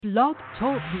Blog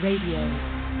Talk Radio.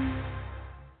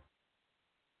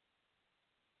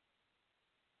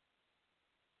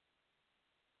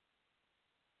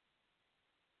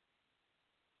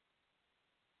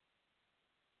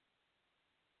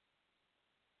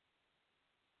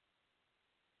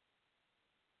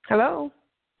 Hello.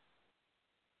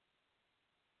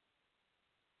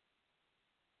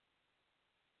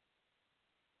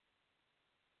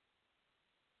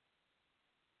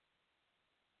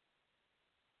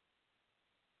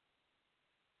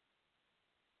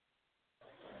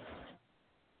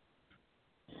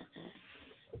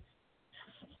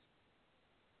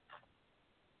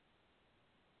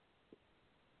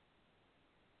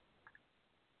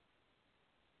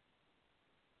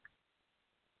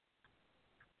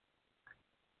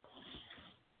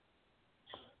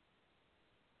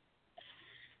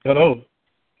 Hello.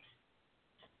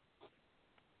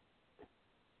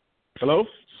 Hello.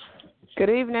 Good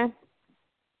evening.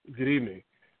 Good evening.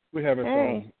 We're having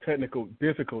Hey. some technical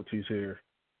difficulties here.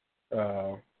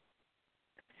 I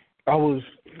was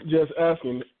just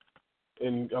asking,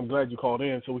 and I'm glad you called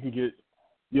in so we can get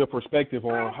your perspective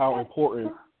on how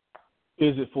important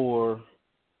is it for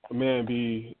a man to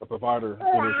be a provider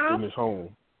in his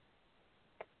home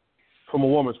from a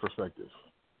woman's perspective.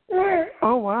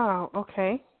 Oh, wow.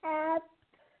 Okay.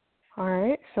 All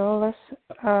right. So let's,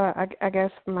 I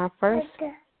guess my first,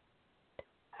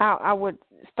 I would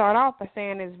start off by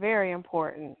saying it's very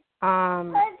important.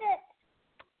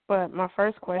 But my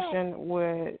first question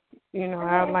would,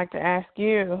 I would like to ask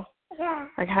you,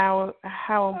 like, how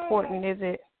important is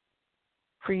it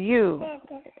for you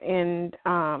and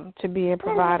to be a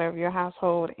provider of your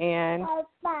household? And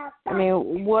I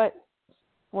mean,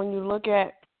 when you look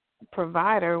at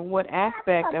provider, what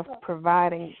aspect of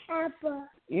providing,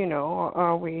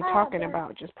 are we talking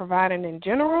about just providing in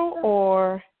general,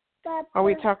 or are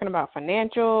we talking about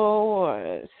financial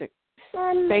or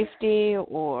safety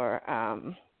or,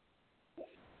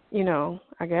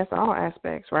 I guess all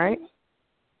aspects, right?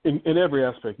 In every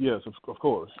aspect, yes, of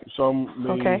course. Some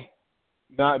may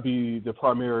not be the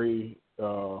primary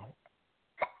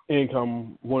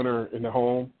income winner in the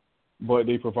home, but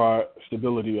they provide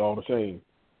stability all the same,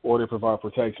 or they provide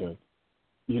protection.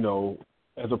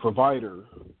 As a provider,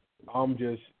 I'm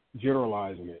just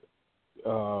generalizing it.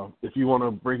 If you want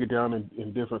to break it down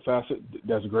in different facets,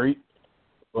 that's great.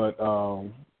 But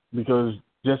because,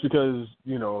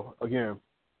 again,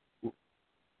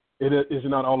 it is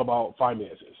not all about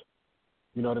finances.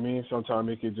 You know what I mean? Sometimes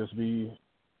it could just be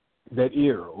that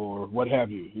ear or what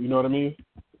have you. You know what I mean?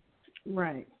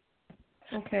 Right.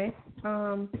 Okay.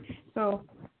 So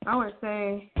I would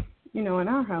say, in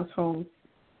our household,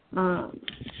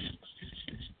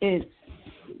 it's,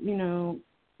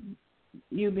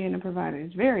 you being a provider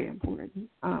is very important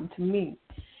to me,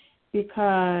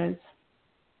 because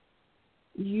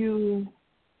you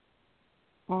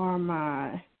are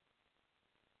my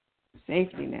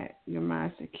safety net. You're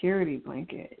my security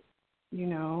blanket.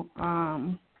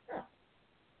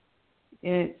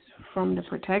 It's from the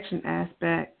protection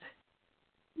aspect.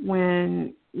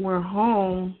 When we're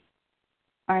home,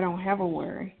 I don't have a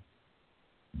worry.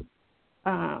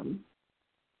 I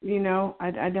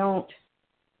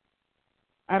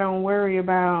don't worry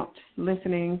about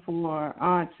listening for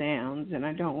odd sounds, and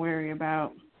I don't worry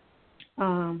about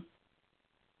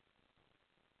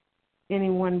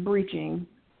anyone breaching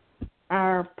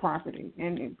our property.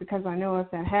 And because I know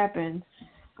if that happens,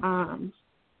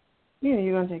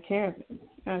 you're going to take care of it.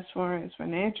 As far as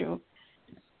financial,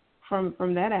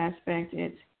 from that aspect,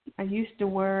 I used to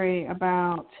worry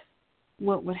about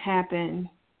what would happen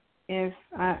if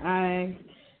I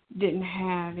didn't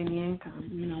have any income.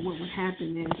 What would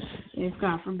happen if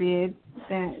God forbid,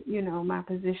 that, my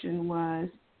position was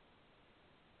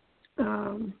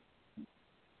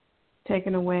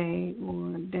taken away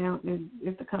or down.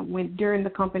 If during the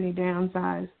company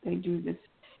downsized, they do this.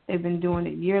 They've been doing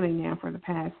it yearly now for the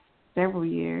past several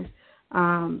years.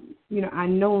 I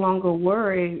no longer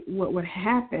worry what would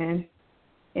happen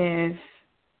if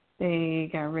they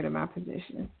got rid of my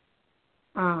position.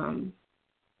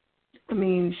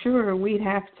 Sure, we'd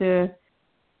have to,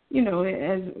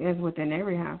 as within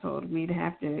every household, we'd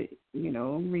have to,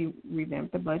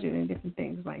 revamp the budget and different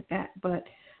things like that. But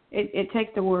it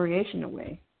takes the worryation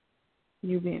away,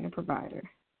 you being a provider.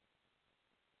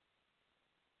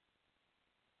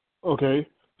 Okay,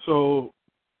 so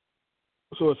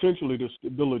essentially the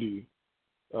stability,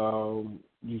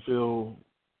 you feel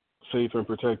safe and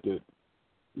protected.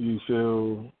 You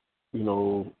feel,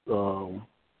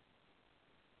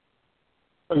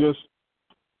 I guess,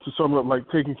 to sum it up, like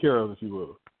taken care of, if you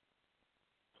will.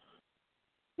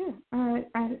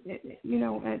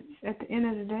 At the end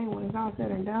of the day, when it's all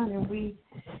said and done, and we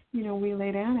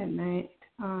lay down at night,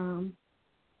 I'm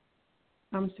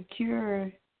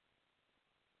secure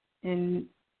in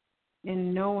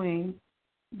knowing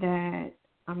that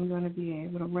I'm going to be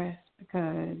able to rest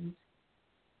because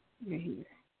you're here.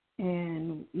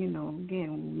 And,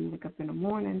 again, when we wake up in the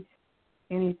morning,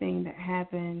 anything that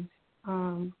happens,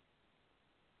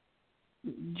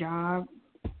 job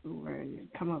or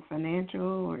come up financial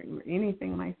or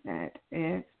anything like that,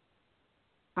 if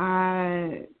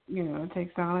I,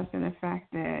 take solace in the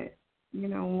fact that,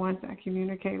 once I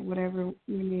communicate whatever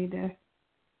we need to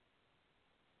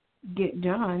get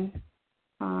done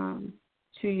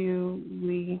to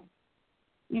you,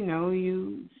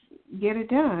 you get it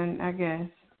done, I guess.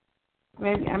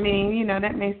 Maybe,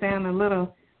 that may sound a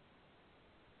little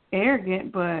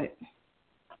arrogant, but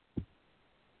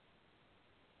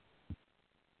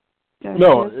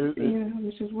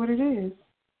it's just what it is.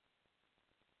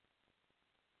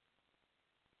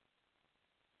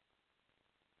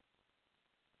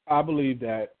 I believe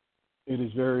that it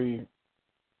is very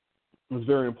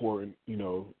important,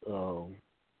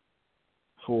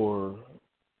 for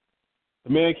the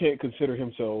man can't consider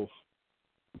himself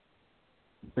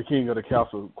the king of the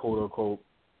castle, quote unquote,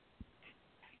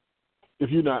 if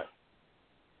you're not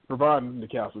providing the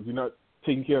castle, if you're not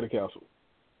taking care of the castle.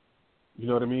 You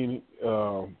know what I mean?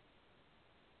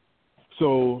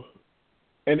 So,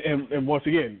 and once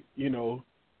again,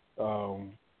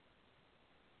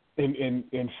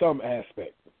 in some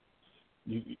aspect,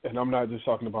 and I'm not just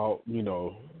talking about,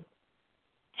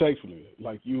 sexually.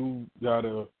 Like, you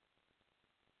gotta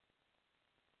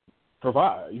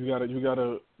provide. You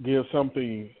gotta give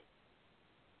something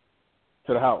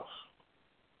to the house.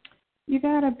 You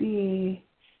gotta be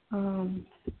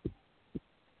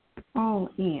all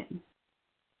in.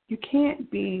 You can't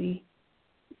be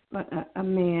a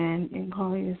man and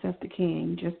call yourself the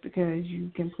king just because you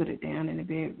can put it down in the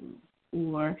bedroom,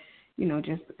 or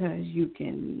just because you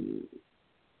can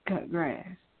cut grass,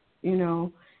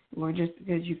 or just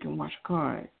because you can wash a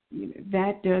car.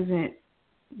 That don't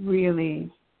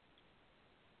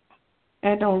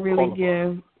really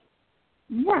give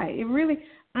right. It really,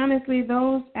 honestly,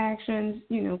 those actions,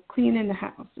 cleaning the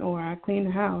house, or I clean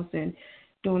the house and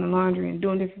doing the laundry and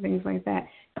doing different things like that,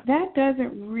 that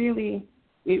doesn't really,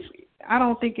 I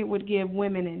don't think it would give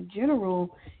women in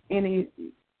general any,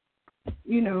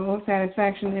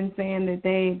 satisfaction in saying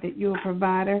that you're a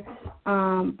provider.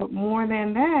 But more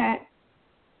than that,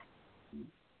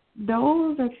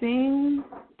 those are things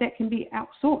that can be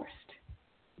outsourced.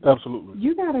 Absolutely.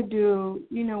 You got to do,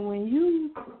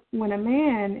 when a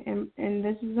man, and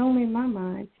this is only in my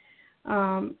mind,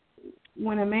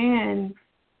 when a man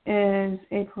is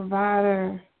a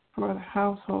provider for the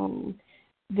household,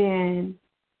 then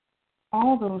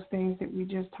all those things that we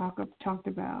just talked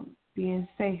about, being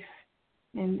safe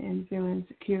and feeling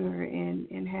secure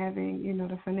and having,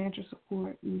 the financial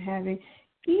support and having,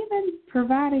 even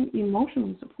providing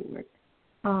emotional support,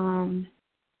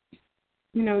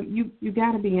 you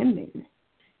got to be in there.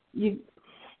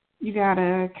 You got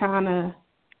to kind of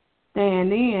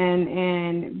stand in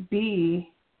and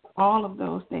be all of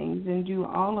those things and do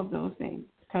all of those things,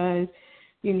 because,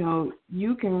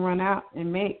 you can run out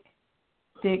and make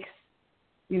 6,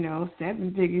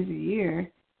 7 figures a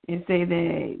year and say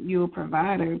that you're a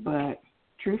provider, but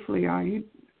truthfully, all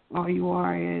you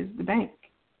are is the bank.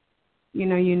 You're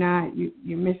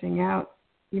missing out,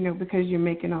 because you're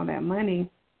making all that money,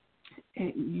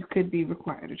 and you could be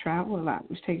required to travel a lot,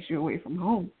 which takes you away from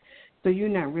home. So you're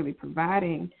not really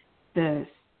providing the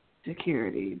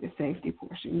security, the safety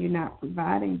portion. You're not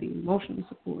providing the emotional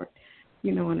support,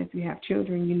 and if you have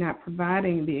children, you're not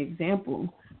providing the example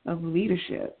of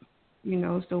leadership,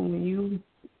 So when you,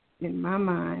 in my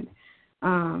mind,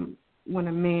 when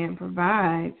a man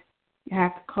provides, you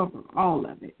have to cover all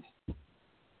of it.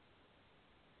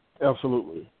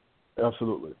 Absolutely.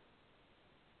 Absolutely.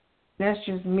 That's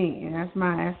just me, and that's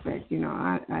my aspect.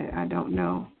 I don't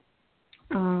know.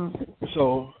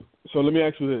 So let me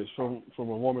ask you this, from a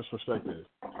woman's perspective,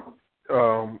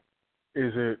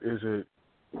 is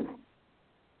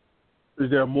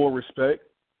there more respect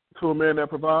to a man that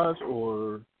provides,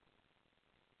 or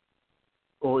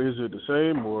is it the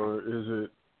same, or is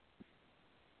it,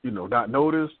 not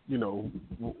noticed?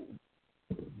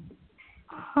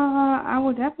 I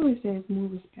would definitely say it's more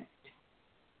respect.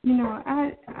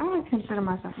 I consider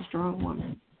myself a strong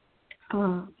woman.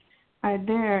 There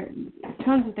are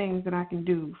tons of things that I can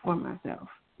do for myself.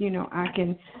 I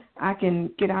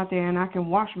can get out there and I can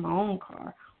wash my own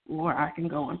car, or I can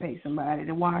go and pay somebody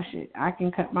to wash it. I can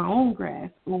cut my own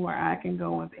grass, or I can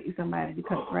go and pay somebody to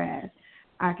cut grass.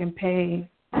 I can pay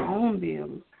my own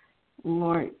bills,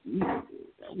 or,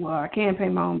 well, I can't pay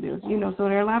my own bills. You know, so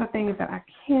there are a lot of things that I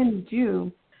can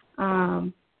do,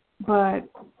 but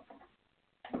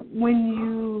when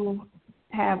you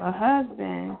have a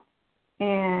husband,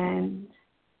 and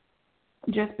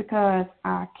just because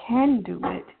I can do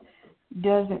it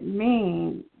doesn't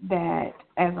mean that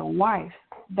as a wife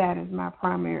that is my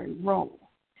primary role.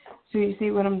 So you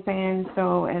see what I'm saying?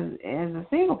 So as a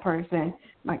single person,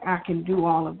 like, I can do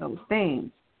all of those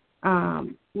things.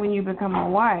 When you become a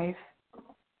wife,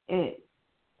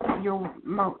 your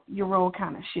role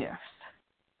kind of shifts,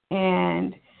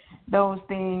 and those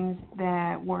things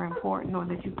that were important or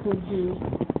that you could do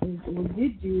or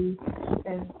did do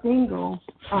as single,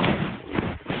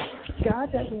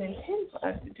 God doesn't intend for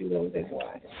us to do those as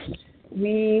wives.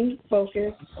 We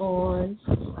focus on,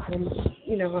 I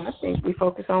think we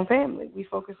focus on family. We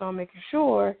focus on making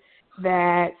sure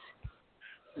that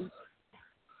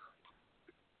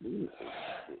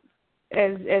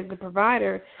as the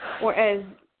provider or as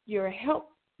your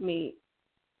helpmeet,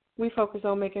 we focus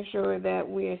on making sure that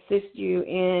we assist you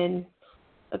in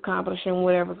accomplishing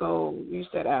whatever goal you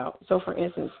set out. So, for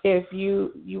instance, if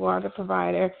you are the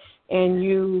provider and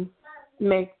you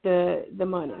make the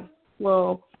money,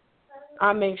 well,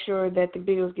 I make sure that the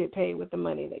bills get paid with the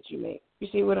money that you make. You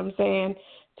see what I'm saying?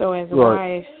 So, as a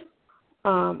wife,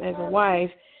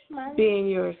 being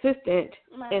your assistant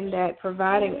in that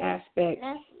providing aspect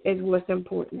is what's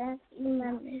important.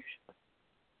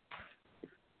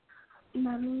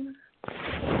 Mommy.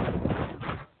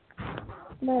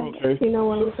 Okay. You know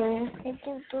what I'm saying?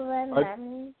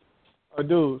 I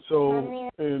do. So,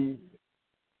 and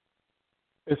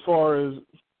as far as,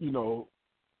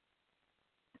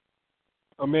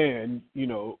 a man,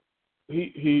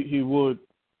 he would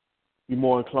be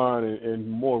more inclined and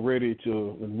more ready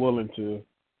to and willing to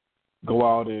go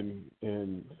out and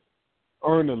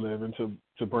earn a living to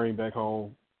bring back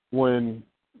home when,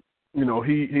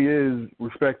 he is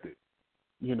respected.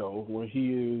 When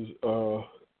he is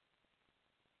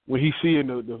when he's seeing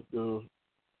the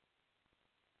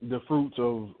fruits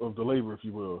of the labor, if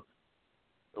you will,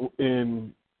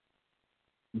 and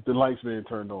the lights being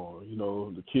turned on,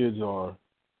 the kids are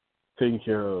taken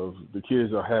care of, the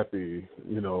kids are happy,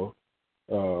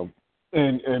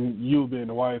 and you being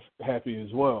the wife happy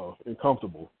as well and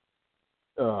comfortable.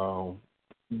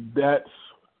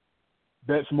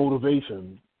 That's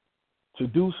motivation to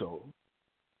do so.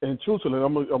 And truthfully,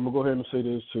 I'm gonna go ahead and say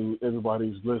this to everybody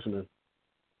who's listening.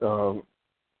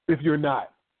 If you're not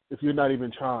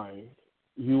even trying,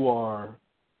 you are.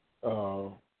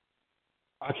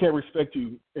 I can't respect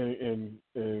you in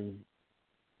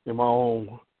my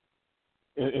own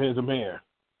as a man.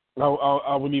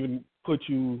 I wouldn't even put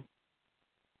you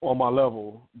on my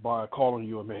level by calling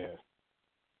you a man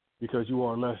because you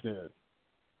are less than.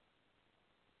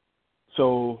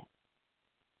 So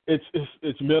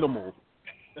it's minimal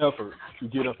effort to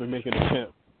get up and make an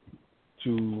attempt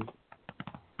to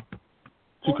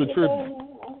contribute.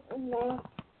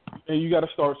 And you got to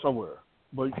start somewhere.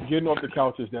 But getting off the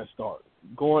couch is that start.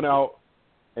 Going out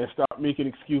and stop making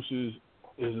excuses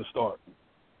is a start.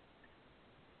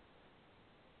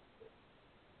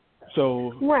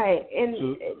 So right,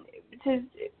 and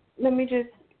let me just,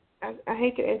 I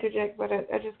hate to interject, but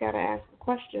I just got to ask a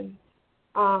question.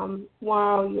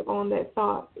 While you're on that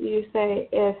thought, you say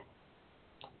if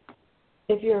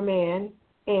you're a man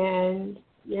and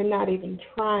you're not even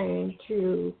trying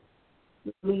to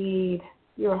lead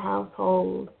your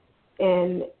household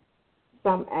in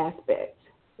some aspect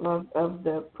of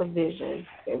the provision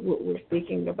that we're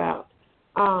speaking about,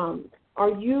 are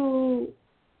you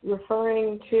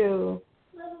referring to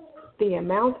the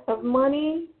amount of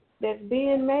money that's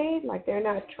being made, like they're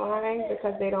not trying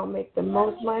because they don't make the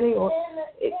most money, or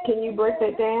can you break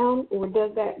that down, or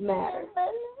does that matter?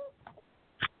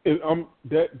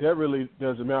 That really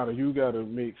doesn't matter. You got to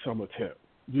make some attempt.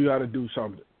 You got to do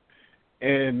something.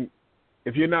 And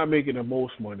if you're not making the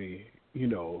most money,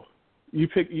 you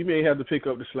may have to pick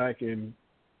up the slack in.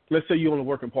 Let's say you're only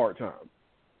working part time.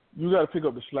 You got to pick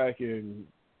up the slack and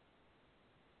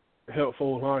help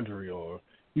fold laundry, or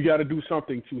you got to do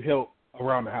something to help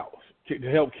around the house,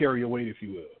 to help carry your weight, if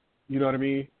you will. You know what I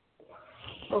mean?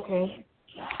 Okay.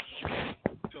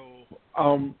 So,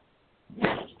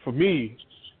 for me,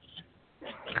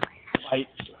 like,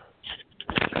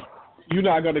 you're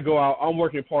not going to go out. I'm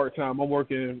working part-time. I'm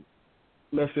working,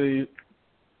 let's say,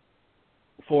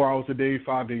 4 hours a day,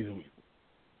 5 days a week.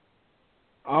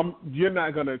 You're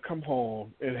not going to come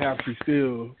home and have to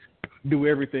still do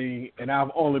everything, and I've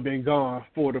only been gone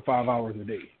 4 to 5 hours a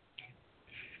day.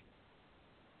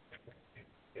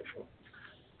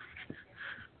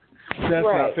 That's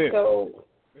right. not fair. So,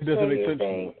 It doesn't make sense to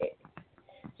me.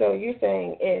 So you're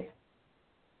saying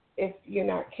if you're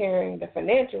not carrying the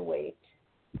financial weight,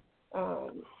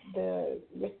 the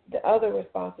other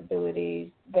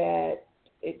responsibilities that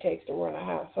it takes to run a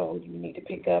household, you need to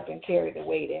pick up and carry the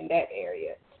weight in that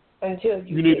area until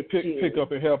you need to get pick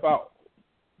up and help out.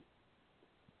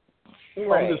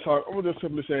 Right. I'm just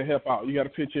simply saying help out. You got to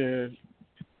pitch in.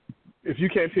 If you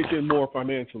can't pitch in more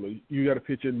financially, you got to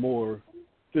pitch in more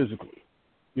physically.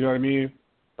 You know what I mean?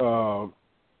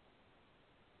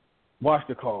 Wash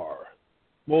the car,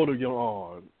 motor your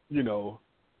lawn. You know,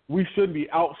 we shouldn't be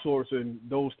outsourcing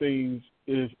those things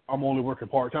if I'm only working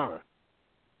part-time.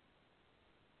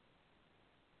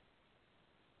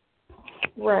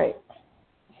 Right.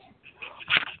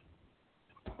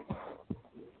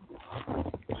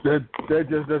 That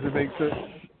just doesn't make sense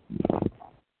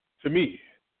to me.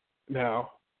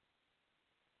 Now,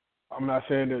 I'm not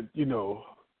saying that, you know,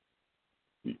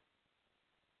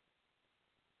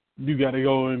 you got to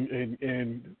go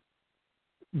and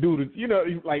do the, you know,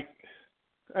 like,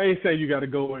 I ain't saying you got to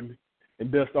go and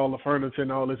dust all the furniture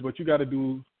and all this, but you got to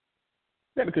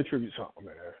contribute something,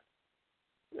 man.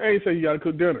 I ain't saying you got to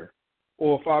cook dinner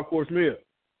or a 5-course meal,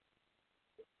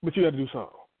 but you got to do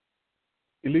something.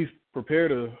 At least prepare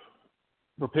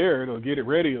it or get it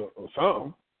ready or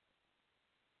something.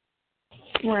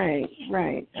 Right.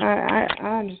 I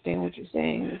understand what you're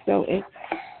saying. So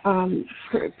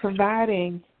it's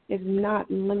providing is not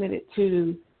limited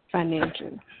to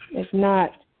financial. It's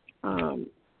not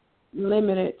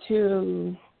limited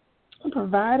to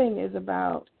providing is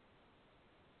about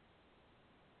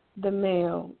the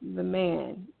male, the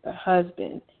man, the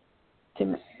husband,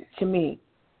 to me,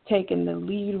 taking the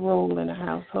lead role in a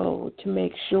household to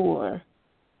make sure,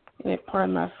 and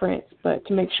pardon my French, but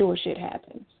to make sure shit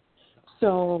happens.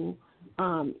 So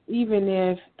even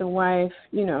if the wife,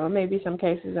 you know, maybe some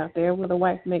cases out there where the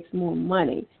wife makes more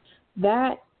money,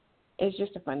 that is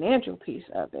just a financial piece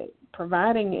of it.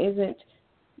 Providing isn't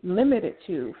limited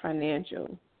to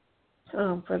financial.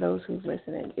 For those who's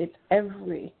listening, it's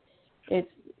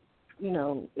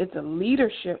it's a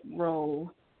leadership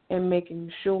role in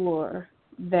making sure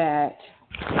that,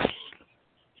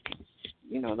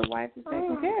 you know, the wife is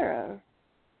taken care of,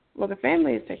 or the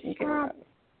family is taken care of.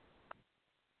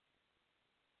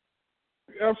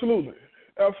 Absolutely.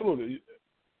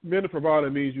 Being a provider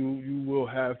means you will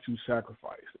have to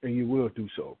sacrifice, and you will do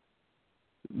so.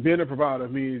 Being a provider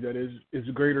means that it's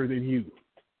greater than you.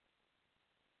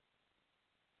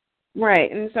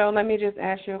 Right, and so let me just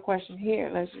ask you a question here.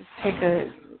 Let's just take a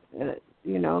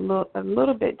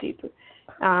little bit deeper.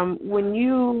 When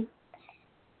you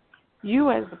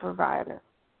as the provider,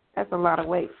 that's a lot of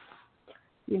weight,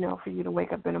 you know, for you to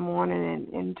wake up in the morning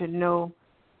and to know,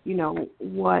 you know,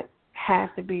 what has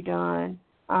to be done.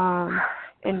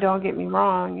 And don't get me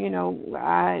wrong, you know,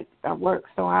 I work,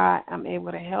 so I'm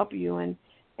able to help you in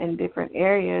different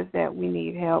areas that we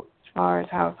need help as far as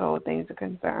household things are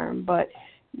concerned. But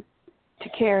to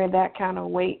carry that kind of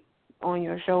weight on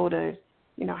your shoulders,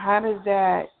 you know, how does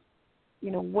that,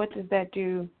 you know, what does that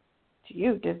do to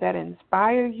you? Does that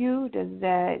inspire you? Does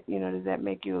that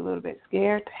make you a little bit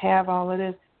scared to have all of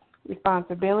this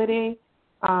responsibility?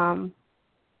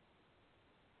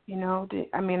 You know,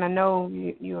 I know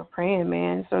you're a praying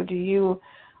man, so do you,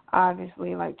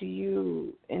 obviously,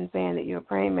 in saying that you're a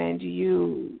praying man, do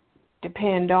you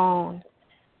depend on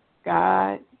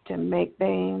God to make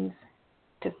things,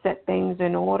 to set things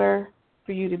in order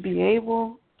for you to be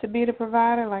able to be the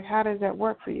provider? Like, how does that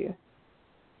work for you?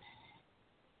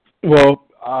 Well,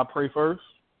 I pray first,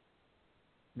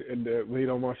 and the weight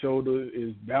on my shoulder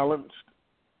is balanced,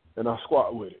 and I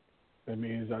squat with it. That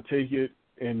means I take it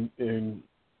and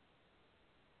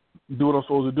do what I'm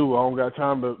supposed to do. I don't got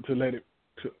time to let it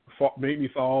make me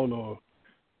fall or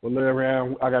lay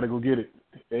around. I got to go get it.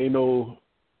 There's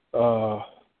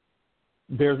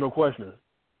no question.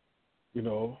 You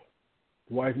know,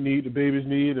 the wife need, the babies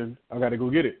need, and I got to go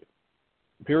get it.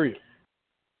 Period.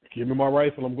 Give me my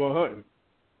rifle. I'm going hunting.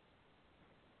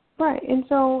 Right, and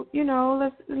so, you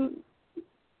know,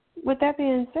 with that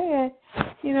being said,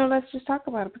 you know, let's just talk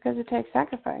about it, because it takes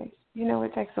sacrifice. You know,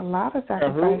 it takes a lot of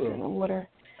sacrifice in order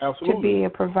to be a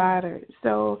provider.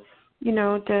 So, you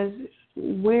know,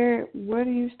 where do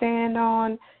you stand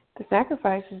on the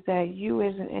sacrifices that you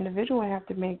as an individual have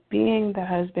to make, being the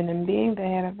husband and being the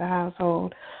head of the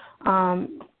household,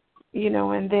 you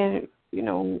know, and then, you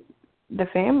know, the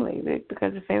family,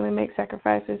 because the family makes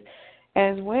sacrifices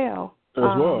as well.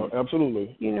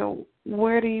 Absolutely. You know,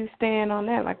 where do you stand on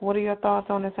that? Like, what are your thoughts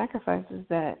on the sacrifices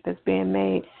that's being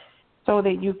made so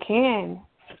that you can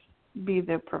be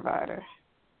the provider?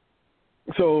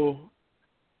 So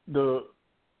the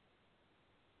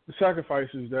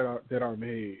sacrifices that are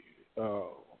made,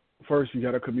 first you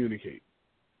got to communicate.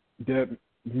 That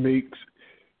makes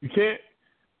you can't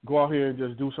go out here and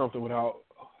just do something without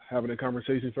having a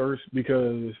conversation first,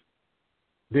 because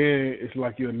then it's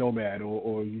like you're a nomad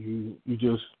or you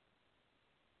just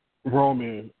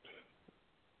roaming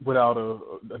without a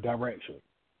direction.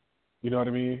 You know what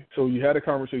I mean? So you had a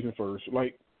conversation first.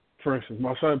 Like, for instance,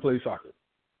 my son plays soccer.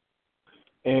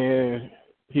 And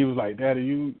he was like, Daddy,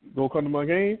 you gonna come to my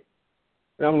game?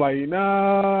 And I'm like,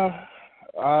 nah,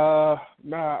 I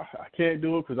can't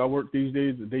do it because I work these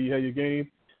days, the day you have your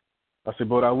game. I said,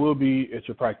 but I will be at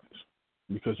your practice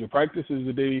because your practice is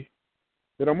the day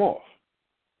that I'm off.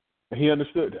 And he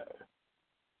understood that.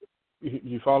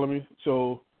 You follow me?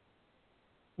 So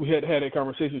we had that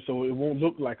conversation so it won't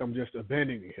look like I'm just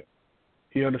abandoning him.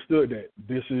 He understood that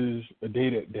this is a day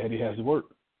that Daddy has to work.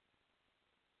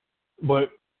 But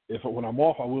when I'm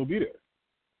off, I will be there.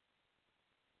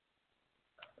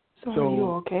 So are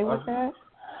you okay with that?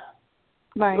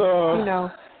 Like,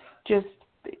 just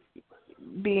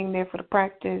being there for the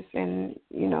practice and,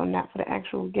 not for the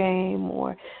actual game,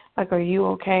 or like, are you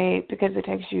okay because it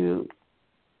takes you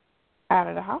out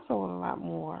of the household a lot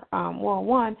more? Well,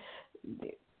 one,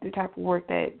 the type of work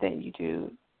that you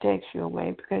do takes you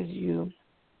away because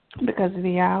of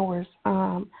the hours.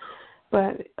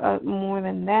 But more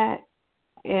than that,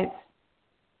 it's,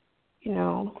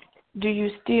 do you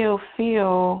still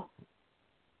feel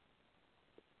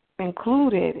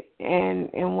included in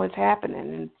what's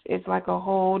happening? It's like a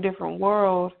whole different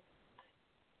world,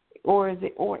 or is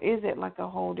it like a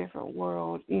whole different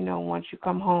world? Once you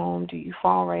come home, do you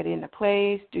fall right into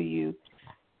place? Do you,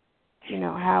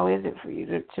 how is it for you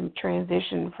to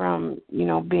transition from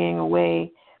being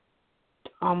away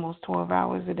almost 12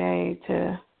 hours a day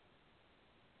to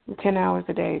 10 hours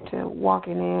a day to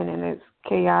walking in and it's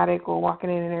chaotic, or walking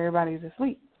in and everybody's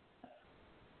asleep?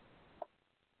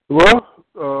 Well,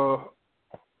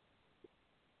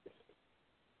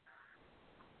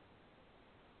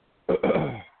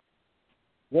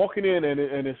 walking in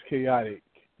and it's chaotic,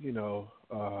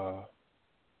 that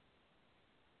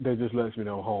just lets me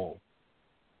know I'm home.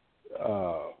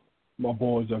 My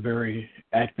boys are very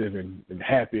active and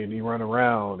happy, and they run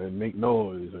around and make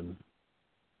noise and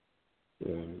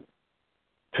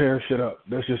tear shit up.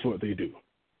 That's just what they do.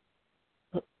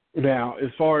 Now, as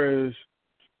far as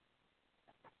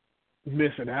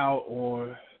missing out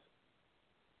on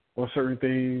certain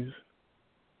things,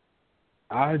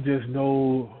 I just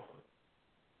know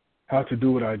how to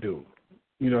do what I do.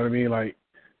 You know what I mean? Like,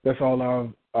 that's all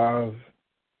I've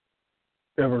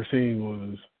ever seen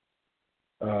was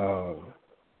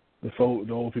the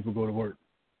old people go to work.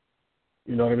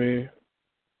 You know what I mean?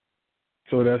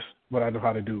 So that's what I know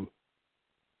how to do.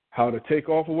 How to take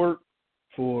off of work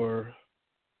for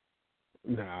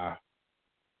I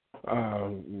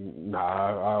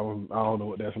don't know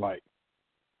what that's like.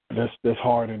 That's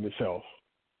hard in itself.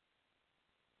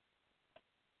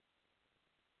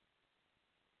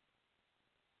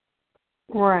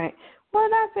 Right. Well,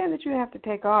 not saying that you have to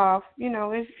take off.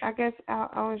 I guess I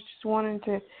was just wanting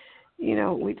to,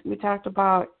 we talked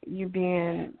about you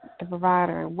being the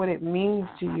provider and what it means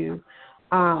to you.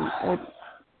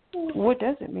 What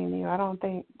does it mean to you? I don't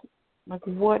think, like,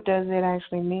 what does it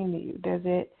actually mean to you? Does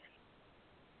it?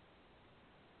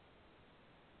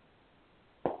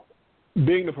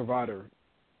 Being the provider,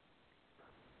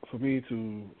 for me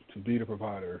to be the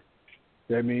provider,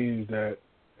 that means that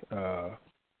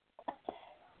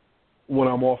when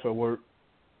I'm off at work,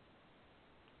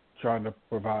 trying to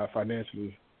provide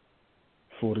financially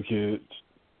for the kids,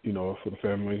 for the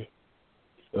family,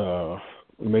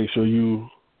 make sure you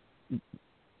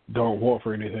don't want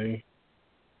for anything.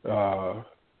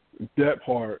 That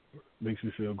part makes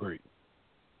me feel great.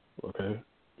 Okay?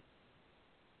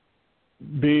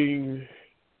 Being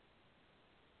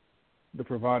the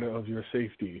provider of your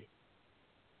safety,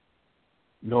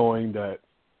 knowing that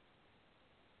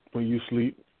when you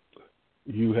sleep,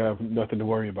 you have nothing to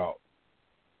worry about.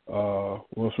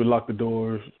 Once we lock the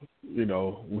doors, we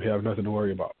have nothing to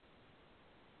worry about.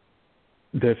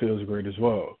 That feels great as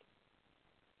well.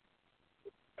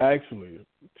 Actually,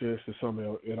 just to sum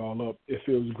it all up, it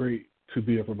feels great to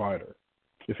be a provider.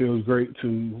 It feels great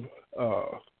to,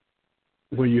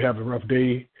 when you have a rough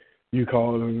day, you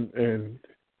call them and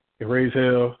raise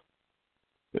hell,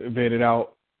 vent it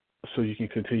out so you can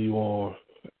continue on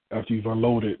after you've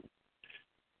unloaded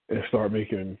and start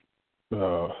making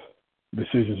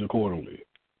decisions accordingly.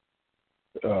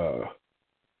 that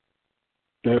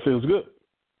feels good,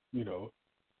 you know,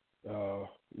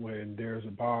 when there's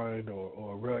a bind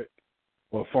or a rut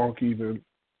or funk even,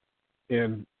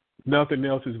 and nothing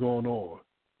else is going on.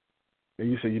 And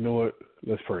you say, you know what,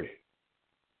 let's pray.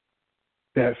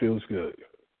 That feels good.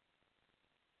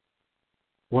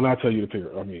 When I tell you to pray,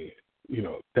 I mean, you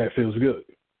know, that feels good.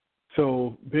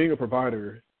 So being a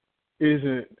provider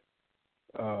isn't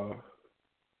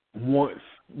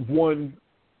one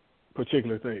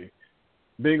particular thing.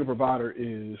 Being a provider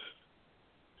is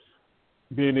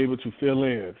being able to fill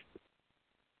in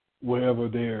wherever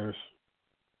there's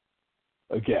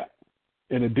a gap,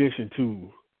 in addition to,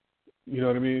 you know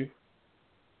what I mean,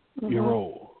 your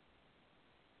role.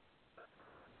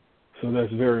 So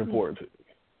that's very important to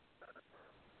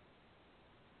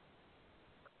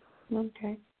me.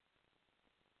 Okay.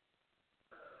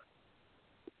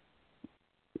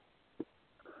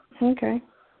 Okay.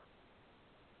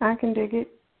 I can dig it.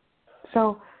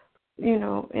 So, you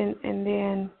know, and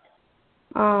then,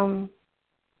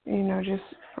 you know, just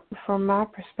from my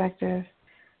perspective,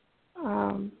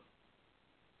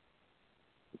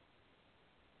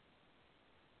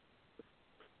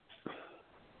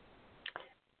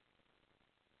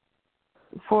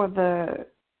 for the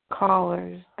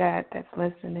callers that's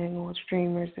listening or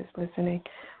streamers that's listening,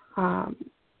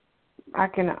 I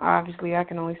can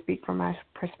only speak from my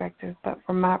perspective, but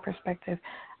from my perspective,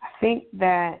 I think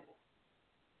that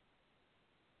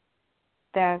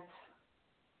that's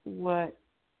what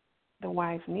the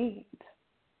wife needs.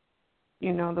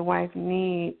 You know, the wife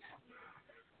needs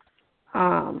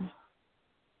a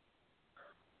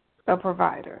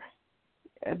provider.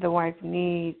 The wife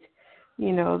needs,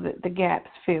 you know, the gaps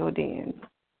filled in.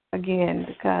 Again,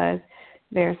 because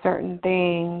there are certain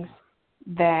things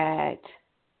that,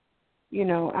 you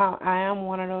know, I am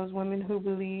one of those women who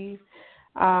believe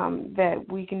that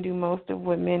we can do most of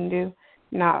what men do.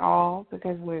 Not all,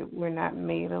 because we're not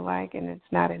made alike, and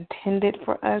it's not intended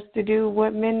for us to do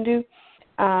what men do.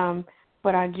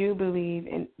 But I do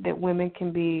believe that women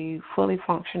can be fully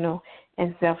functional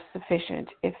and self-sufficient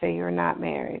if they are not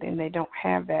married and they don't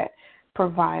have that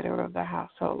provider of the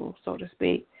household, so to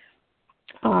speak.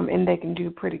 And they can do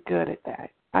pretty good at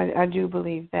that. I do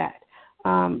believe that.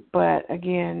 But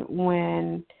again,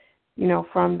 when, you know,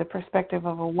 from the perspective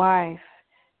of a wife,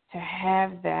 to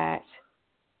have that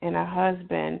in a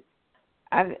husband,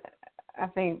 I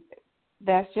think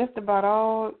that's just about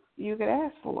all you could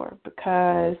ask for,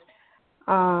 because,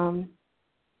 and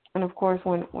of course,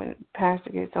 when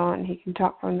Pastor gets on, he can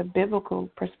talk from the biblical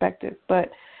perspective,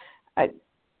 but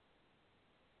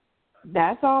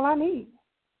that's all I need,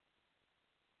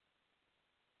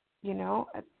 you know.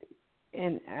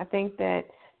 And I think that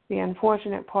the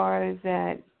unfortunate part is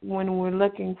that when we're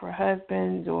looking for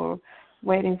husbands or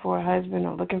waiting for a husband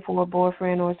or looking for a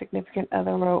boyfriend or a significant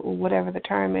other or whatever the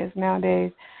term is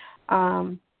nowadays,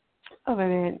 other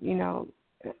than, you know,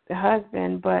 the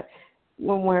husband, but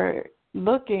when we're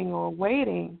looking or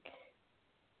waiting,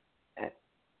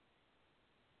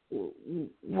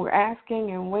 we're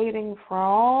asking and waiting for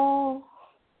all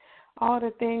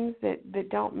the things that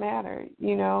don't matter,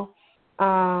 you know.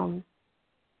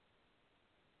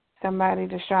 Somebody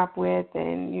to shop with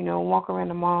and, you know, walk around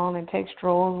the mall and take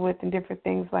strolls with and different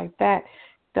things like that.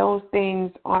 Those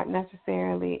things aren't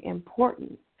necessarily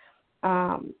important.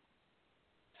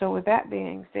 So with that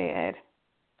being said,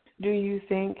 do you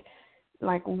think,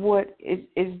 like, what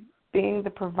is being the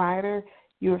provider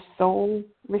your sole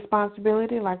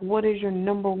responsibility? Like, what is your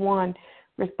number one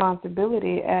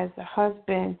responsibility as a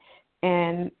husband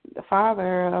and the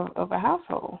father of a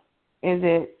household? Is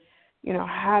it, you know,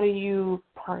 how do you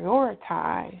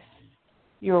prioritize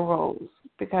your roles?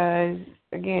 Because,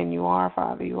 again, you are a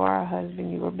father, you are a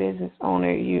husband, you are a business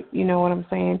owner, you know what I'm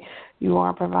saying? You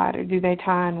are a provider. Do they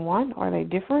tie in one? Are they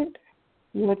different?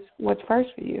 What's first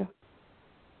for you?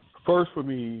 First for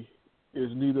me is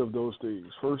neither of those things.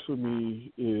 First for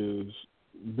me is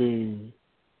being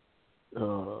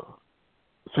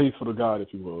faithful to God,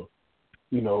 if you will.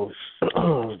 You know,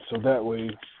 so that way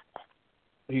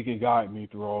He can guide me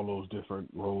through all those different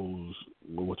roles,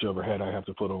 whichever hat I have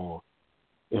to put on,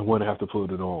 and when I have to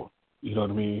put it on. You know what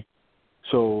I mean?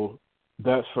 So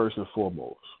that's first and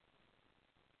foremost.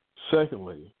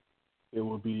 Secondly, it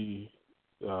would be,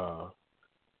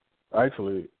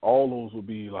 actually, all those would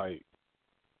be like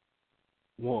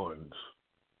ones,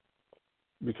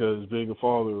 because being a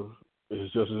father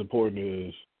is just as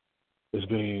important as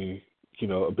being, you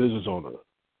know, a business owner.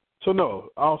 So no,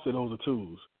 I'll say those are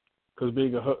twos. Because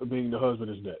being the husband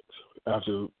is next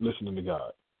after listening to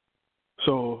God.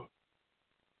 So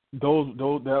those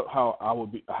that how I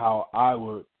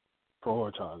would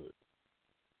prioritize it.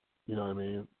 You know what I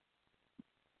mean?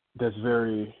 That's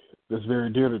very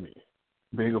dear to me.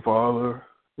 Being a father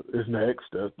is next.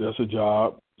 That's a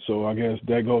job. So I guess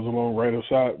that goes along right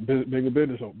aside being a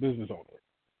business owner.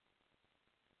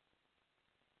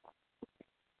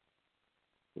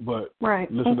 But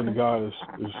Right. listening to Okay. God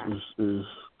is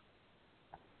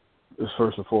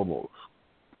first and foremost.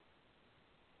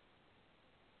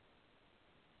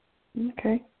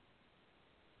 Okay.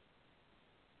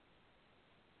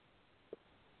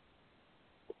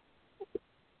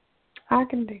 I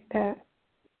can dig that.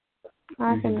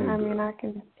 I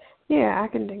can yeah, I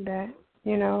can dig that.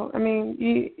 You know, I mean,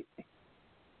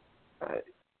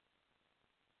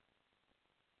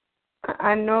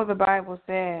 I know the Bible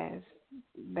says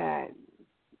that,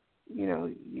 you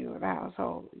know, you're the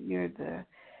household, you're the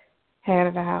head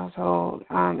of the household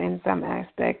in some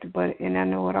aspect, and I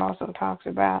know it also talks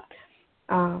about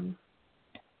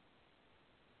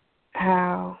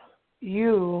how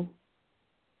you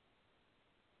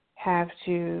have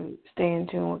to stay in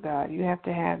tune with God. You have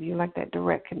to have, you like that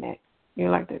direct connect. You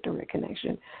like that direct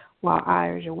connection. While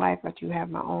I, as your wife, but you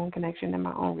have my own connection and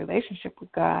my own relationship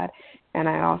with God. And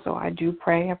I do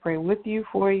pray. I pray with you,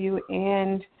 for you,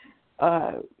 and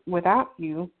without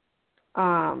you.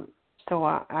 So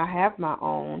I have my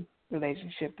own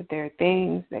relationship, but there are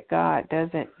things that God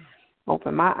doesn't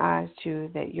open my eyes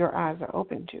to that your eyes are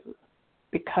open to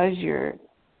because you're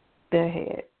the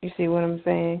head. You see what I'm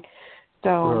saying?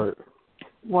 So Right.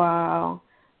 while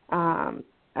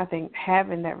I think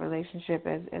having that relationship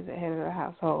as the head of the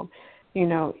household, you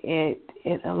know, it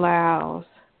allows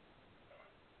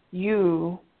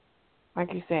you,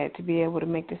 like you said, to be able to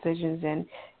make decisions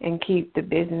and keep the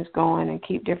business going and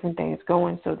keep different things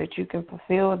going so that you can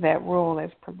fulfill that role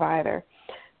as provider.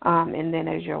 And then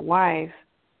as your wife,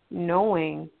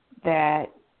 knowing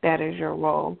that that is your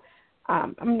role,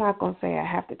 I'm not going to say I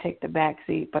have to take the back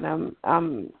seat, but I'm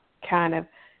kind of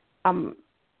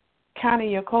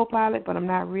your co-pilot, but I'm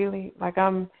not really. Like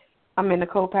I'm in the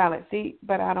co-pilot seat,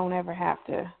 but I don't ever have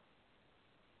to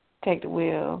take the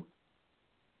wheel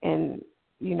and,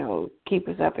 you know, keep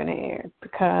us up in the air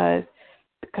because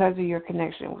of your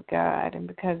connection with God and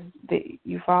because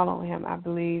you follow Him. I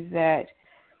believe that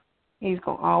He's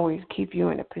going to always keep you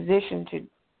in a position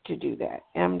to do that.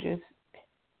 I'm just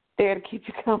there to keep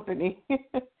you company.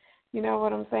 You know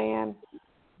what I'm saying?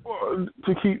 Well,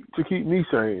 to keep me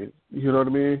sane, you know what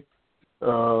I mean?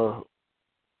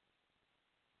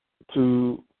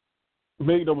 To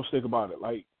make no mistake about it,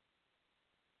 like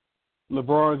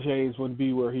LeBron James wouldn't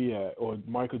be where he at, or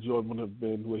Michael Jordan wouldn't have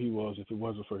been where he was if it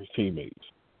wasn't for his teammates,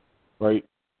 right?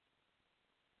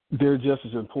 They're just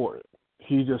as important.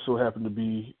 He just so happened to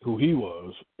be who he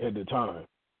was at the time.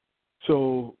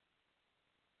 So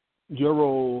your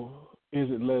role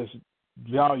isn't less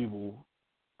valuable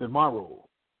than my role.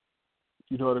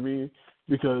 You know what I mean?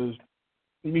 Because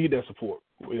you need that support.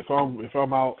 If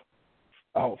I'm out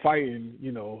fighting,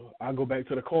 you know, I go back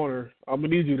to the corner. I'm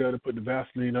gonna need you there to put the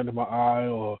Vaseline under my eye,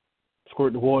 or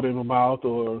squirt the water in my mouth,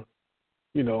 or,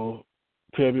 you know,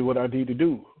 tell me what I need to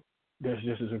do. That's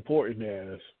just as important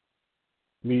as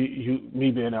me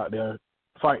being out there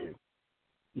fighting.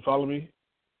 You follow me?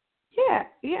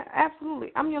 Yeah,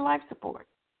 absolutely. I'm your life support.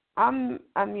 I'm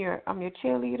your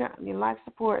cheerleader. I'm your life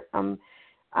support.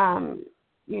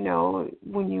 You know,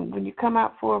 when you come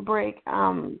out for a break,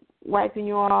 wiping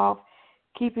you off,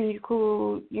 keeping you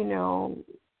cool, you know,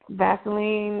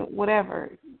 Vaseline,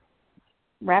 whatever,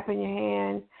 wrapping your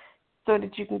hands so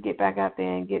that you can get back out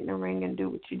there and get in the ring and do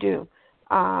what you do.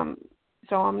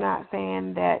 So I'm not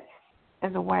saying that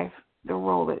as a wife,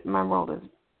 my role is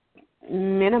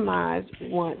minimized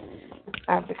once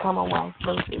I've become a wife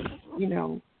versus, you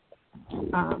know,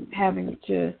 having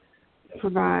to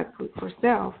provide for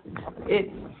self. It's,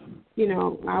 you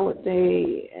know, I would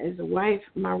say as a wife,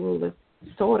 my role is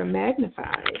sort of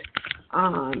magnified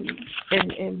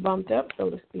and bumped up, so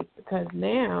to speak, because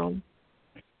now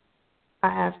I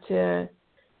have to,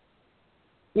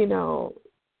 you know,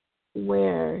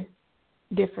 wear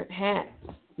different hats.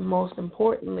 Most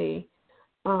importantly,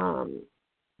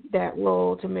 that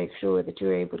role to make sure that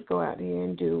you're able to go out here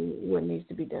and do what needs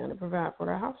to be done to provide for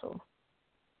the household.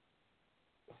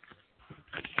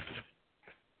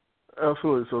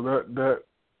 Absolutely. So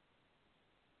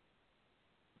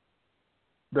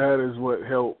that is what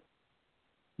helped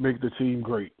make the team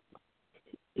great,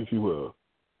 if you will.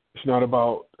 It's not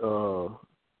about going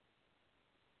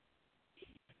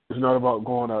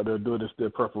out there doing their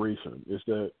preparation. It's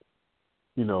that,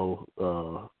 you know,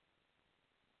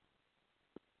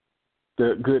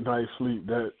 that good night's sleep.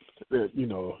 That you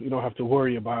know, you don't have to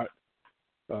worry about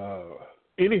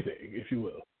anything, if you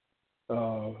will.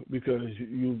 because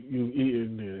you've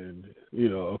eaten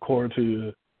and according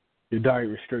to your diet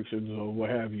restrictions or what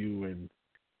have you, and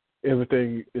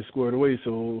everything is squared away.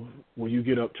 So when you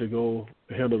get up to go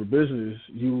handle the business,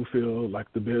 you feel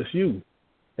like the best you,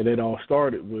 and it all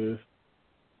started with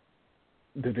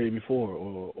the day before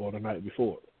or the night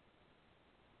before.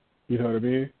 You know what I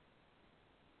mean?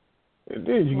 And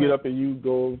then you get up and you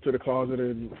go to the closet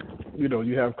and,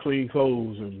 you have clean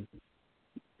clothes, and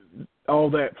all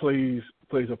that plays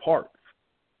a part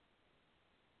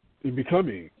in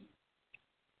becoming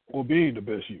or being the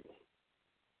best you.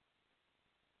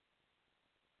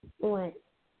 Right.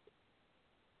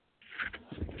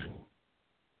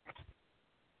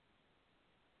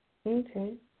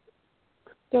 Okay.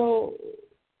 So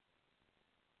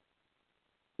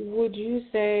would you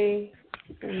say,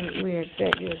 you had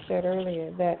said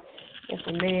earlier that if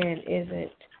a man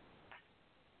isn't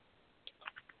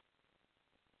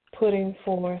putting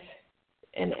forth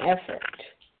an effort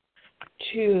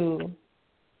to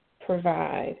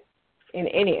provide in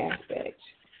any aspect,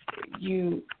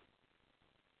 you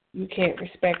can't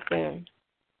respect them?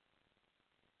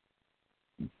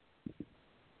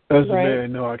 As a right?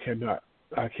 man, no, I cannot.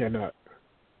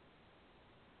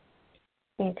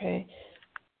 Okay.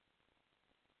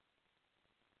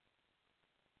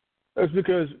 That's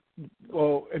because,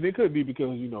 and it could be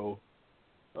because,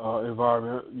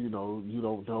 environment, you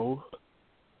don't know.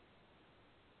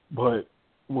 But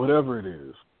whatever it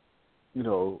is,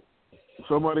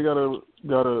 somebody gotta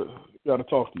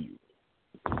talk to you.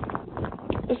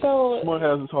 So someone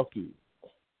has to talk to you.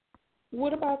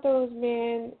 What about those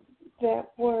men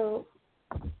that were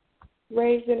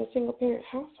raised in a single parent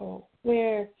household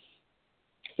where,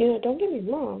 don't get me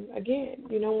wrong, again,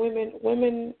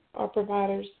 women are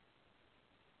providers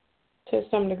to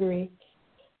some degree,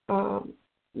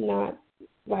 not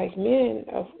like men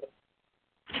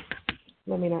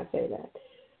let me not say that.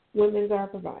 Women are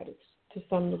providers to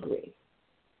some degree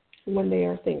when they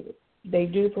are single. They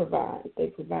do provide. They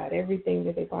provide everything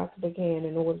that they possibly can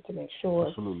in order to make sure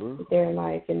Absolutely. that their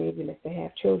life, and even if they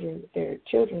have children, that their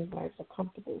children's lives are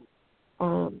comfortable.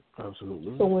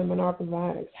 Absolutely. So women are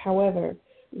providers. However,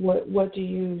 what do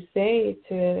you say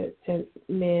to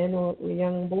men or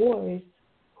young boys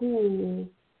who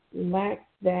lack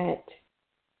that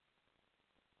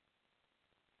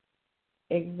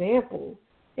example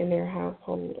in their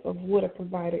household of what a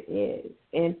provider is?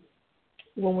 And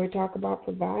when we talk about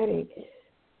providing,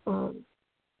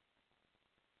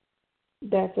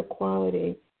 that's a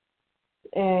quality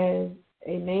as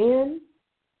a man,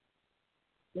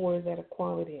 or is that a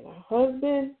quality in a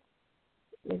husband?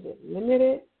 Is it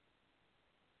limited?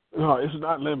 No, it's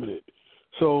not limited.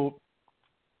 So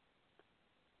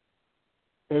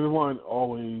everyone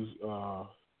always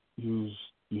use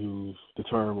the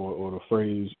term or the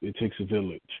phrase, it takes a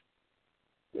village.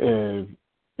 And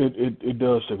it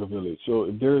does take a village. So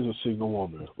if there is a single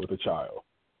woman with a child,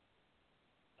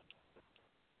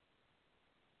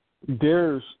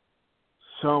 there's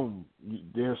someone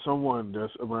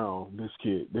that's around this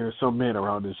kid. There's some men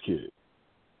around this kid.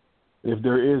 If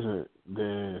there isn't,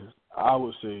 then I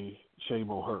would say shame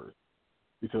on her,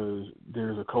 because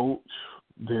there's a coach,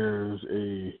 there's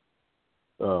a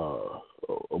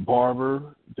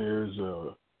barber, there's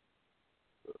a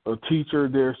teacher,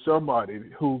 there's somebody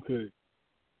who could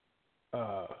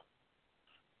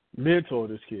mentor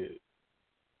this kid,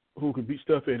 who could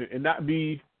step in and not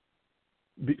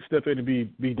step in and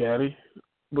be daddy,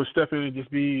 but step in and just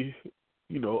be,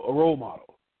 a role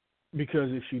model.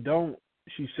 Because if she don't,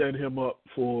 she set him up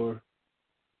for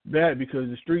that, because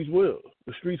the streets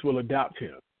will adopt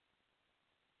him.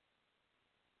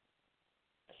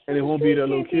 And it won't be that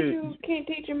little kid. You can't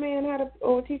teach a man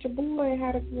or teach a boy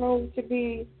how to grow to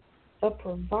be a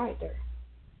provider.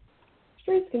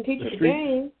 Streets can teach you the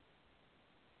game.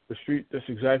 The street, that's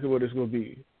exactly what it's going to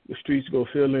be. The streets go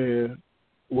fill in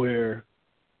where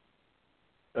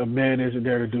a man isn't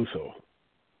there to do so.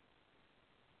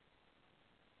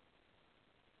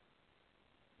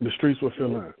 The streets will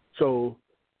fill in. So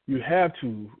you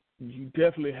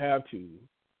definitely have to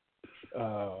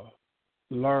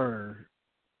learn.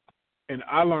 And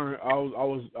I learned. I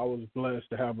was blessed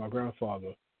to have my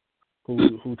grandfather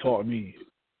who taught me.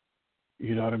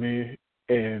 You know what I mean?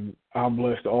 And I'm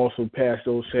blessed to also pass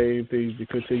those same things to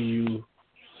continue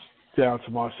down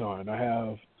to my son. I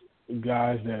have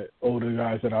older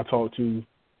guys that I talk to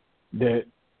that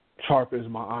sharpens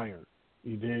my iron.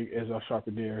 You dig? As I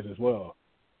sharpen theirs as well.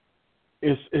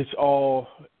 It's all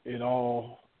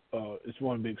it's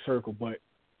one big circle, but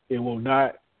it will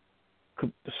not.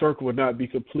 The circle would not be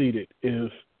completed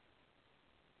if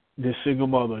this single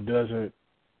mother doesn't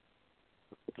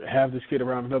have this kid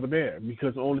around another man,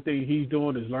 because the only thing he's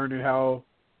doing is learning her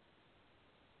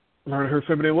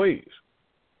feminine ways,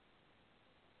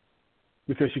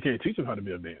 because she can't teach him how to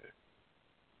be a man.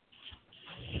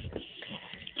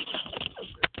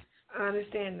 I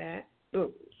understand that.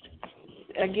 But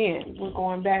again, we're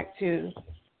going back to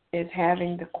is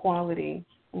having the quality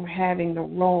or having the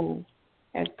role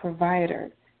as provider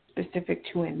specific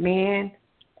to a man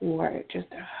or just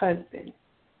a husband.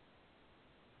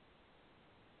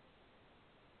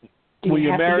 Do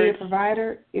you have to be a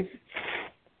provider?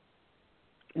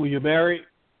 When you're married,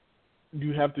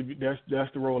 you have to be.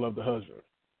 That's the role of the husband.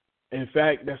 In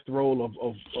fact, that's the role of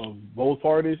both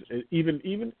parties, and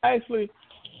even actually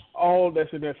all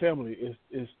that's in that family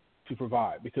is to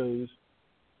provide. Because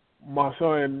my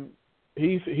son,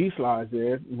 he slides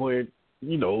there when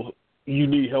you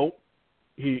need help.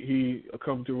 He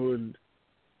come through and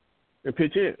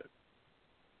pitch in.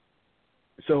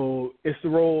 So it's the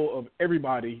role of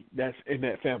everybody that's in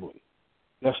that family.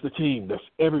 That's the team. That's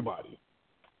everybody.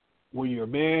 When you're a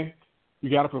man, you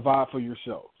got to provide for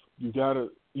yourself. You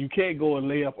can't go and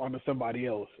lay up under somebody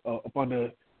else, up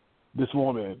under this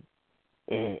woman,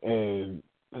 and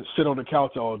sit on the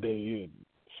couch all day and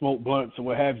smoke blunts or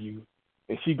what have you,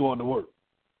 and she going to work.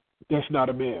 That's not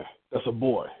a man. That's a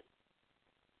boy.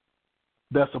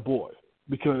 That's a boy.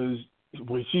 Because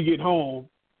when she get home,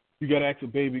 you got to ask the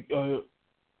baby,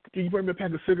 can you bring me a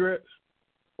pack of cigarettes?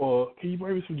 Or can you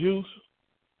bring me some juice,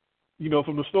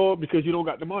 from the store, because you don't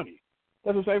got the money.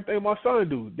 That's the same thing my son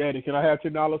do. Daddy, can I have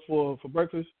 $10 for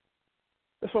breakfast?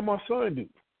 That's what my son do.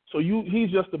 So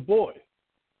he's just a boy.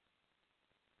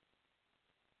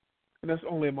 And that's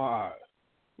only in my eyes.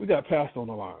 We got Pastor on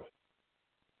the line.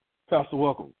 Pastor,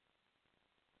 welcome.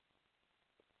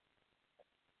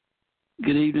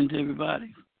 Good evening to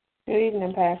everybody. Good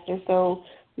evening, Pastor. So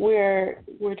we're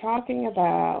talking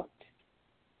about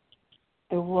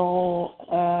the role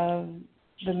of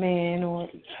the man or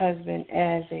husband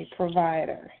as a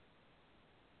provider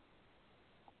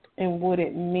and what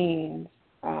it means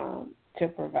to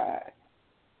provide.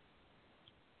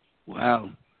 Wow,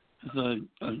 it's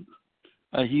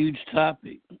a huge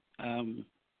topic.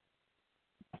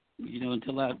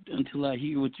 Until I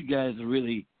hear what you guys are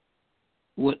really,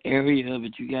 what area of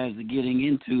it you guys are getting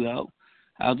into,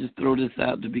 I'll just throw this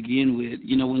out to begin with.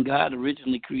 When God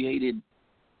originally created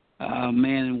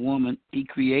man and woman, He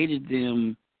created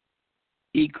them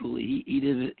equally. He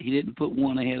didn't put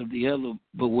one ahead of the other,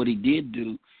 but what He did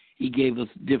do, He gave us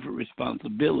different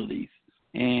responsibilities.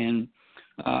 And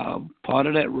part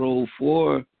of that role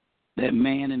for that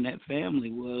man and that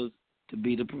family was to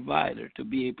be the provider, to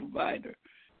be a provider.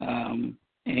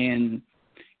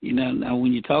 Now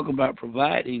when you talk about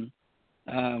providing,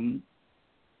 I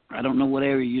don't know what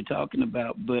area you're talking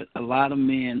about, but a lot of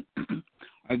men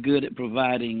are good at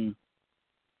providing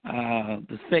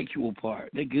the sexual part.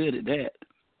 They're good at that.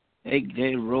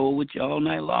 They roll with you all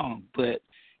night long, but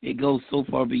it goes so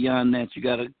far beyond that. You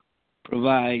got to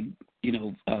provide,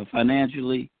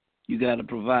 financially. You got to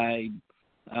provide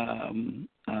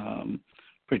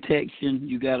protection.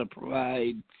 You got to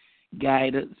provide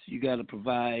guidance. You got to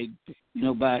provide,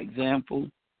 by example,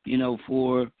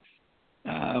 for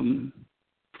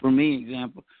me,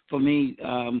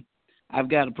 I've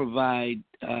got to provide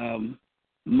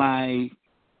my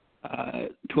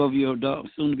 12-year-old daughter,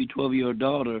 soon to be 12-year-old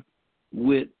daughter,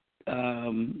 with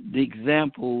the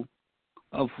example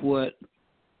of what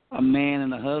a man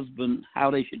and a husband,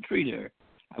 how they should treat her.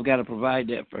 I've got to provide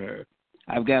that for her.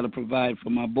 I've got to provide for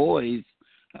my boys,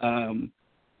 the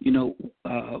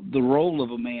role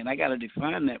of a man. I got to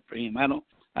define that for him. I don't.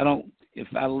 If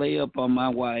I lay up on my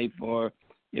wife, or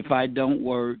if I don't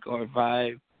work, or if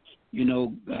I,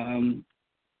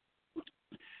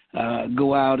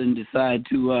 go out and decide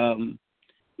to,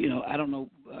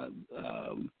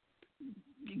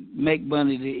 make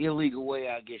money the illegal way,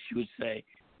 I guess you would say.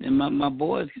 And my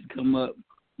boys could come up,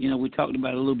 we talked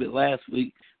about it a little bit last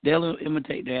week, they'll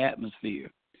imitate their atmosphere.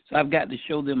 So I've got to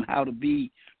show them how to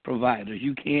be providers.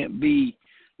 You can't be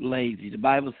lazy. The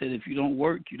Bible said if you don't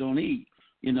work, you don't eat,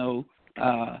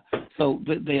 so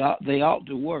they ought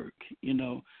to work,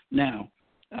 Now,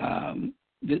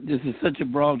 this is such a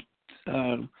broad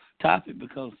topic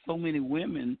because so many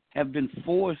women have been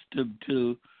forced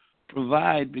to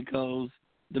provide because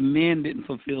the men didn't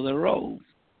fulfill their roles,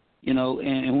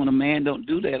 and when a man don't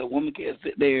do that, a woman can't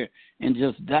sit there and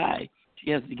just die. She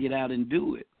has to get out and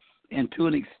do it. And to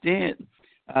an extent,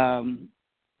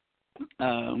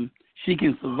 she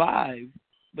can survive,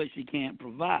 but she can't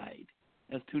provide.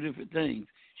 That's two different things.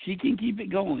 She can keep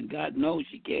it going. God knows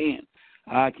she can.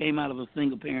 I came out of a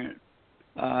single-parent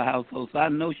household, so I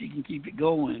know she can keep it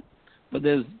going. but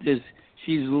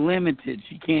she's limited.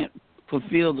 She can't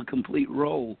fulfill the complete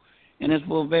role, and it's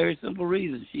for a very simple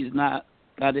reason.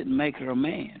 God didn't make her a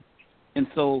man, and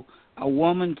so a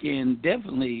woman can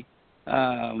definitely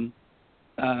I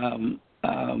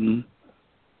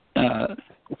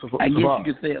guess you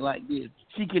could say it like this.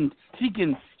 She could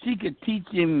teach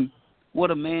him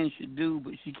what a man should do,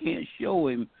 but she can't show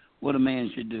him what a man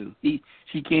should do. She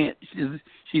can't.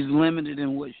 She's limited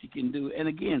in what she can do. And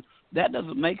again, that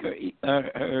doesn't make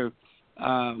her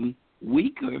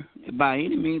weaker by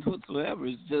any means whatsoever.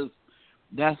 It's just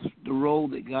that's the role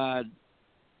that God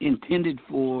intended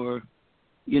for,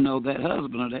 that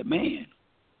husband or that man.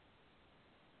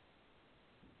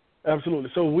 Absolutely.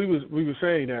 So we were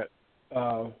saying that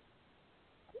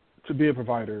to be a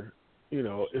provider,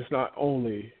 it's not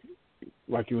only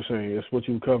like you were saying, it's what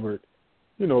you covered,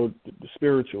 the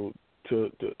spiritual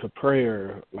to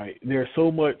prayer. Like there's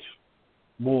so much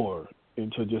more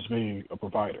into just being a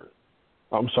provider.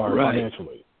 I'm sorry, right.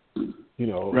 Financially,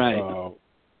 right.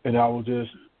 And I was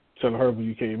just telling her when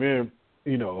you came in,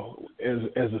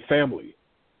 as a family,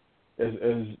 as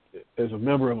a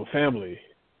member of a family,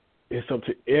 it's up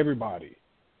to everybody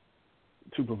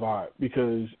to provide,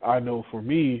 because I know for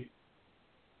me,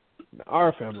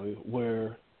 our family,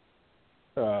 where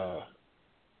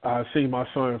I see my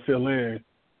son fill in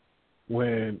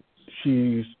when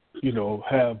she's,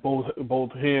 have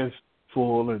both hands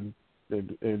full and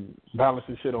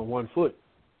balancing shit on one foot.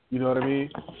 You know what I mean?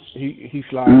 He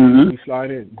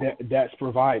slide in. That's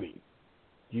providing.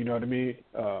 You know what I mean?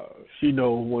 She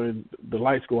knows when the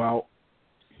lights go out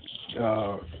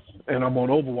and I'm on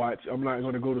Overwatch, I'm not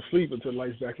going to go to sleep until the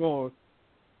lights back on.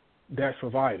 That's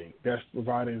providing. That's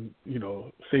providing,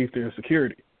 safety and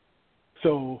security.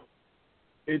 So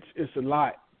it's a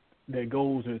lot that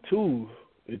goes into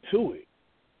it.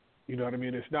 You know what I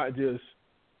mean? It's not just,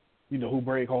 who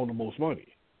brings home the most money.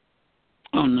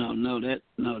 Oh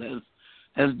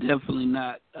that's definitely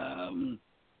not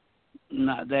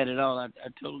that at all. I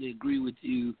totally agree with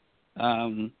you,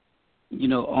 on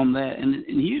that. And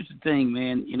here's the thing,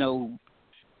 man.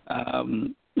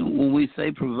 When we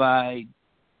say provide,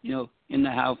 in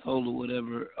the household or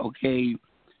whatever, okay,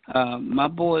 my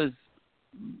boys,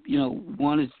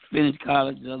 one is finished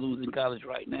college, the other one's in college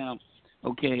right now.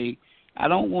 Okay, I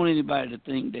don't want anybody to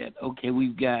think that, okay,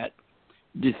 we've got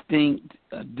distinct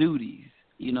duties.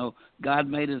 God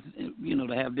made us,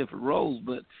 to have different roles.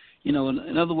 But,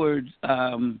 in other words,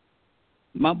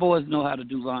 my boys know how to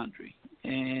do laundry.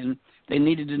 And they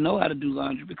needed to know how to do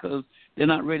laundry because they're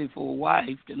not ready for a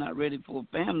wife. They're not ready for a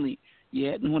family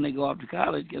yet. And when they go off to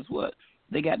college, guess what?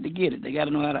 They got to get it. They got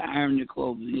to know how to iron their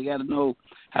clothes. They got to know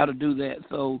how to do that.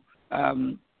 So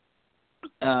the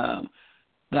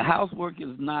housework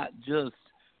is not just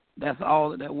that's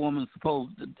all that woman's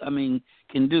supposed to,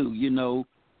 can do.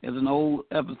 There's an old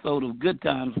episode of Good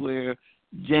Times where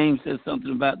James says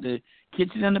something about the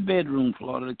kitchen and the bedroom,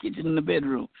 Florida, the kitchen and the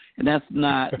bedroom. And that's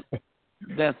not,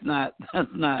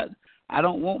 I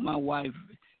don't want my wife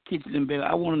kitchen and bed.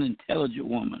 I want an intelligent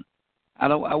woman. I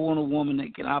want a woman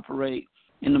that can operate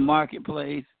in the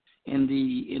marketplace, in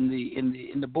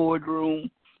the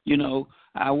boardroom.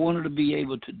 I want her to be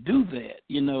able to do that.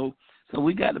 So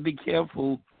we got to be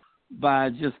careful by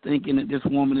just thinking that this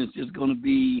woman is just going to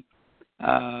be,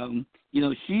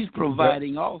 she's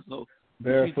providing also.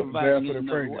 She's providing in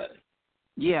another way.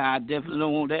 Yeah, I definitely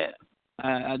don't want that.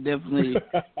 I definitely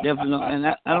don't, and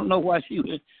I don't know why she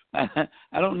would. I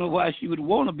don't know why she would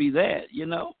want to be that.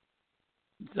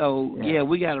 So right. Yeah,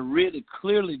 we got to really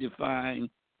clearly define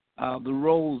the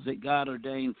roles that God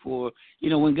ordained for.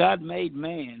 When God made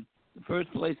man, the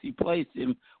first place He placed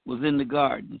him was in the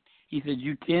garden. He said,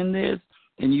 "You tend this,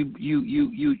 and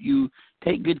you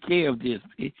take good care of this."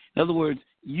 In other words,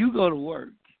 you go to work,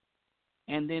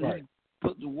 and then right. He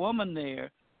put the woman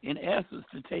there in essence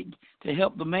to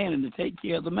help the man and to take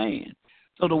care of the man.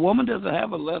 So the woman doesn't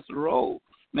have a lesser role.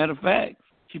 Matter of fact,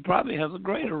 she probably has a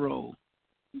greater role.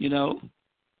 She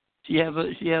has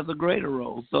a greater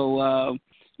role. So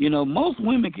most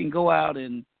women can go out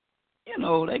and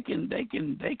they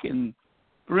can.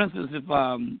 For instance,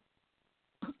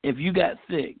 if you got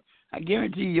sick, I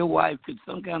guarantee your wife could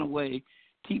some kind of way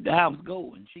keep the house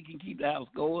going. She can keep the house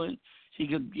going. She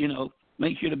could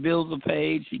make sure the bills are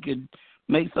paid. She could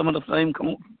make some of the same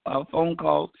phone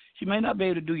calls. She may not be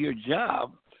able to do your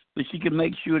job, but she can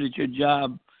make sure that your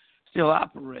job still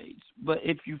operates. But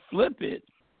if you flip it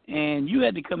and you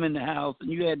had to come in the house and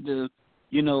you had to,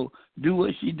 do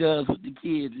what she does with the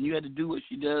kids, and you had to do what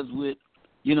she does with,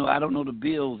 the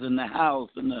bills in the house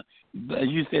and as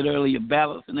you said earlier,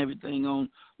 balance and everything on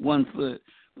one foot.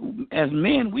 As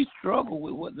men, we struggle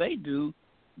with what they do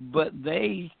but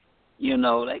they,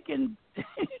 they can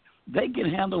they can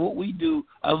handle what we do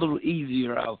a little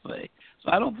easier, I'll say.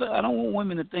 So I don't want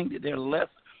women to think that they're less.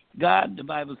 God, the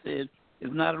Bible says, is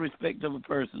not a respect of a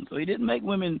person. So he didn't make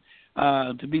women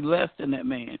to be less than that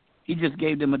man. He just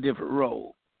gave them a different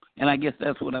role. And I guess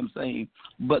that's what I'm saying.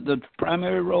 But the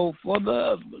primary role for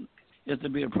the husband is to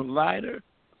be a provider,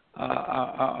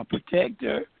 a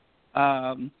protector,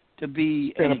 to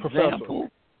be an example.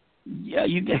 Yeah,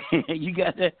 you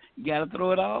got to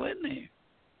throw it all in there.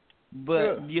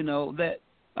 But that.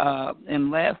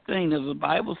 And last thing, there's a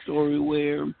Bible story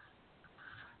where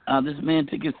this man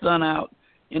took his son out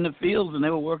in the fields, and they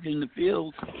were working in the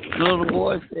fields. And the little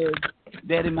boy said,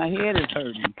 "Daddy, my head is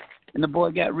hurting." And the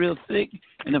boy got real sick.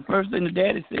 And the first thing the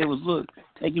daddy said was, "Look,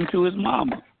 take him to his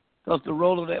mama, because the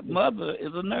role of that mother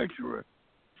is a nurturer.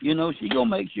 She gonna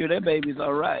make sure that baby's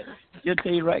all right. She'll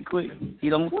tell you right quick, he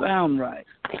don't sound right,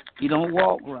 he don't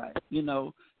walk right.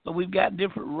 So we've got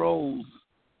different roles,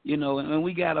 and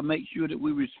we got to make sure that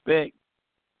we respect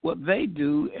what they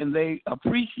do and they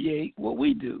appreciate what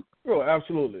we do." Oh,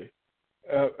 absolutely,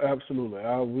 absolutely.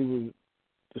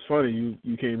 It's funny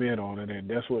you came in on it, and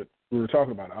that's what we were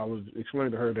talking about. I was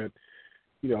explaining to her that,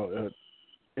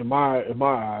 in my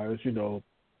eyes,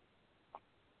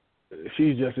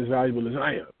 she's just as valuable as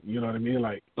I am. You know what I mean?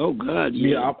 Like, oh God,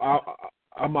 yeah.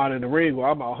 I'm out in the ring or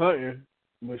I'm out hunting,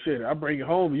 but shit, I bring it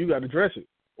home and you got to dress it,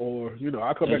 or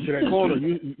I come back to that corner,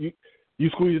 you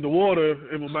squeeze the water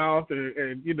in my mouth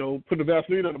and put the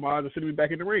Vaseline under my eyes and send me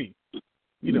back in the ring.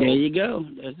 There you go.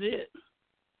 That's it.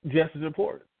 Just as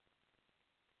important.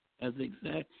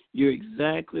 You're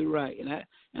exactly right.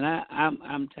 And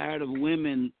I'm tired of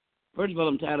women. First of all,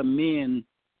 I'm tired of men,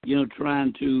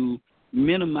 trying to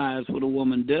minimize what a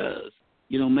woman does,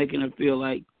 making her feel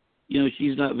like,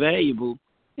 she's not valuable.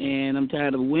 And I'm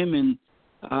tired of women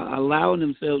allowing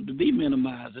themselves to be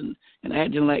minimized and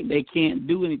acting like they can't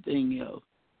do anything else.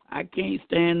 I can't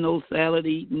stand no salad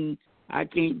eating. I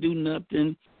can't do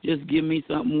nothing. Just give me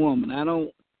something woman. I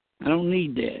don't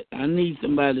need that. I need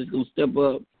somebody that's going to step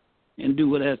up and do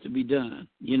what has to be done,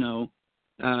 and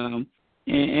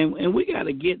we got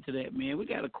to get to that, man. We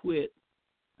got to quit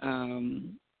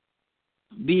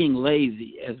being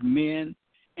lazy as men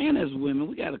and as women.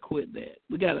 We got to quit that.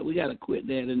 We got to quit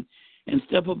that and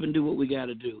step up and do what we got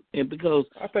to do. And because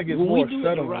I think it's more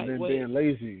settling than being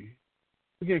lazy.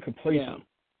 We're getting complacent. Yeah.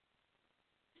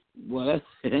 Well, that's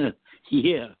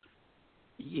yeah.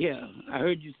 I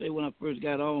heard you say when I first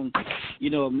got on,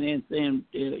 a man saying,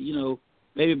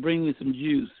 maybe bring me some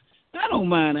juice. I don't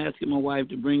mind asking my wife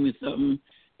to bring me something.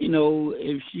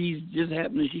 If she's just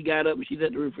happening, she got up and she's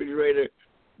at the refrigerator,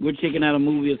 we're checking out a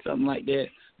movie or something like that.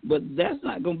 But that's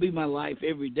not going to be my life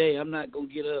every day. I'm not going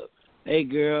to get up, hey,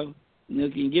 girl,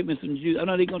 can you get me some juice? I'm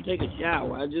not even going to take a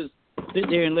shower. I just sit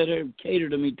there and let her cater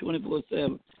to me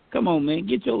 24/7. Come on, man,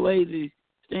 get your lazy,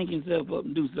 stinking self up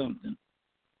and do something.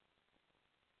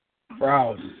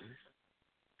 Proud.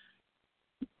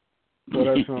 So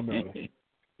that's something else.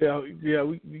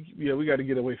 We got to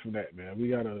get away from that, man. We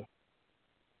got to.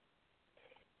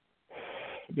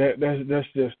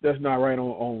 That's not right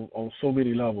on so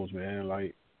many levels, man.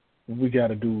 Like we got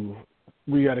to do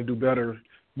better.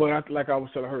 But like I was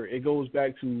telling her, it goes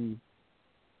back to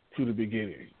the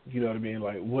beginning. You know what I mean?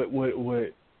 Like what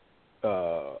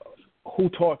who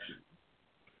taught you?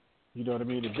 You know what I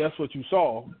mean? If that's what you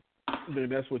saw, then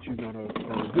that's what you're gonna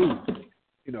do.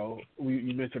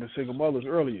 You mentioned the single mothers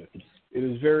earlier. It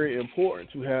is very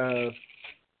important to have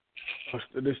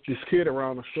this kid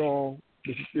around a strong,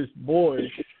 this boy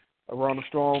around a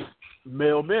strong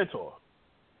male mentor.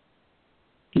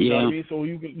 You know what I mean? So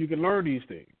you can learn these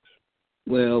things.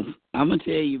 Well, I'm gonna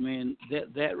tell you, man,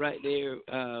 that right there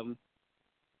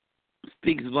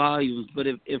speaks volumes. But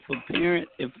if a parent,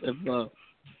 if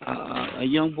a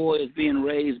young boy is being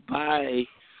raised by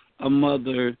a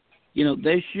mother,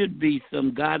 there should be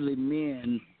some godly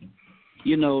men.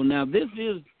 Now this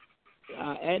is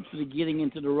actually getting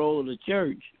into the role of the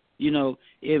church.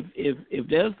 If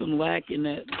there's some lack in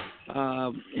that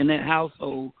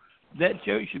household, that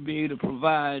church should be able to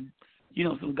provide,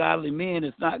 some godly men.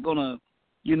 It's not gonna,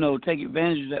 take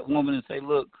advantage of that woman and say,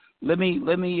 look, let me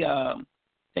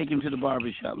take him to the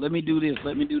barbershop. Let me do this.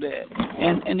 Let me do that.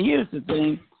 And here's the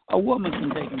thing: a woman can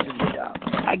take him to the shop.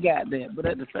 I got that, but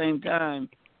at the same time,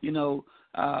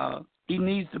 he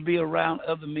needs to be around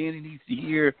other men. He needs to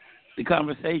hear the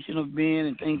conversation of men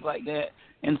and things like that.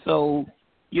 And so,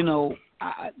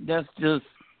 that's just,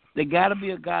 there got to be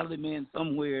a godly man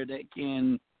somewhere that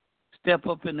can step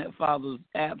up in that father's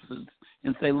absence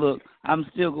and say, look, I'm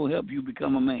still going to help you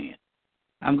become a man.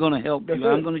 I'm going to help you.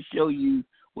 I'm going to show you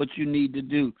what you need to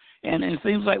do. And it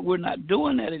seems like we're not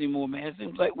doing that anymore, man. It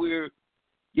seems like we're,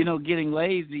 getting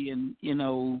lazy, and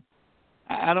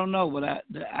I don't know, but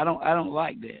I don't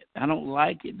like that. I don't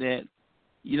like it that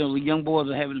the young boys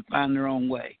are having to find their own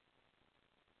way.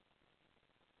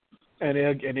 And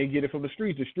they get it from the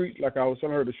streets. The streets, like I was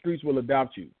telling her, the streets will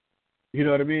adopt you. You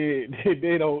know what I mean?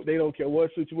 They don't care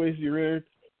what situation you're in.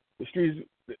 The streets,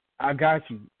 I got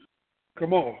you.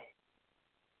 Come on.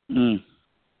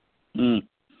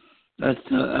 That's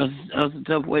a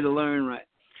tough way to learn, right?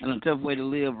 And a tough way to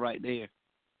live, right there.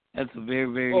 That's a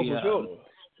very, very sure.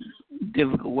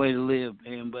 difficult way to live,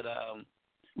 man. But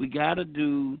we got to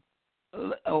do.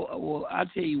 Well, I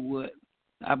tell you what,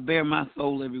 I bare my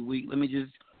soul every week. Let me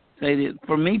just say that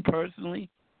for me personally,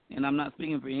 and I'm not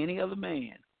speaking for any other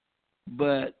man,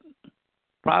 but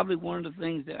probably one of the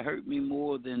things that hurt me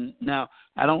more than, now,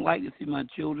 I don't like to see my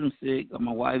children sick or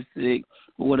my wife sick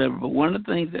or whatever, but one of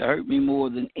the things that hurt me more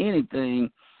than anything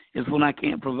is when I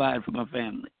can't provide for my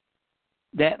family.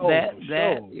 That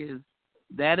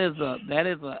is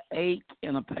a ache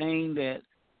and a pain that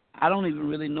I don't even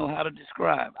really know how to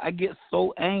describe. I get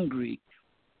so angry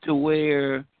to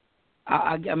where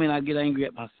I get angry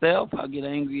at myself. I'll get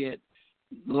angry at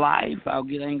life. I'll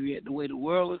get angry at the way the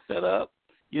world is set up,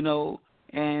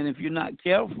 And if you're not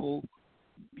careful,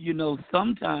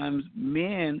 sometimes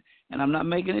men, and I'm not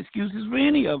making excuses for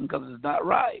any of them because it's not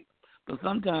right, but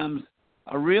sometimes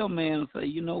a real man will say,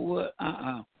 you know what,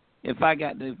 If I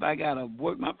got to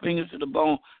work my fingers to the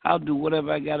bone, I'll do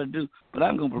whatever I got to do, but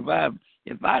I'm going to provide.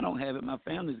 If I don't have it, my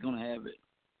family's going to have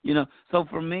it. So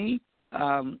for me,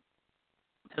 to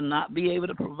not be able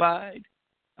to provide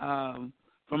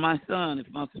for my son, if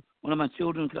one of my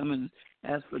children come and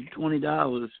ask for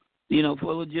 $20,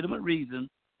 for a legitimate reason,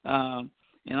 and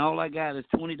all I got is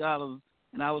 $20,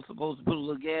 and I was supposed to put a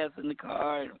little gas in the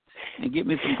car and get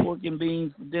me some pork and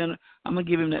beans for dinner, I'm going to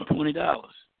give him that $20.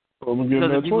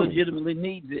 Because if he legitimately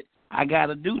needs it, I got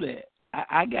to do that.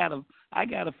 I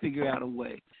gotta figure out a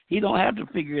way. He don't have to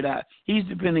figure it out. He's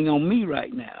depending on me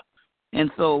right now.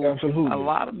 And so Absolutely. A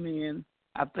lot of men,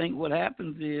 I think what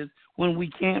happens is when we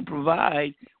can't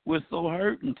provide, we're so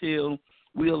hurt until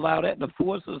we allow that to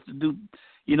force us to do,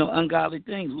 ungodly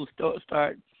things. We'll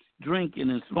start drinking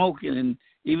and smoking and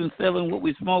even selling what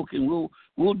we smoke, and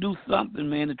we'll do something,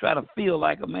 man, to try to feel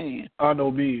like a man. I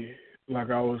know me, like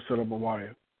I was telling my wife,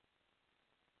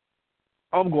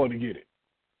 I'm going to get it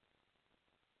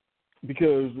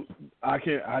because I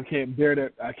can't bear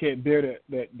that. I can't bear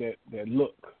that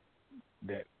look,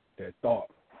 that thought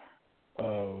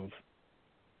of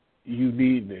you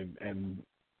needing and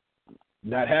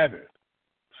not having.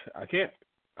 I can't.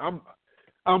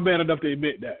 I'm man enough to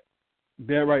admit that.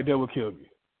 That right there will kill me.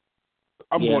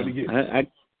 I'm going to get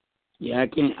it.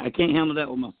 I can't handle that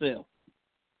with myself.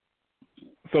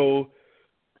 So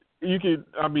you can.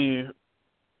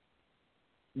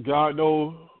 God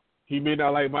knows He may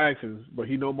not like my actions, but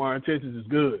He knows my intentions is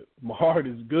good. My heart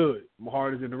is good. My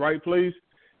heart is in the right place,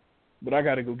 but I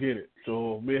got to go get it.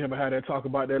 So me and him will have that talk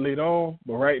about that later on.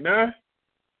 But right now,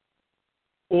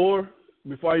 or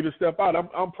before I even step out,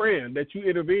 I'm praying that you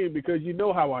intervene because you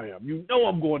know how I am. You know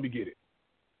I'm going to get it.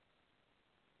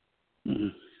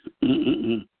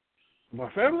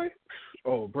 My family?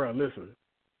 Oh, bro, listen.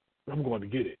 I'm going to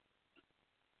get it.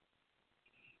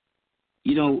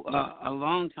 A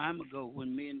long time ago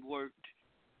when men worked,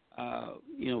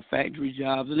 factory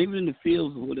jobs and even in the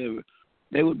fields or whatever,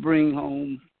 they would bring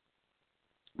home,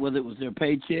 whether it was their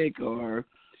paycheck or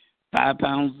 5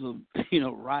 pounds of,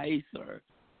 rice or,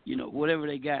 whatever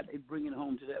they got, they'd bring it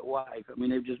home to that wife.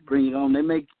 They'd just bring it home. They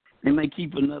may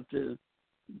keep enough to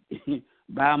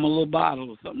buy them a little bottle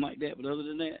or something like that, but other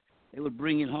than that, they would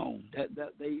bring it home. That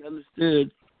they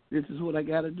understood, this is what I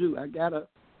got to do. I gotta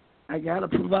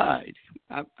provide.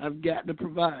 I've got to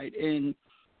provide, and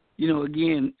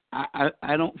again,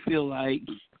 I don't feel like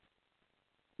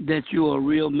that you're a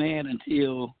real man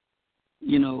until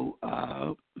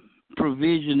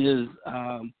provision is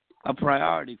a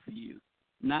priority for you.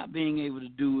 Not being able to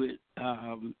do it,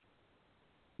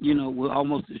 will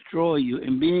almost destroy you,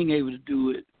 and being able to do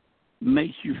it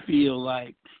makes you feel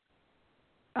like,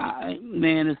 I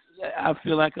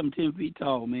feel like I'm 10 feet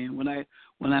tall, man. When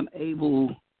I'm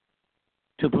able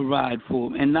to provide for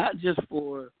them, and not just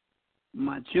for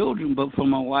my children, but for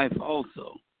my wife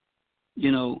also.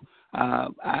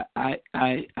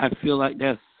 I feel like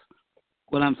that's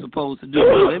what I'm supposed to do.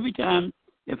 But every time,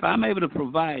 if I'm able to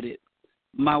provide it,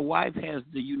 my wife has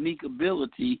the unique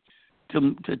ability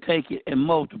to take it and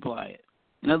multiply it.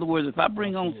 In other words, if I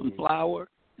bring home some flour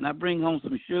and I bring home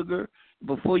some sugar,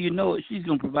 before you know it, she's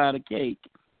going to provide a cake.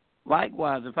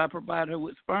 Likewise, if I provide her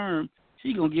with sperm,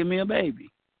 she's going to give me a baby.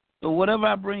 So whatever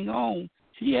I bring home,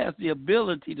 she has the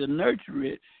ability to nurture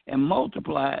it and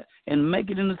multiply it and make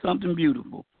it into something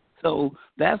beautiful. So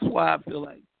that's why I feel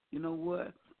like, you know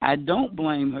what, I don't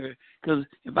blame her, because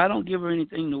if I don't give her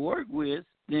anything to work with,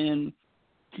 then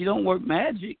she don't work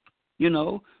magic, you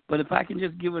know. But if I can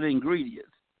just give her the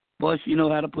ingredients, boy, she know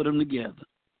how to put them together.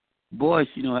 Boy,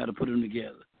 she know how to put them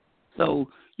together. So,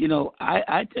 you know,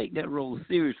 I take that role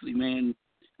seriously, man,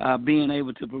 being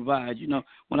able to provide. You know,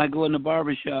 when I go in the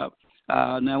barbershop,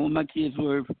 now when my kids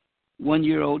were 1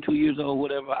 year old, 2 years old,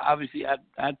 whatever, obviously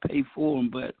I'd pay for them.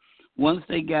 But once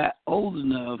they got old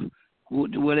enough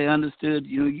where they understood,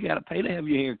 you know, you got to pay to have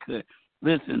your hair cut.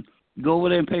 Listen, go over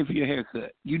there and pay for your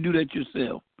haircut. You do that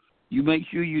yourself. You make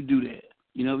sure you do that.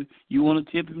 You know, you want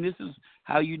to tip him, this is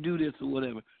how you do this or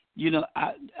whatever. You know,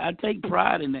 I take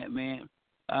pride in that, man.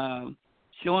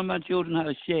 Showing my children how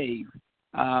to shave.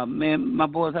 Man, my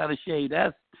boys how to shave.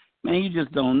 That's, man, you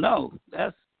just don't know.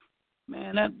 That's,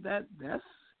 man, that's,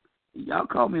 y'all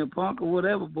call me a punk or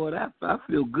whatever, boy, I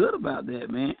feel good about that,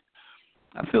 man.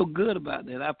 I feel good about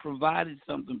that. I provided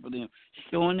something for them,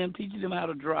 showing them, teaching them how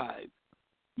to drive,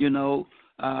 you know,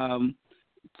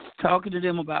 talking to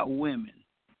them about women,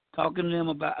 talking to them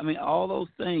about, I mean, all those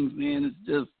things, man. It's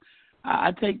just,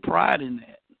 I take pride in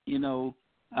that, you know.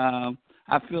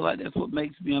 I feel like that's what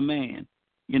makes me a man,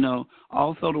 you know.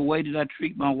 Also, the way that I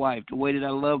treat my wife, the way that I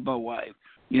love my wife,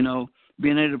 you know,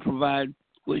 being able to provide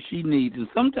what she needs. And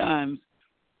sometimes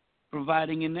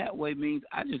providing in that way means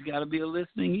I just got to be a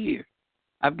listening ear.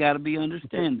 I've got to be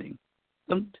understanding.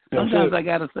 Sometimes I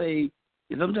got to say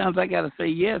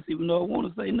yes, even though I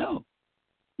want to say no,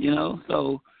 you know.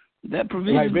 So that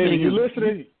provision like, baby, thing you is,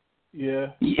 listening? Yeah.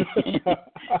 Yeah.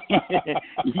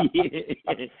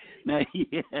 Now,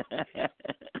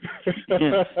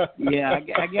 yeah,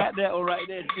 I got that one right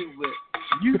there too. But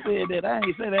you said that, I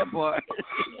ain't say that part.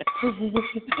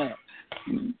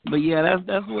 But yeah,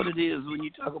 that's what it is when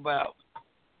you talk about,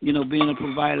 you know, being a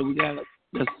provider.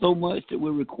 There's so much that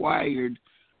we're required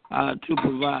to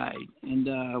provide,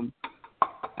 and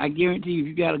I guarantee you, if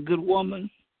you got a good woman,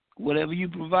 whatever you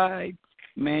provide,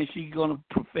 man, she's gonna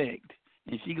perfect.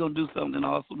 And she gonna do something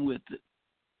awesome with it.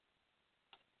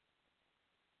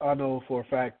 I know for a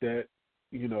fact that,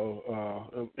 you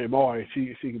know, and Maury,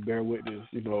 she can bear witness.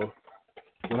 You know,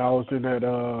 when I was in that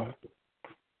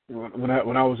when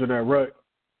I was in that rut,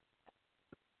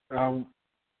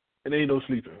 it ain't no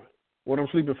sleeping. What I'm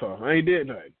sleeping for? I ain't did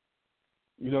nothing.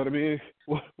 You know what I mean?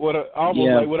 What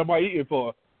am I eating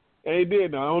for? I ain't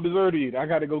did nothing. I don't deserve to eat. I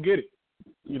got to go get it.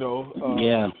 You know.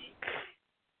 Yeah.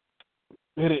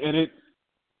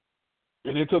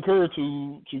 And it took her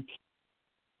to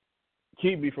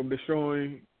keep me from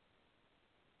destroying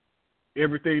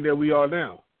everything that we are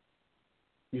now.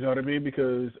 You know what I mean?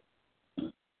 Because,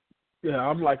 yeah,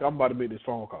 I'm about to make this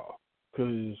phone call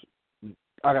because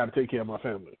I got to take care of my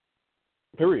family.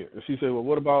 Period. And she said, well,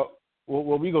 what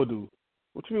we going to do?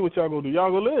 What you mean what y'all going to do? Y'all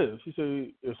going to live. She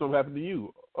said, if something happened to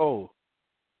you. Oh,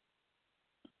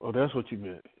 that's what you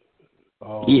meant.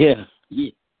 Oh. Yeah.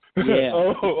 Yeah. That's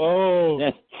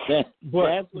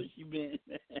what you meant.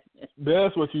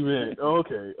 That's what you meant.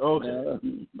 Okay.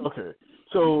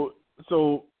 So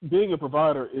being a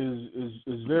provider is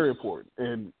very important,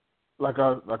 and like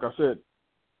I said,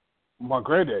 my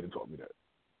granddaddy taught me that.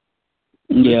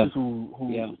 Yeah. This is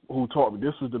who taught me.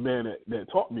 This was the man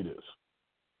that taught me this.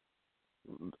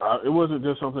 It wasn't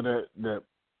just something that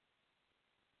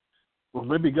well,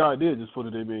 maybe God did just put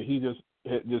it in me. He just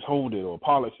honed it or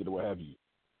polished it or what have you.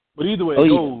 But either way it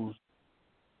goes,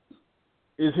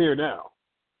 it's here now.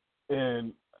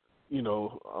 And, you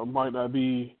know, I might not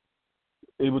be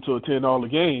able to attend all the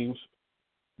games,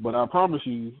 but I promise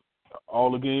you,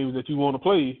 all the games that you want to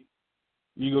play,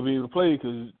 you're going to be able to play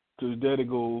because Daddy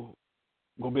go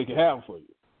make it happen for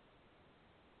you.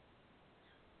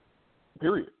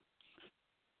 Period.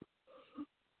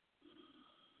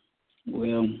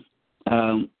 Well,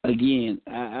 again,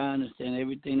 I understand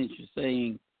everything that you're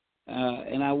saying.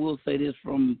 And I will say this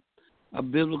from a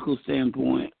biblical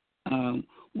standpoint.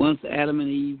 Once Adam and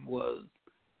Eve was,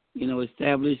 you know,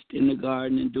 established in the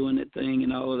garden and doing that thing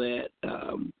and all of that,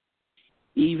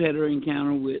 Eve had her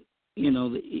encounter with, you know,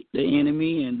 the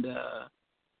enemy. And,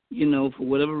 you know, for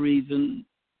whatever reason,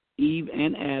 Eve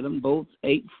and Adam both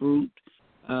ate fruit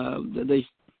that they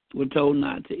were told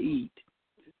not to eat.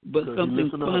 But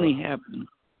something funny happened.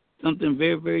 Something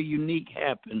very, very unique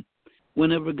happened.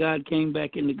 Whenever God came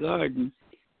back in the garden,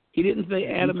 he didn't say,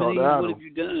 Adam and Eve, what have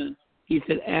you done? He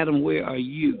said, Adam, where are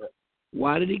you?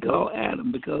 Why did he call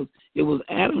Adam? Because it was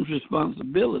Adam's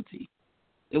responsibility.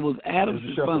 It was Adam's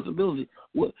responsibility.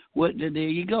 What? There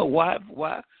you go. Why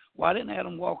Why didn't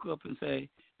Adam walk up and say,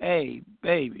 hey,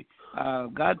 baby,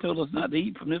 God told us not to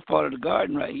eat from this part of the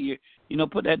garden right here.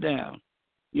 Put that down.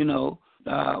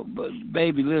 But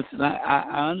baby, listen,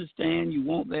 I understand you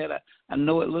want that. I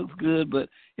know it looks good, but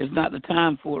it's not the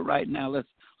time for it right now. Let's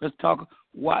talk.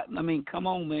 Come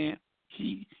on, man.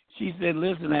 She said,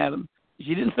 listen, Adam.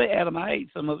 She didn't say, Adam, I ate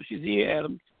some of it. She said, here,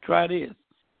 Adam, try this.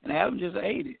 And Adam just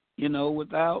ate it,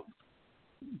 without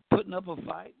putting up a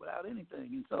fight, without anything.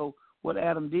 And so what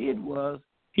Adam did was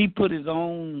he put his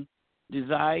own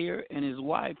desire and his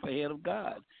wife ahead of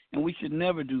God. And we should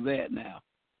never do that now.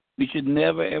 We should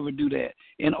never, ever do that.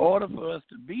 In order for us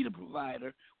to be the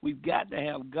provider, we've got to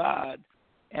have God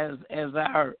as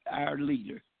our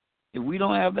leader. If we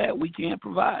don't have that, we can't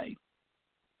provide,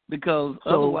 because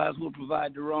otherwise we'll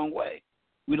provide the wrong way.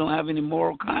 We don't have any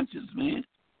moral conscience, man.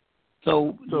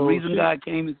 So the reason God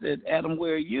came and said, Adam,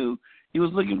 where are you? He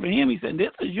was looking for him. He said,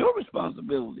 this is your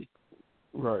responsibility.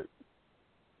 Right.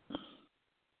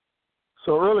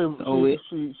 So earlier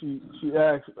she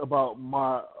asked about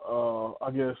my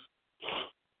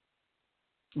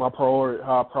my priority,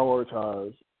 how I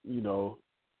prioritize,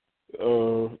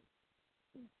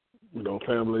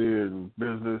 family and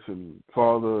business and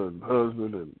father and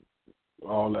husband and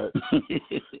all that.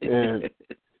 and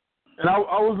I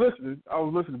was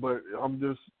listening, but I'm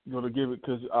just going to give it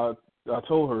because I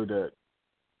told her that,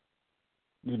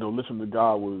 listen to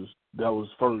God was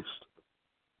first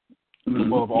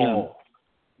above all.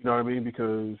 You know what I mean?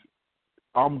 Because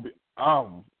I'm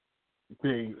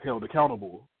being held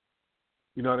accountable.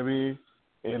 You know what I mean?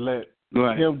 And let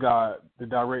him guide the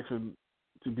direction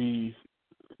to be,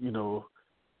 the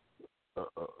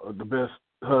best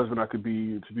husband I could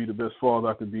be, to be the best father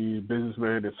I could be,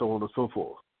 businessman, and so on and so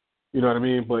forth. You know what I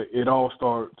mean? But it all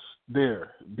starts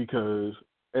there, because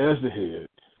as the head,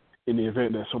 in the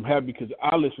event that something happened, because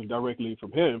I listen directly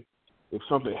from him, if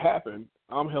something happened,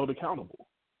 I'm held accountable.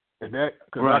 And that,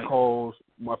 because I caused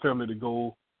my family to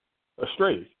go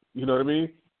astray. You know what I mean?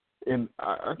 And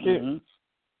I can't,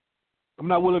 I'm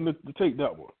not willing to take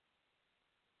that one.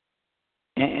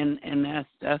 And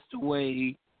that's the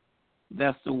way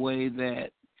that,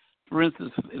 for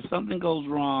instance, if something goes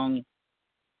wrong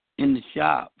in the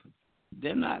shop,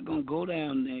 they're not going to go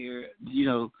down there,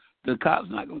 the cop's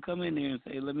not going to come in there and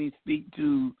say, let me speak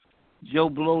to Joe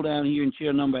Blow down here in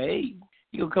chair number 8.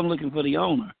 He'll come looking for the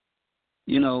owner.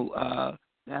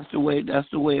 That's the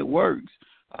way it works.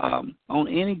 On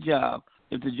any job,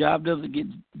 if the job doesn't get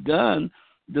done,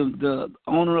 the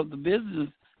owner of the business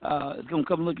is going to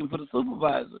come looking for the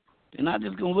supervisor. They're not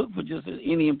just going to look for just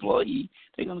any employee.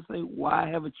 They're going to say, why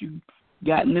haven't you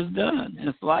gotten this done? And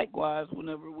it's likewise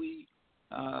whenever we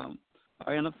are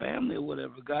in a family or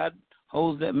whatever. God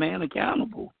holds that man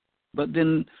accountable. But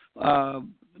then,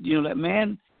 that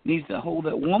man needs to hold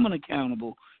that woman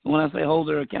accountable. And when I say hold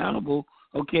her accountable,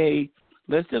 okay,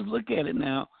 let's just look at it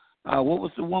now. What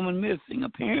was the woman missing?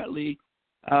 Apparently,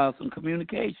 some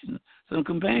communication, some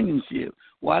companionship.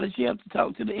 Why did she have to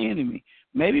talk to the enemy?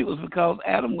 Maybe it was because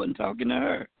Adam wasn't talking to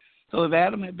her. So if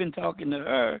Adam had been talking to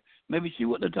her, maybe she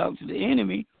wouldn't have talked to the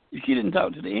enemy. If she didn't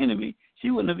talk to the enemy,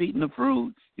 she wouldn't have eaten the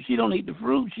fruit. If she don't eat the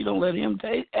fruit, she don't let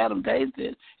Adam taste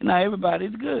it, and now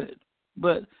everybody's good.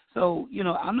 But so,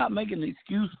 I'm not making an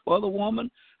excuse for the woman.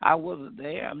 I wasn't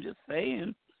there. I'm just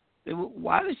saying,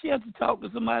 why did she have to talk to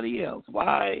somebody else?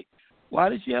 Why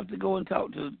did she have to go and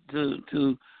talk to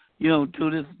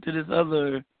this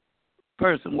other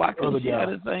person? Why couldn't she have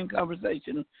the same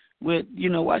conversation with,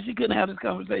 why she couldn't have this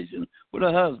conversation with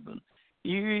her husband?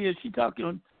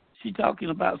 She talking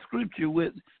about scripture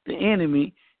with the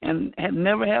enemy and had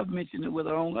never have mentioned it with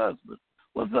her own husband.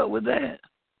 What's up with that?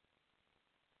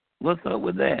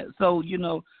 So,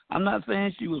 I'm not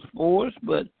saying she was forced,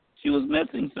 but she was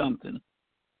missing something.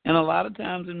 And a lot of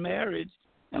times in marriage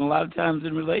and a lot of times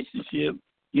in relationship,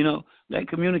 that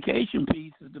communication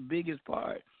piece is the biggest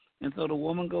part. And so the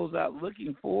woman goes out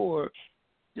looking for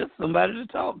just somebody to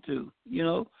talk to,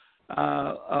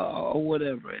 or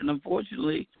whatever. And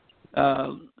unfortunately,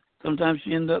 sometimes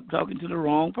she ends up talking to the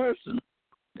wrong person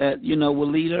that,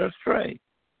 will lead her astray.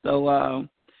 So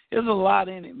there's a lot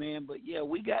in it, man. But, yeah,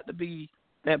 we got to be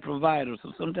that provider.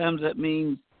 So sometimes that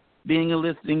means being a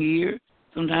listening ear.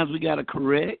 Sometimes we got to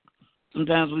correct.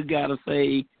 Sometimes we got to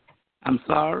say, I'm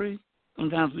sorry.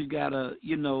 Sometimes we got to,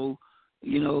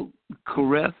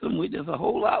 caress them. There's a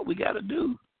whole lot we got to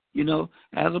do,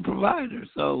 as a provider.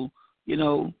 So,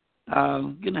 good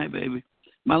night, baby.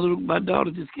 My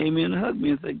daughter just came in and hugged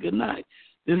me and said, good night.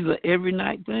 This is an every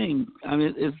night thing. I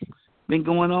mean, it's been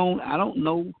going on. I don't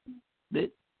know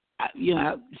that,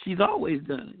 she's always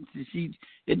done it.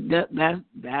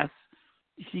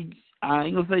 I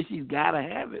ain't gonna say she's gotta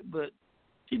have it, but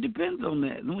she depends on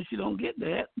that. And when she don't get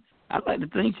that, I like to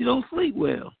think she don't sleep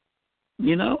well.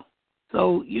 You know?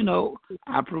 So,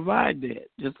 I provide that.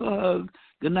 Just a hug.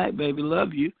 Good night, baby.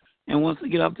 Love you. And once I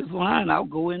get off this line, I'll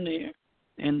go in there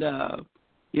and,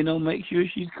 make sure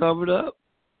she's covered up,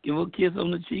 give her a kiss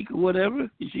on the cheek or whatever,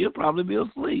 and she'll probably be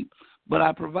asleep. But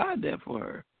I provide that for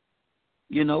her.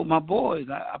 My boys,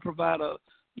 I provide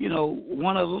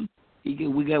one of them,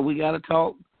 we got to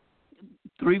talk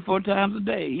 3-4 times a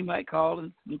day. He might call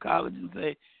in college and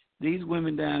say, these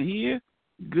women down here,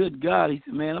 good God. He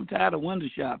said, man, I'm tired of window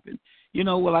shopping.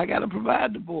 Well, I got to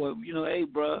provide the boy. Hey,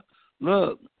 bro,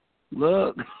 look,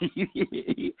 look, you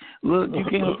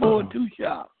can't afford to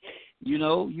shop.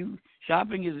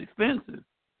 Shopping is expensive.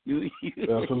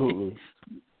 Absolutely.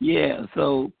 Yeah.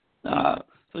 So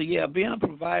yeah, being a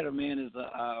provider, man, is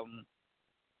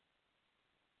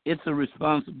it's a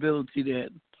responsibility that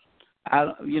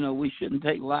we shouldn't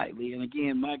take lightly. And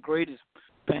again, my greatest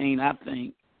pain, I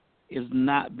think, is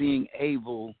not being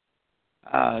able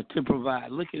to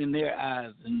provide, looking in their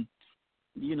eyes. And,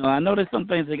 I know there's some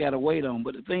things they got to wait on,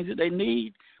 but the things that they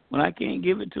need, when I can't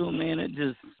give it to them,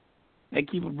 man, they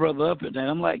keep a brother up at night.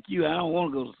 I'm like you, I don't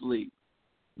want to go to sleep.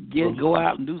 Go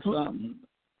out and do something.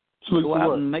 Go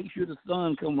out and make sure the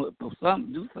sun come up or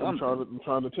something. Do something. I'm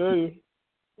trying to tell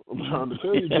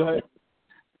you. Jack.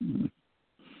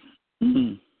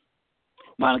 Mm-hmm.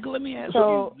 Monica, let me ask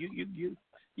you. You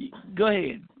go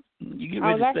ahead. You get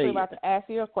ready I was to actually say about to ask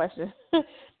you a question.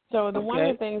 So one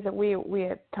of the things that we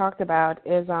had talked about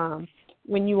is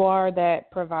when you are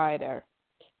that provider,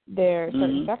 there are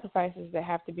certain sacrifices that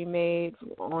have to be made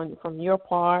from your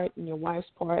part and your wife's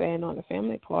part and on the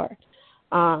family part.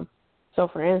 So,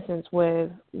 for instance,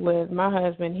 with my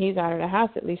husband, he's out of the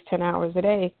house at least 10 hours a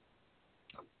day,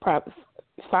 probably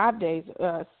 5 days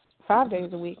a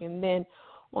week, and then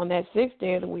on that 6th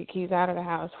day of the week, he's out of the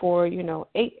house for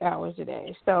 8 hours a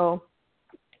day. So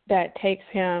that takes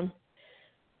him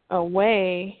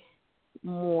away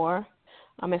more,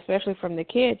 especially from the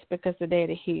kids, because the day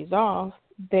that he's off,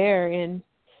 they're in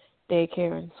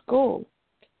daycare and school.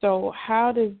 So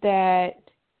how does that,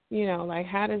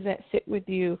 how does that sit with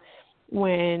you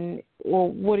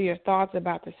what are your thoughts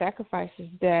about the sacrifices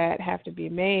that have to be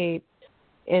made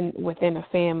within a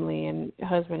family and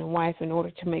husband and wife in order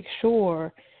to make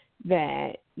sure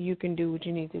that you can do what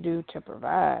you need to do to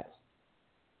provide?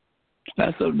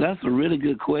 That's a really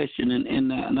good question,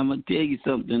 and I'm going to tell you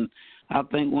something. I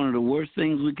think one of the worst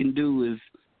things we can do is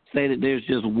say that there's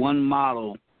just one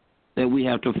model that we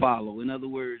have to follow. In other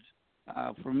words,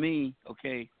 for me,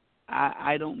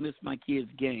 I don't miss my kids'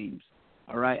 games.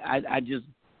 All right,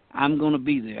 I'm going to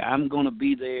be there. I'm going to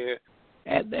be there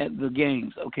at the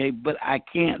games. Okay, but I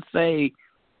can't say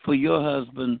for your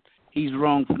husband he's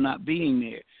wrong for not being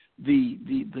there.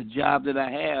 The job that I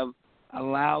have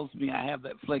allows me. I have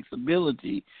that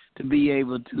flexibility to be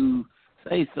able to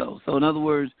say so. So in other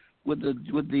words, with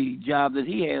the job that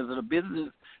he has or the business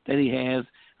that he has,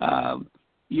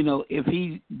 if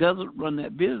he doesn't run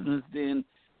that business, then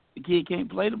the kid can't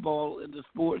play the ball in the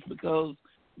sports because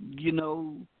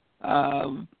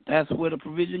that's where the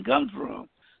provision comes from.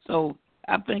 So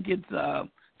I think it's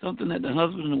something that the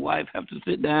husband and wife have to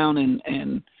sit down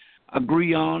and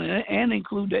agree on and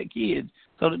include that kid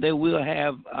so that they will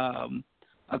have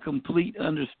a complete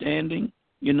understanding,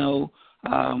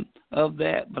 of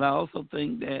that. But I also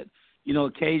think that,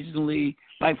 occasionally,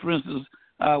 like for instance,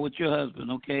 with your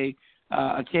husband,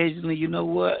 occasionally, you know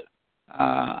what?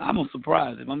 I'm going to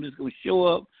surprise him. I'm just going to show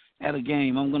up at a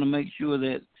game. I'm going to make sure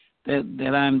that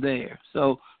I'm there.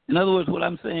 So, in other words, what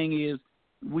I'm saying is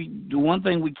the one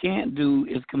thing we can't do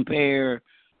is compare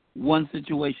one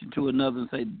situation to another and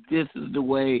say, this is the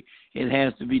way it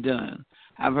has to be done.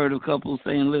 I've heard of couples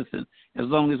saying, listen, as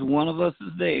long as one of us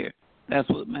is there, that's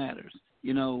what matters.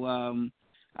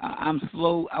 I'm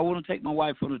slow. I want to take my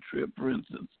wife on a trip, for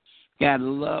instance. I'd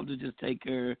love to just take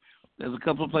her. There's a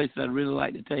couple of places I'd really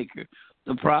like to take her.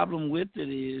 The problem with it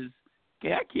is,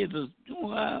 our kids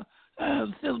are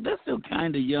they're still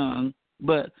kind of young,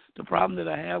 but the problem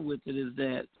that I have with it is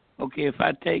that,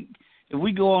 if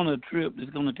we go on a trip that's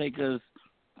going to take us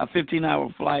a 15-hour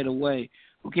flight away,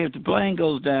 if the plane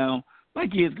goes down, my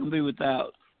kids can be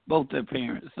without both their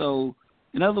parents. So,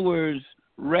 in other words,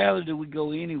 rarely do we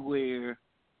go anywhere,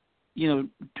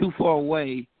 too far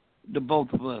away to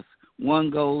both of us. One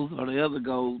goes or the other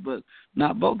goes, but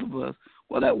not both of us.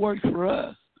 Well, that works for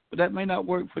us, but that may not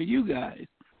work for you guys.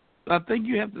 So I think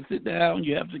you have to sit down,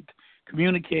 you have to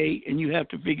communicate, and you have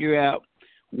to figure out,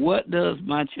 what does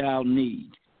my child need?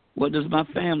 What does my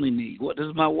family need? What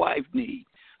does my wife need?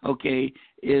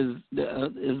 Is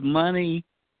money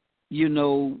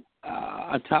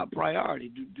a top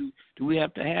priority? Do we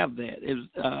have to have that? Is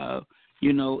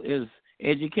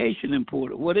education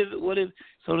important? What is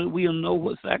so that we'll know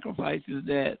what sacrifices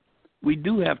that we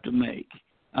do have to make.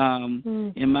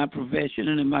 In my profession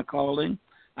and in my calling,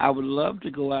 I would love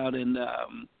to go out and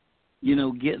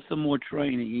get some more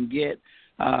training and get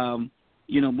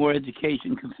more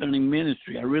education concerning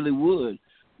ministry. I really would,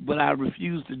 but I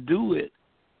refuse to do it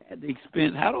at the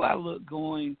expense. How do I look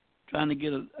trying to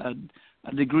get a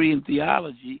degree in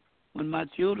theology when my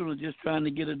children are just trying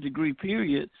to get a degree,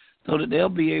 period, so that they'll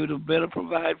be able to better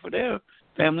provide for their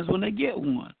families when they get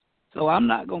one? So I'm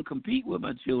not going to compete with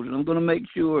my children. I'm going to make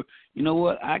sure,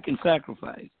 I can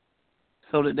sacrifice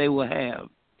so that they will have.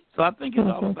 So I think it's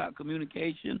all about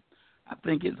communication. I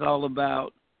think it's all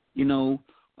about,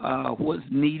 what's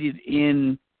needed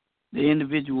in the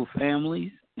individual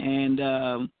families and,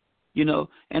 and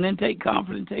then take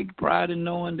confidence, take pride in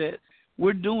knowing that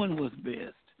we're doing what's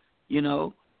best,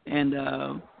 and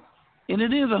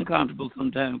it is uncomfortable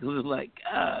sometimes because it's like,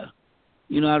 I'd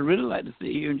really like to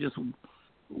sit here and just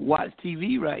watch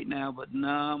TV right now, but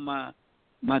no,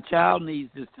 my child needs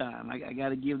this time. I got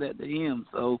to give that to him.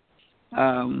 So,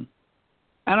 I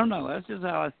don't know. That's just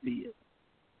how I see it.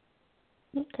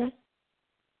 Okay.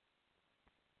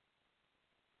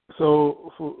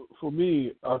 So for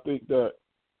me, I think that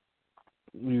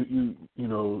you hit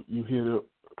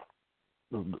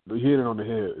it on the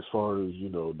head as far as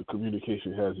the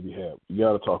communication has to be had. You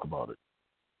got to talk about it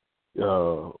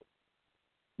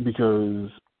because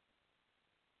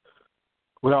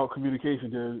without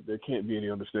communication, there can't be any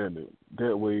understanding.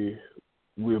 That way,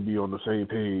 we'll be on the same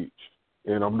page.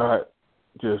 And I'm not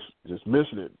just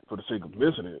missing it for the sake of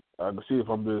missing it. I can see if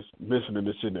I'm just missing it,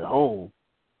 just sitting at home.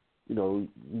 You're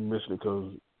missing it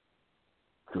because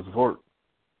of work.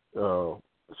 So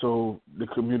the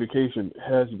communication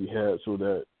has to be had so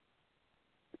that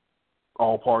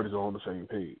all parties are on the same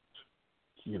page.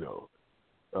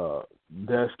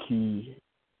 That's key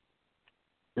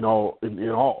in all.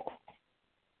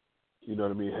 You know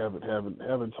what I mean?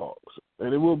 Having talks,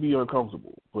 and it will be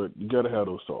uncomfortable, but you got to have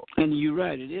those talks. And you're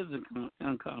right; it is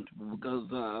uncomfortable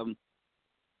because a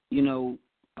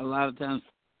lot of times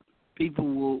people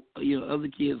will, other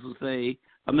kids will say,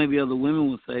 or maybe other women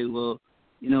will say, well,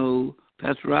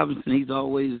 Pastor Robinson, he's at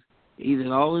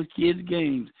all his kids'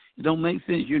 games. It don't make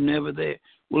sense. You're never there.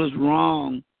 Well, it's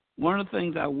wrong. One of the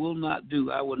things I will not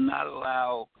do, I will not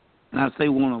allow, and I say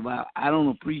won't allow, I don't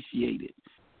appreciate it.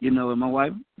 And my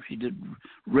wife, she did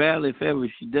rarely, if ever,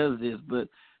 she does this, but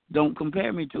don't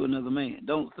compare me to another man.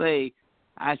 Don't say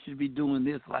I should be doing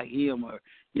this like him or,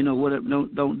 whatever.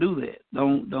 Don't do that.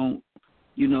 Don't,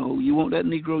 you want that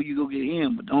Negro, you go get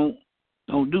him, but don't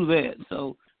do that.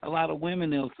 So a lot of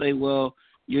women, they'll say, well,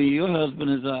 your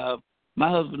husband is, my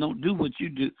husband don't do what you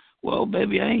do. Well,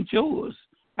 baby, I ain't yours.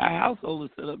 Our household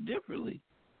is set up differently.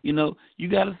 You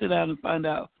got to sit down and find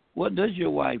out, what does your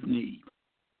wife need?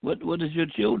 What does your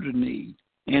children need?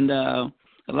 And a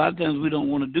lot of times we don't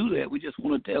want to do that. We just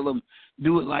want to tell them,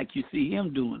 do it like you see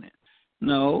him doing it.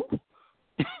 No,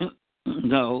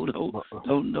 no,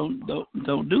 don't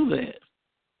do that.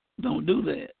 Don't do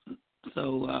that.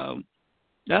 So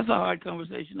that's a hard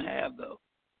conversation to have, though.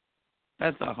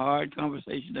 That's a hard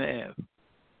conversation to have.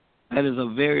 That is a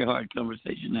very hard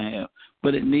conversation to have.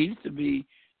 But it needs to be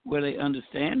where they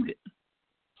understand it.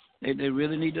 They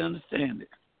really need to understand it.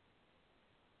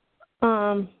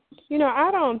 I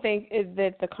don't think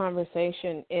that the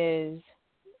conversation is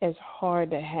as hard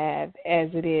to have as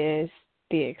it is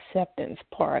the acceptance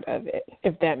part of it,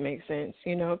 if that makes sense,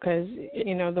 because,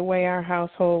 the way our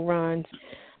household runs,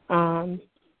 I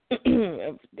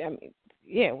mean,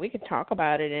 yeah, we can talk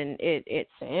about it and it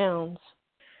sounds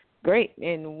great.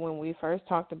 And when we first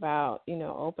talked about,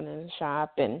 opening a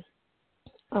shop and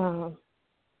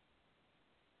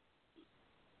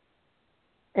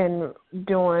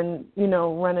doing,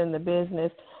 running the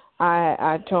business,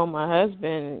 I told my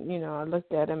husband, I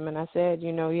looked at him and I said,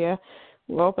 yeah,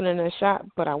 we're opening a shop,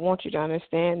 but I want you to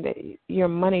understand that your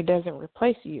money doesn't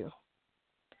replace you.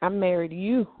 I married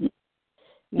you,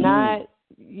 not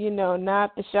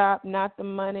the shop, not the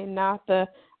money,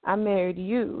 I married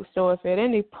you. So if at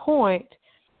any point,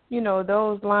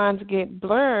 those lines get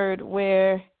blurred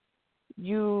where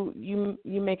you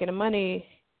making the money,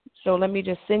 so let me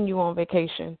just send you on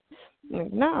vacation.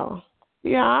 Like, no.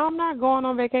 Yeah, I'm not going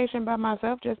on vacation by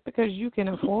myself just because you can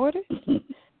afford it.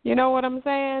 You know what I'm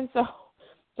saying?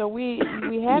 So we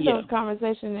had those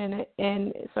conversations,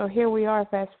 and so here we are,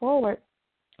 fast forward.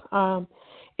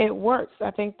 It works.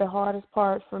 I think the hardest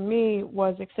part for me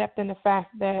was accepting the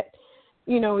fact that,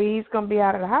 he's going to be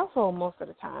out of the household most of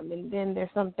the time. And then there's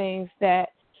some things that,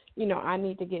 I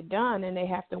need to get done, and they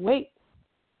have to wait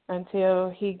until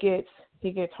he gets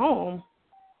home.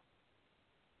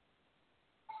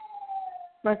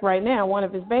 Like right now, one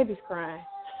of his babies crying.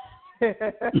 He's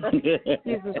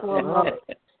just little.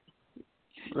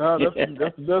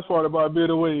 That's the best part about being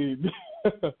away.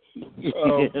 But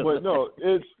no,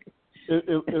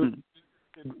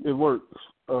 it works.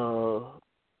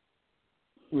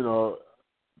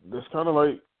 That's kind of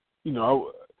like,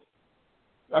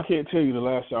 I can't tell you the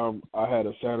last time I had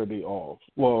a Saturday off.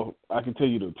 Well, I can tell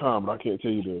you the time, but I can't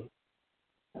tell you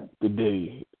the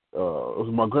day. It was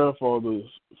my grandfather's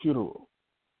funeral,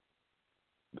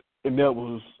 and that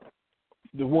was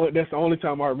the one. That's the only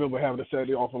time I remember having a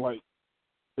Saturday off in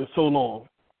it's so long.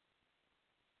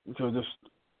 Because just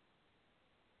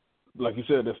like you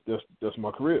said, that's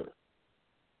my career.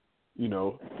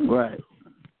 Right.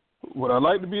 Would I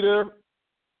like to be there?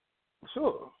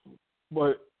 Sure,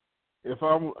 but if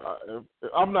I'm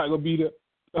not gonna be there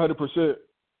 100%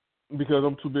 because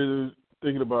I'm too busy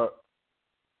thinking about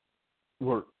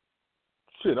work.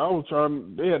 Shit, I was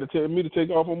trying. They had to tell me to take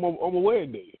off on my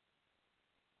wedding day.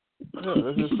 Yeah,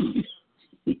 that's just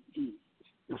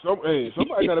somebody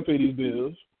got to pay these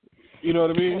bills. You know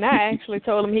what I mean? And I actually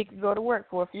told him he could go to work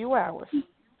for a few hours.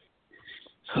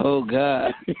 Oh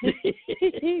God.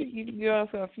 You can go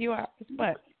for a few hours,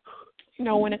 but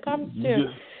when it comes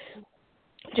to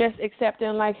just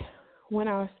accepting, like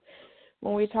when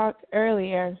we talked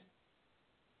earlier,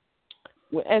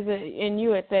 and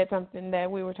you had said something that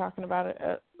we were talking about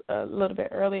a little bit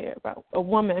earlier about a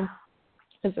woman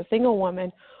as a single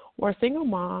woman or a single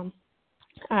mom.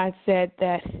 I said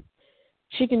that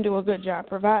she can do a good job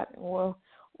providing. Well,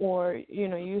 or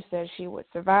you said she would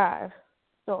survive.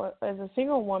 So as a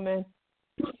single woman,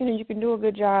 you can do a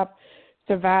good job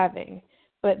surviving.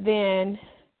 But then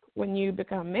when you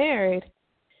become married,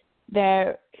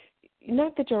 that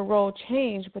not that your role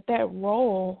changed, but that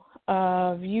role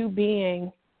of you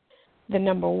being the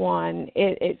number one,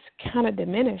 it's kind of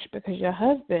diminished because your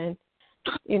husband,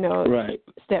 right.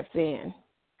 steps in.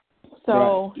 So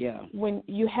right. Yeah. when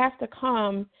you have to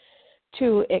come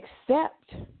to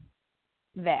accept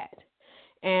that,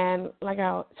 and like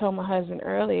I told my husband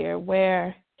earlier,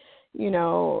 where,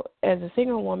 as a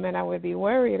single woman, I would be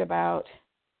worried about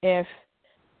if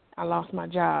I lost my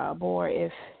job or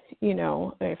if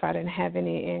I didn't have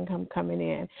any income coming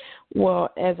in. Well,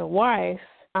 as a wife,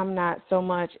 I'm not so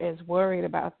much as worried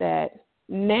about that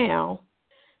now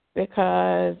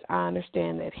because I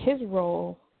understand that his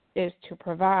role is to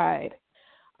provide,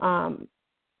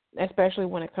 especially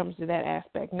when it comes to that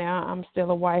aspect. Now, I'm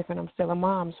still a wife and I'm still a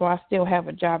mom, so I still have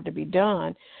a job to be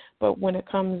done. But when it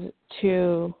comes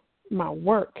to my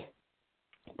workplace,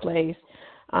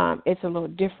 it's a little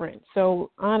different.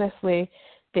 So, honestly,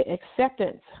 the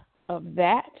acceptance of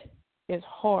that is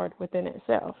hard within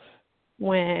itself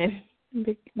when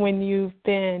you've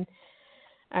been,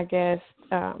 I guess,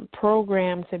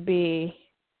 programmed to be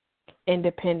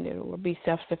independent or be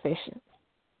self-sufficient.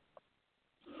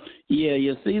 Yeah,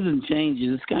 your season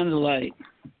changes. It's kind of like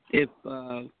if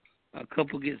a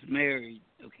couple gets married,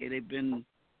 okay, they've been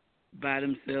by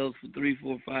themselves for 3,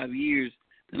 4, 5 years,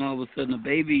 then all of a sudden a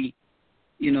baby,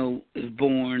 is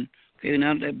born. Okay,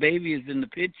 now that baby is in the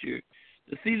picture,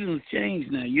 the seasons change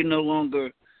now. You're no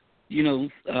longer,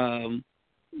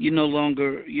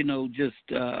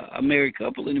 just a married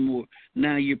couple anymore.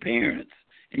 Now you're parents,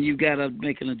 and you've got to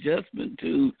make an adjustment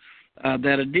to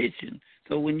that addition.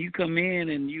 So when you come in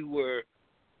and you were,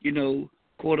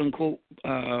 quote unquote,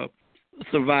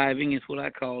 surviving is what I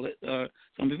call it.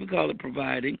 Some people call it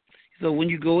providing. So when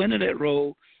you go into that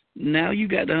role, now you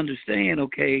got to understand,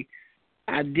 okay,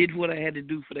 I did what I had to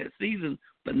do for that season,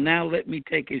 but now let me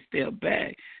take a step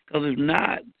back. Because if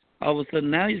not, all of a sudden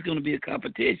now it's going to be a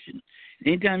competition.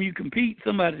 Anytime you compete,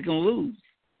 somebody's going to lose,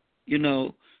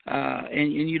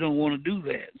 and you don't want to do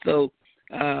that. So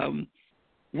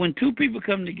when two people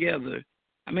come together,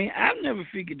 I've never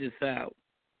figured this out.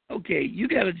 Okay, you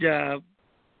got a job,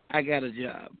 I got a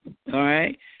job, all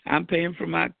right? I'm paying for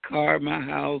my car, my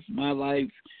house, my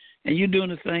life, and you're doing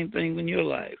the same thing in your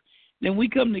life. Then we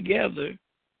come together,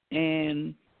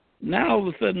 and now all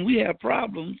of a sudden we have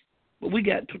problems, but we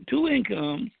got two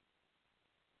incomes.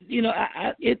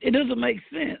 It doesn't make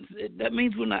sense. That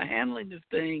means we're not handling this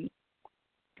thing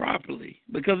properly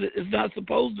because it's not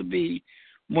supposed to be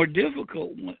more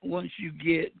difficult once you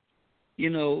get,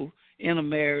 in a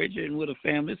marriage and with a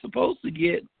family. It's supposed to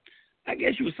get, I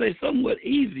guess you would say, somewhat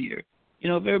easier,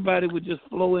 if everybody would just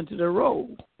flow into their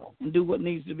role and do what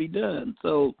needs to be done.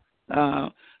 So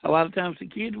a lot of times the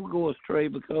kids will go astray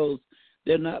because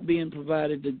they're not being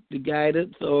provided the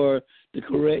guidance or the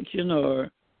correction or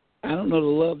I don't know the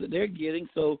love that they're getting.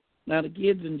 So now the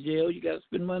kid's in jail. You got to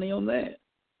spend money on that.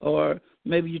 Or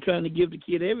maybe you're trying to give the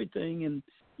kid everything and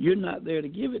you're not there to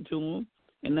give it to him.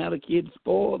 And now the kid's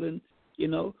spoiled and,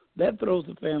 that throws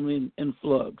the family in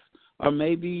flux. Or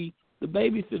maybe the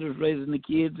babysitter's raising the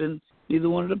kids and neither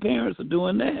one of the parents are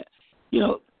doing that.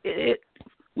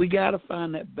 We got to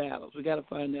find that balance. We got to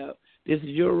find out this is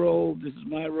your role, this is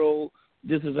my role,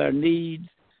 this is our needs,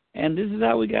 and this is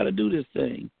how we got to do this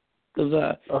thing. Because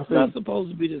it's not supposed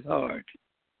to be this hard.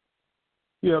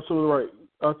 Yeah, absolutely right.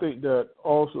 I think that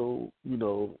also, we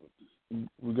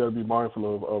got to be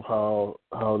mindful of how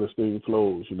this thing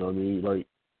flows. You know what I mean? Like,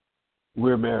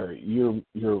 we're married. You're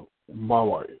my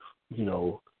wife. And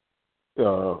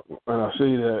I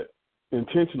say that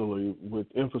intentionally with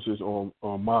emphasis on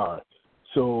my.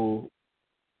 So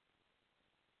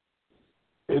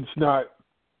it's not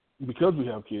because we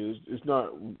have kids. It's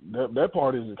not that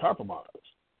part isn't compromised.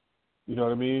 You know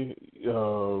what I mean?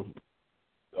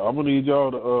 I'm gonna need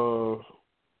y'all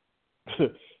to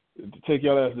take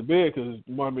y'all ass to bed because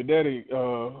mom and daddy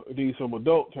need some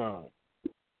adult time.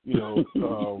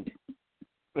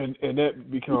 And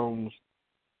that becomes,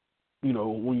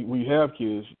 when you have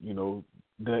kids,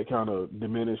 that kind of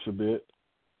diminish a bit,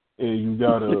 and you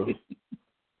gotta,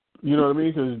 you know what I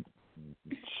mean? Because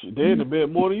they're in the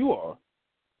bed more than you are.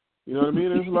 You know what I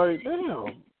mean? It's like,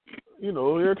 damn,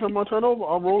 every time I turn over,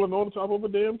 I'm rolling on the top of a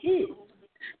damn kid.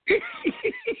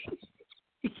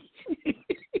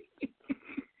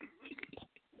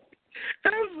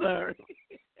 I'm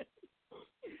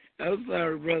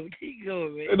sorry, brother. Keep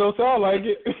going, man. It don't sound like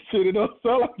it. Shit, it don't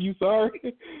sound like you sorry.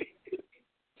 But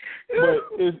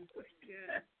it's.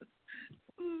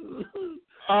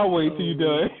 I'll wait till you're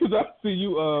done because I see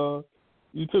you.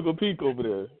 You took a peek over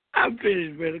there. I'm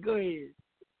finished, brother. Go ahead.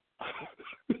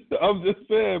 I'm just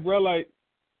saying, bro. Like,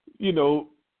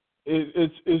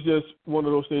 it's just one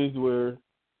of those things where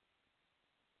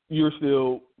you're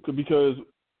still because,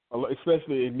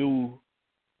 especially in new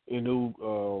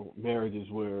marriages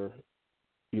where,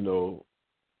 they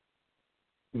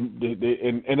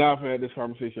and I've had this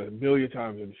conversation a million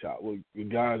times in the shop where the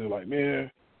guys are like, man,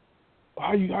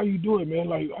 how you doing, man?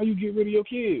 Like, how you get rid of your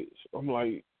kids? I'm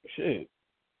like, shit,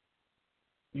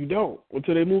 you don't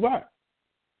until they move out.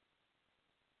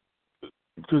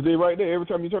 Because they right there. Every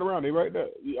time you turn around, they right there.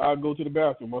 I go to the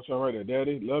bathroom. My son right there.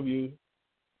 Daddy, love you.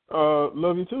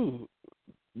 Love you too.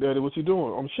 Daddy, what you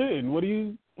doing? I'm shitting. What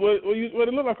it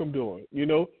look like I'm doing?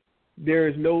 There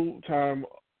is no time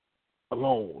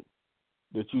alone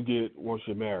that you get once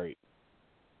you're married.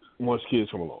 Once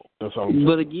kids come along. That's all I'm saying.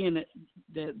 But again,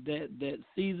 that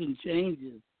season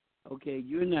changes. Okay,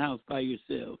 you're in the house by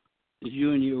yourself. It's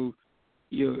you and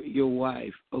your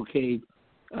wife. Okay.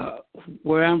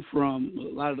 Where I'm from, a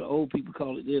lot of the old people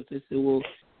call it this. They say, well,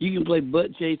 you can play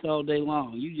butt chase all day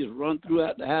long. You just run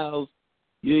throughout the house.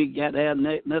 You ain't got to have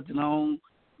nothing on.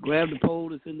 Grab the pole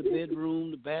that's in the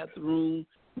bedroom, the bathroom,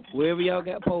 wherever y'all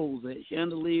got poles at,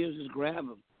 chandeliers, just grab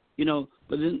them.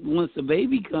 But then once the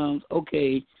baby comes,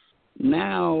 okay,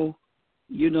 now,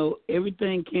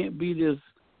 everything can't be this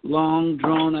long,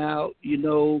 drawn out,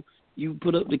 you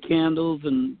put up the candles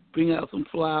and bring out some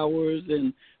flowers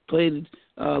and play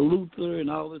Luther and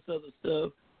all this other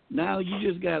stuff. Now you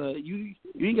just gotta you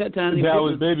ain't got time to that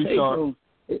was baby shark.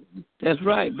 That's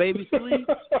right, baby sleep.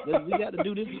 We got to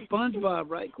do this with SpongeBob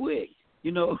right quick,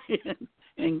 and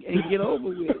get over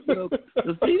with.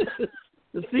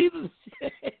 The season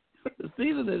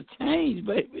has changed,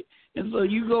 baby, and so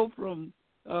you go from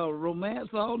romance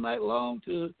all night long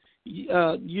to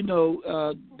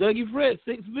Dougie Fresh,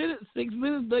 6 minutes,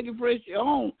 Dougie Fresh, your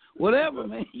own, whatever,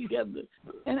 man. You got to,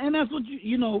 and that's what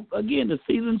again, the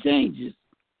season changes.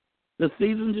 The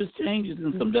season just changes,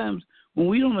 and sometimes when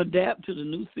we don't adapt to the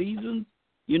new season,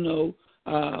 then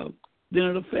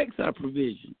it affects our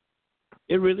provision.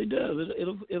 It really does.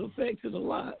 It affects it a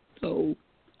lot. So,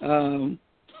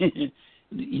 this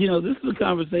is a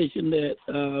conversation that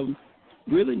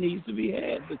really needs to be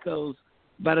had because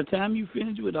by the time you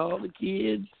finish with all the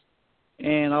kids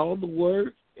and all the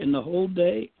work and the whole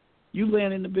day, you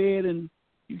laying in the bed and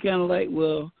you kind of like,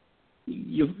 well,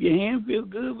 your hand feels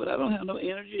good, but I don't have no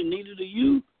energy, and neither do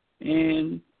you.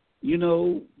 And,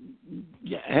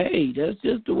 hey, that's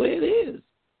just the way it is.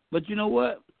 But you know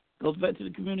what? Goes back to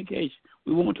the communication.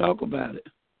 We won't talk about it.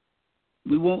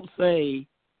 We won't say,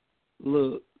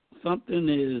 look,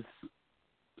 something's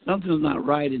not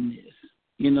right in this.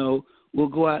 We'll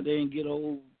go out there and get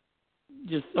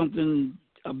just something,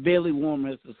 a belly warmer,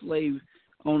 as the slave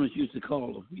owners used to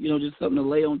call them. Just something to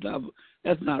lay on top of.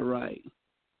 That's not right.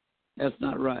 That's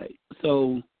not right.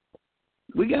 So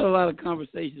we got a lot of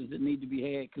conversations that need to be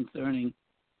had concerning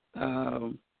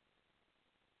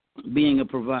being a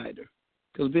provider.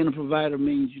 Because being a provider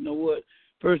means, you know what,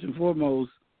 first and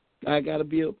foremost, I got to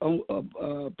be the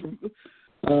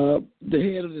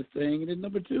head of this thing. And then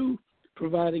number two,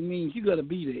 providing means you got to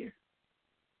be there.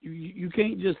 You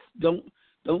can't just don't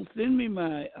send me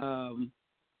my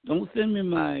my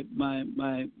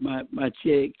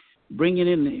check. Bring it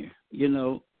in there. You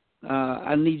know,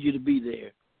 I need you to be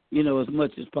there. You know, as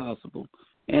much as possible.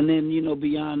 And then, you know,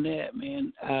 beyond that,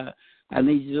 man, I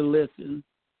need you to listen.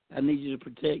 I need you to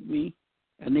protect me.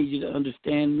 I need you to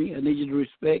understand me. I need you to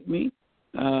respect me,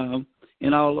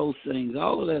 and all those things.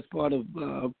 All of that's part of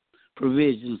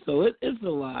provision. So it's a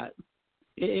lot.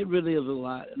 It really is a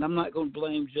lot. And I'm not going to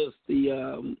blame just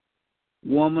the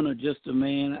woman or just the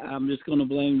man. I'm just going to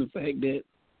blame the fact that,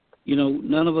 you know,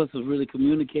 none of us have really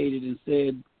communicated and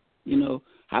said, you know,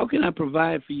 how can I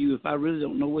provide for you if I really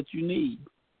don't know what you need?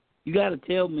 You got to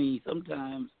tell me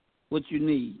sometimes what you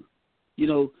need. You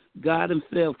know, God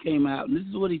himself came out, and this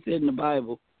is what he said in the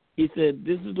Bible. He said,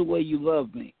 this is the way you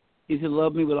love me. He said,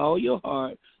 love me with all your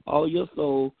heart, all your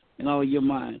soul, and all your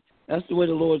mind. That's the way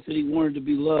the Lord said he wanted to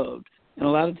be loved. And a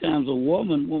lot of times a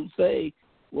woman won't say,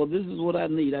 well, this is what I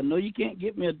need. I know you can't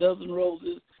get me a dozen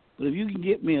roses, but if you can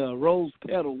get me a rose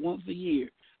petal once a year,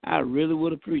 I really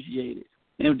would appreciate it.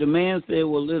 And if the man said,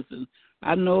 well, listen,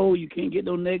 I know you can't get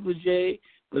no negligee,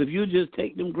 but if you just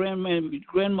take them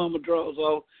grandmama drawers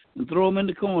off and throw them in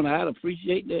the corner, I'd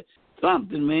appreciate that.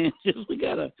 Something, man. Just we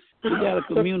gotta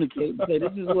communicate and say,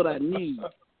 this is what I need,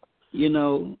 you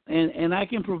know, and I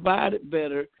can provide it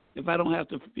better if I don't have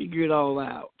to figure it all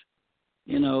out,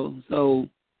 you know. So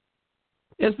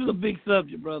this is a big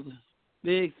subject, brother.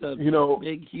 Big subject. You know,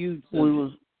 big, huge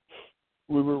subject.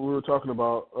 We were talking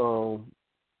about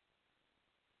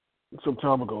some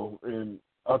time ago, and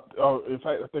in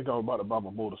fact, I think I was about to buy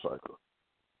my motorcycle.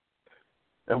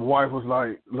 And my wife was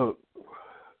like, look,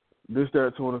 this,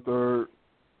 that, 2, and the third.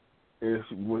 And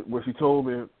what she told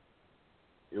me,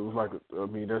 it was like,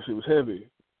 that shit was heavy.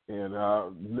 And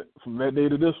from that day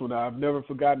to this one, I've never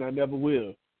forgotten, I never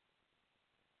will.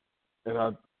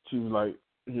 And she was like,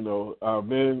 you know, I've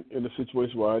been in a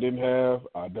situation where I didn't have,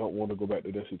 I don't want to go back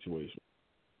to that situation.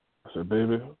 I said,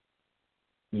 baby,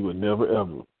 you would never,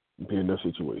 ever be in that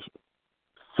situation.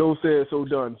 So said, so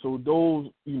done. So those,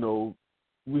 you know,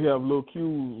 we have little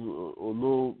cues or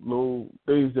little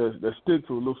things that stick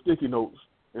to, little sticky notes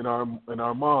in our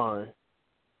mind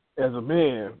as a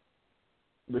man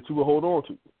that you will hold on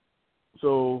to.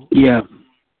 So yeah,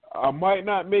 I might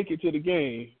not make it to the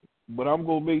game, but I'm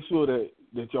gonna make sure that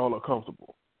y'all are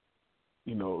comfortable.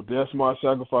 You know, that's my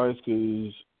sacrifice,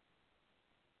 because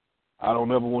I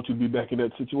don't ever want you to be back in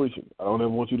that situation. I don't ever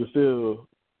want you to feel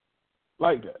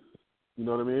like that. You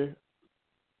know what I mean?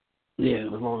 Yeah.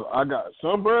 As long as I got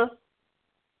some breath,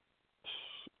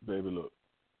 baby, look,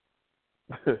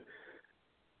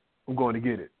 I'm going to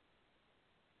get it.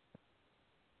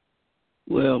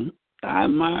 Well, I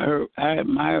admire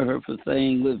her for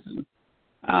saying, listen,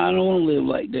 I don't want to live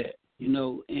like that, you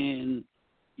know. And,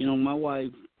 you know, my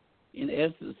wife, in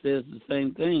essence, says the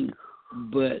same thing.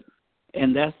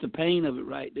 And that's the pain of it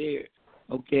right there.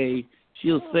 Okay,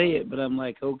 she'll say it, but I'm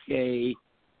like, okay,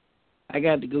 I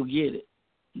got to go get it.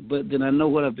 But then I know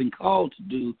what I've been called to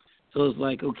do. So it's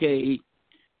like, okay,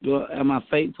 am I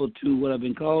faithful to what I've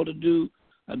been called to do?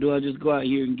 Or do I just go out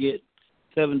here and get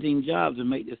 17 jobs and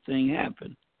make this thing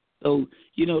happen? So,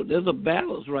 you know, there's a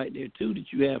balance right there, too, that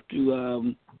you have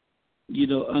to, you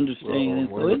know,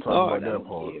 understand. Well, so it's hard. I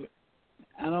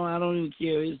don't even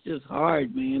care. It's just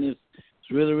hard, man. It's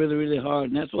really, really, really hard.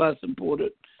 And that's why it's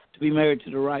important to be married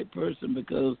to the right person,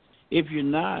 because if you're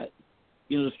not,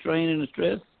 you know, the strain and the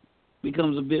stress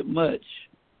becomes a bit much,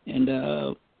 and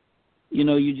you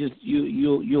know,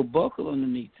 you'll buckle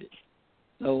underneath it.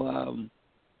 So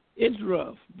it's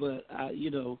rough, but you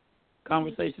know,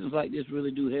 conversations like this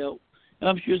really do help. And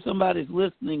I'm sure somebody's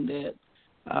listening that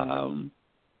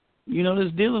you know,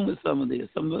 that's dealing with some of this.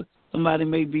 Somebody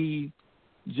may be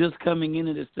just coming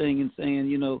into this thing and saying,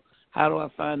 you know, how do I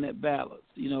find that balance?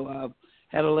 You know, I've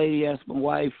had a lady ask my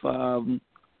wife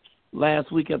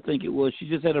last week, I think it was. She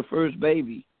just had her first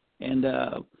baby. And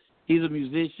he's a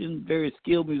musician, very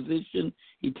skilled musician.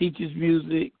 He teaches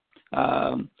music.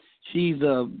 She's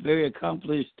a very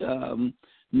accomplished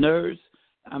nurse.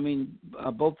 I mean,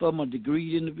 both of them are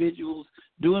degreed individuals,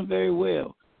 doing very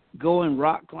well, going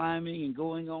rock climbing and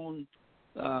going on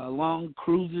long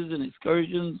cruises and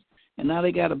excursions. And now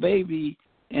they got a baby,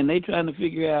 and they trying to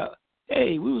figure out,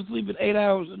 hey, we were sleeping 8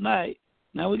 hours a night.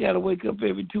 Now we got to wake up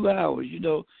every 2 hours, you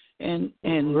know. And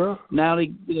now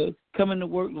they coming to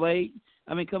work late.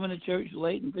 Coming to church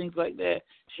late and things like that.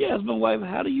 She asked my wife,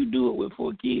 "How do you do it with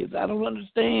 4 kids? I don't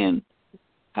understand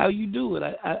how you do it.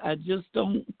 I just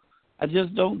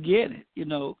don't get it, you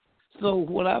know." So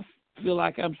when I feel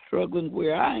like I'm struggling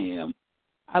where I am,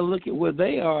 I look at where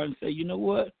they are and say, you know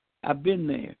what? I've been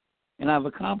there and I've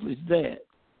accomplished that,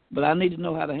 but I need to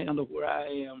know how to handle where I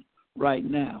am right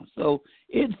now. So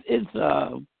it's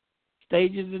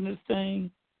stages in this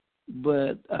thing,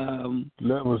 but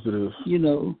levels to this. you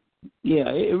know, yeah,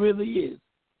 it really is.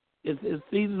 It's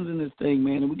seasons in this thing,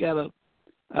 man, and we gotta.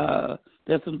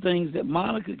 There's some things that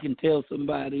Monica can tell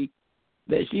somebody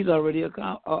that she's already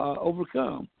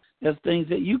overcome. There's things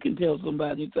that you can tell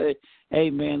somebody and say, "Hey,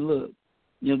 man, look,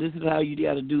 you know, this is how you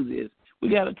got to do this." We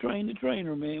got to train the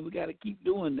trainer, man. We got to keep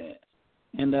doing that,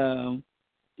 and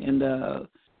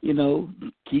you know,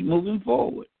 keep moving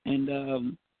forward. And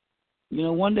you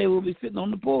know, one day we'll be sitting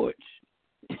on the porch.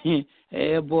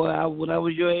 Hey, boy, when I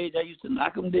was your age, I used to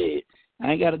knock them dead.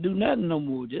 I ain't got to do nothing no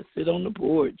more. Just sit on the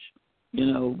porch, you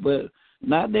know. But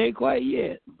not there quite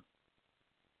yet.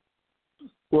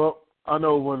 Well, I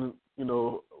know when, you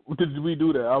know, we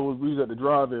do that. We was at the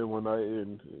drive-in one night,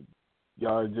 and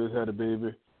y'all just had a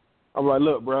baby. I'm like,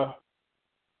 look, bro,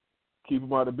 keep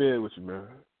him out of bed with you, man.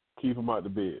 Keep him out the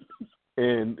bed.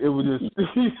 And it was just,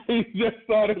 he just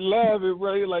started laughing,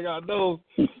 bro. He's like, I know,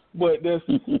 but that's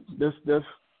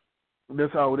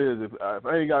how it is. If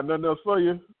I ain't got nothing else for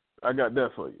you, I got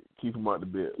that for you. Keep him out the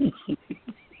bed.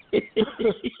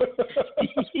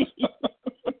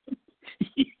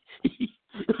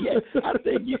 Yeah, I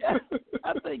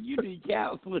think you need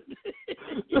counseling.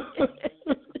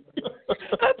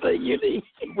 I think you need.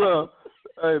 Bro,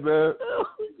 hey man, Oh,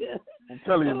 I'm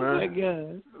telling you, man. Oh my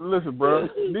God. Listen, bro,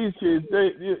 these kids,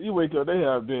 you wake up, they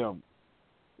have them.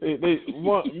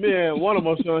 One of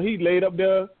my sons, he laid up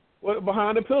there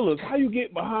behind the pillows. How you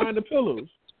get behind the pillows?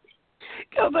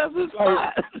 Because that's his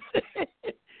spot.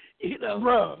 You know,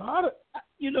 bro.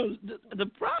 You know, the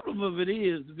problem of it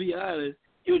is, to be honest,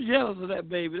 you're jealous of that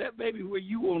baby. That baby where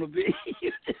you want to be.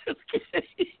 You just can't.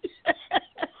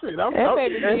 That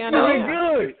baby be under sleeping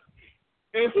good.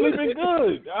 And sleeping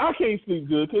good. I can't sleep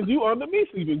good because you under me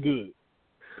sleeping good.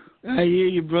 I hear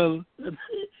you, brother.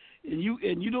 And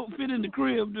you don't fit in the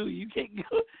crib, do you?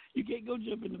 You can't go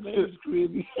jump in the baby's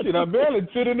crib. Shit, I barely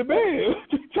fit in the bed.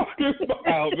 What you talking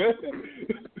about, man?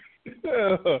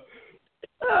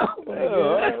 Oh my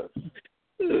God.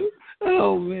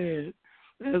 Oh man.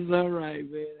 That's all right,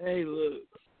 man. Hey, look.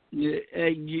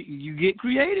 Hey, you get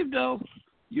creative though.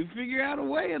 You figure out a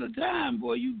way at a time,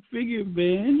 boy. You figure,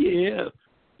 man, yeah.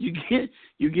 You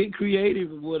get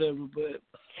creative or whatever, but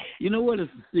you know what?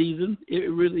 It's a season.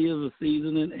 It really is a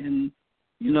season, and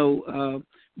you know,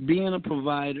 being a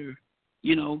provider,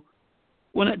 you know,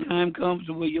 when that time comes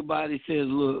to where your body says,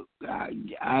 "Look,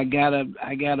 we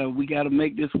gotta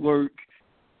make this work,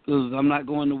 because I'm not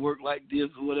going to work like this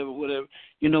or whatever."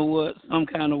 You know what? Some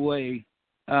kind of way,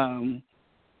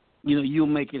 you know, you'll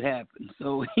make it happen.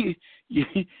 So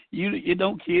it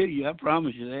don't kill you. I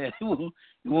promise you that.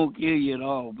 It won't kill you at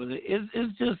all. But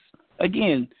it's just,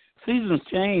 again, seasons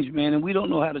change, man, and we don't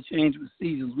know how to change with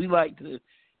seasons. We like to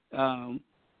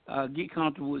get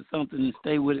comfortable with something and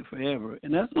stay with it forever,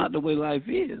 and that's not the way life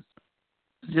is.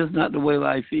 It's just not the way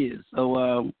life is.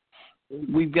 So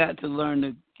we've got to learn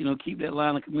to, you know, keep that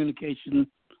line of communication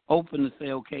open to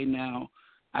say, okay, now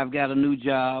I've got a new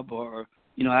job, or,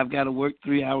 you know, I've got to work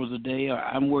 3 hours a day, or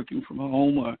I'm working from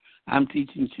home, or I'm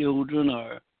teaching children,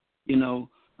 or,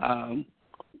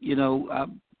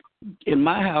 in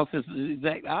my house, it's the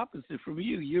exact opposite from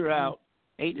you. You're out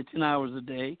 8 to 10 hours a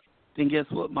day. Then guess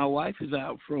what? My wife is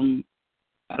out from,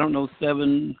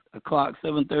 7 o'clock,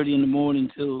 7:30 in the morning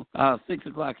till 6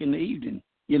 o'clock in the evening,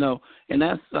 you know, and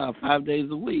that's 5 days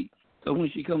a week. So when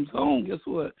she comes home, guess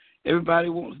what? Everybody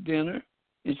wants dinner,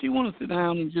 and she wants to sit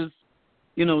down and just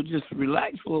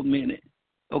relax for a minute.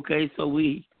 Okay, so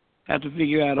we have to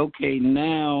figure out, okay,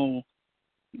 now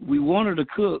we want her to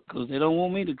cook because they don't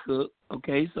want me to cook.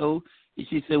 Okay, so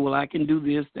she said, well, I can do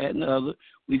this, that, and the other.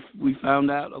 We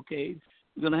found out, okay,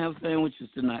 we're going to have sandwiches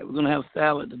tonight. We're going to have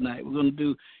salad tonight. We're going to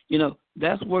do, you know,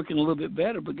 that's working a little bit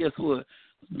better. But guess what?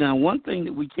 Now, one thing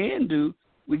that we can do,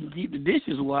 we can keep the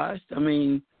dishes washed. I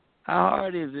mean, how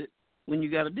hard is it when you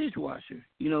got a dishwasher?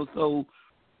 You know, so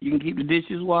you can keep the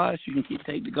dishes washed. You can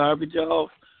take the garbage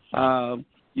off.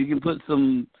 You can put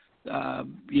some,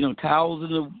 towels in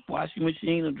the washing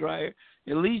machine or dryer.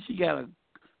 At least you got a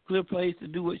clear place to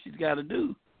do what she's got to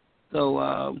do.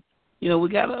 So, we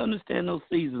got to understand those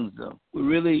seasons, though. We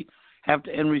really have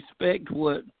to, and respect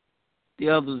what the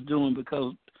other's doing,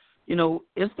 because, you know,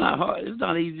 it's not hard. It's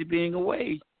not easy being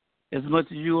away as much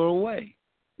as you are away.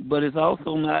 But it's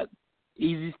also not,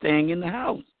 easy staying in the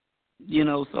house.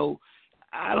 So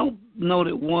I don't know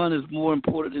that one is more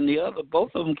important than the other.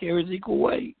 Both of them carries equal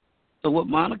weight. So what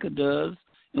Monica does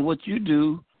and what you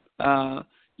do,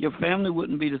 your family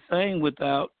wouldn't be the same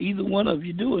without either one of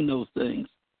you doing those things.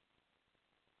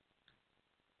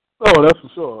 Oh, that's for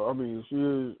sure. I mean, she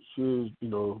is,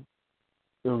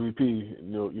 MVP,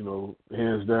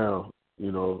 hands down.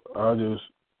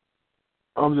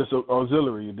 I'm just an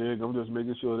auxiliary, you dig? I'm just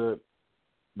making sure that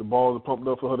the balls are pumped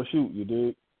up for her to shoot, you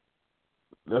dig?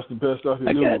 That's the best I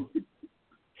can do.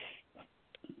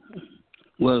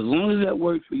 Well, as long as that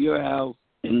works for your house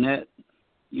and that,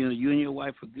 you and your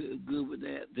wife are good with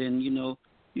that, then, you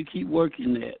keep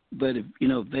working that. But if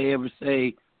they ever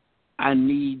say, I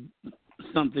need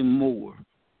something more,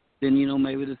 then,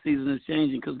 maybe the season is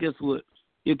changing. Because guess what?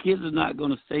 Your kids are not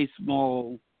going to stay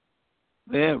small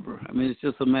forever. I mean, it's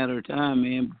just a matter of time,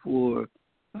 man, before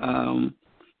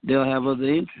they'll have other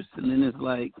interests. And then it's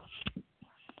like,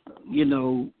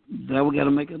 now we got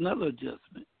to make another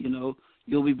adjustment. You'll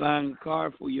be buying a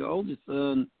car for your oldest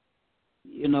son.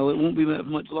 It won't be that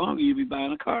much longer. You'll be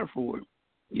buying a car for him.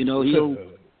 He'll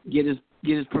get his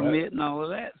permit and all of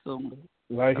that. So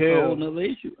like that's hell, a whole nother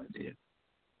issue right there.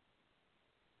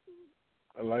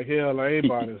 Like hell, I ain't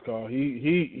buying his car.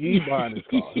 He buying his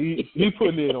car. He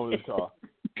putting it on his car.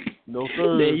 No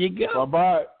sir. There you go.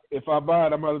 If I buy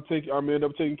it, I'm end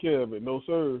up taking care of it. No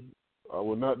sir, I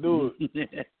will not do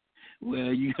it.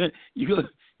 Well, you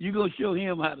gonna show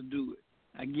him how to do it.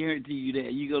 I guarantee you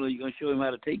that. You're gonna show him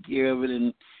how to take care of it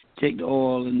and take the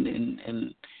oil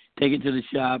and take it to the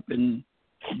shop and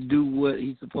do what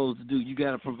he's supposed to do. You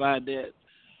got to provide that.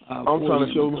 I'm trying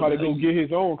to show him how to go get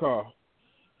his own car.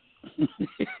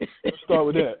 Let's start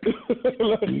with that.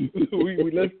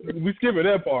 we skipping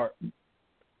that part.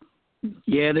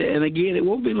 Yeah, and again, it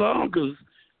won't be long because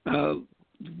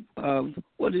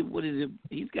what is it?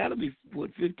 He's got to be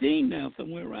 15 now,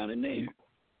 somewhere around in there.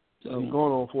 So he's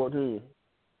going on 14.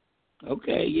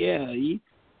 Okay, yeah, he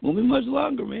won't be much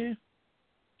longer, man.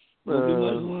 Won't be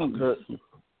much longer.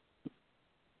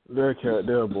 That cat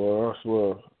there, boy, I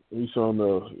swear, he's something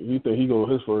else. He think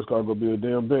his first car gonna be a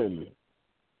damn Bentley.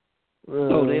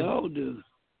 Oh, they all do.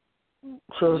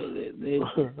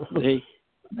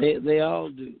 they all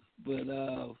do. But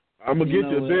I'm gonna get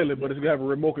you a Bentley, but it's gonna have a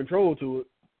remote control to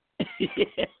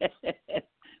it.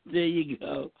 There you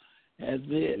go. That's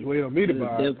it. You wait on me to buy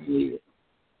it. Definitely it.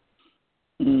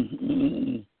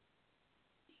 Mm-hmm.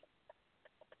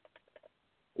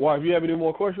 Wife, you have any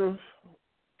more questions?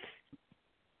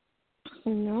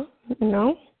 No.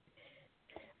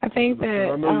 I think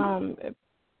that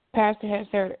Pastor had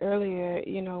said earlier,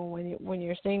 when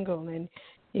you're single and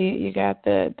you got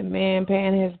the man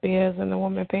paying his bills and the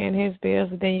woman paying his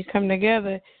bills, and then you come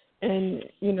together and,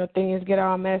 things get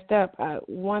all messed up.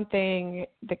 One thing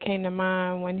that came to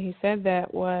mind when he said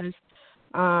that was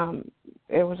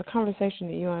it was a conversation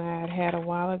that you and I had a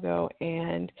while ago,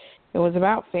 and it was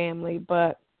about family,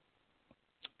 but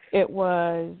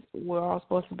we're all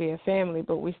supposed to be a family,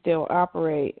 but we still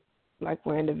operate like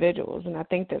we're individuals. And I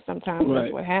think that sometimes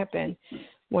that's what happens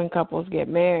when couples get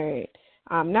married.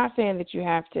 I'm not saying that you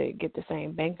have to get the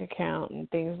same bank account and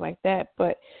things like that,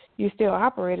 but you still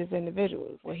operate as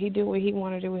individuals. Well, he do what he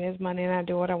want to do with his money, and I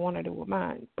do what I want to do with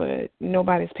mine, but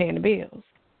nobody's paying the bills.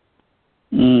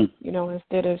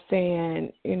 Instead of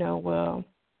saying, well,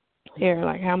 here,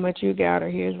 like how much you got, or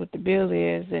here's what the bill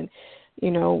is, and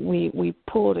we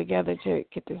pull together to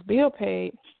get this bill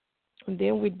paid, and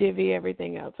then we divvy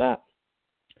everything else up.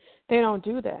 They don't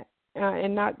do that,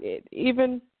 and not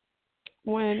even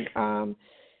when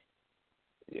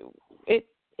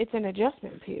it's an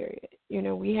adjustment period.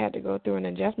 We had to go through an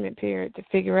adjustment period to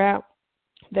figure out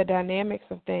the dynamics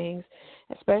of things,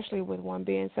 especially with one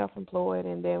being self-employed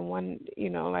and then one,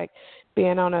 like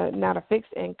being on not a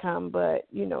fixed income, but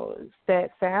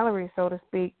set salary, so to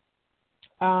speak.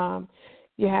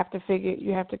 You have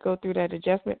to go through that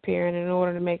adjustment period in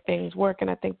order to make things work. And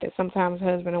I think that sometimes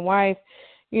husband and wife,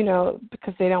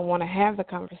 because they don't want to have the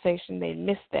conversation, they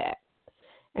miss that.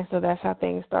 And so that's how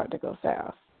things start to go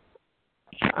south.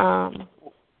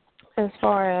 As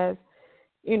far as,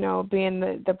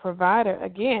 being the provider,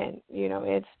 again,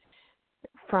 it's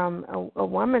from a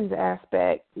woman's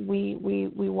aspect, we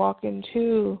walk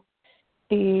into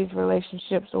these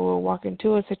relationships or walk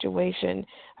into a situation,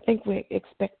 I think we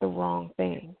expect the wrong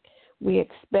thing. We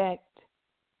expect,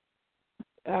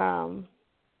 I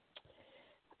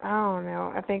don't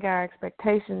know, I think our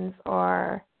expectations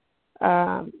are,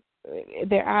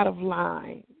 they're out of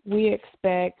line. We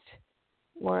expect,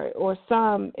 or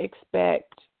some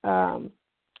expect,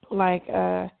 like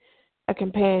a a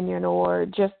companion, or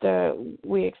just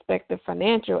we expect the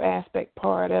financial aspect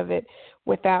part of it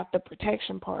without the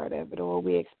protection part of it, or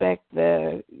we expect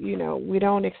we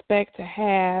don't expect to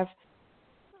have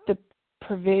the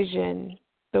provision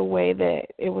the way that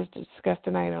it was discussed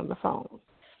tonight on the phone.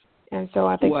 And so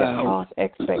I think that false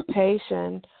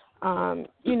expectation,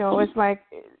 it's like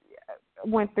I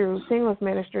went through singles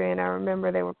ministry, and I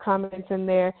remember there were comments in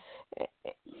there,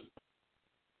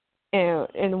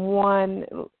 and one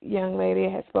young lady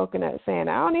had spoken up saying,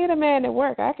 I don't need a man to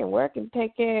work. I can work and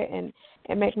take care and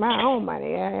make my own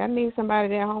money. I need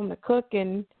somebody at home to cook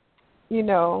and,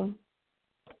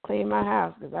 clean my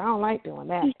house because I don't like doing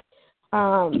that.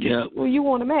 Well, you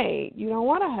want a maid. You don't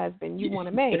want a husband. You want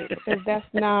a maid, because that's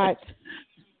not,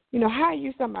 how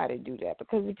you somebody do that?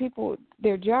 Because the people,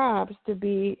 their jobs to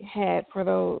be had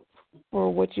for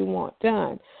what you want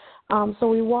done. So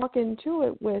we walk into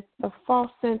it with a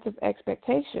false sense of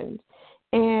expectations,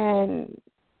 and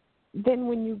then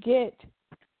when you get,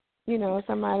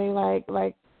 somebody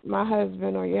like my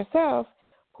husband or yourself,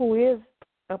 who is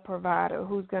a provider,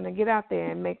 who's going to get out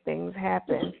there and make things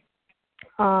happen,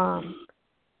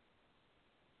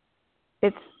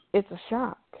 it's a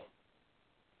shock,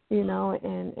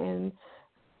 and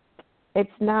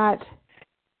it's not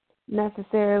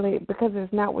necessarily because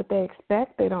it's not what they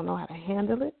expect. They don't know how to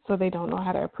handle it, so they don't know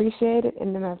how to appreciate it.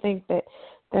 And then I think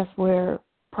that's where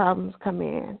problems come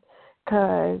in,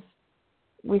 because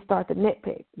we start to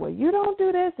nitpick. Well, you don't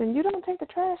do this, and you don't take the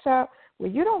trash out.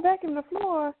 Well, you don't vacuum the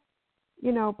floor,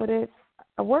 but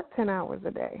I work 10 hours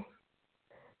a day.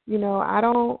 I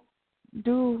don't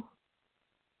do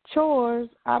chores.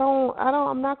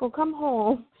 I'm not going to come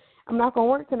home. I'm not going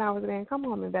to work 10 hours a day and come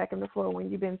home and vacuum the floor when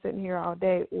you've been sitting here all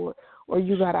day, or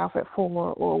you got off at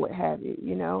 4 or what have you,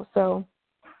 So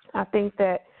I think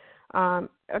that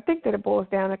it boils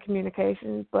down to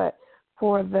communication. But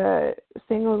for the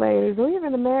single ladies or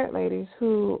even the married ladies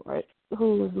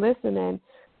who's listening,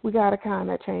 we got to kind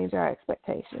of change our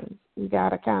expectations. We got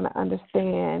to kind of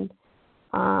understand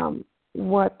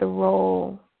what the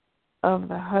role of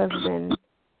the husband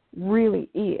really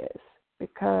is,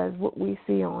 because what we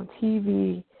see on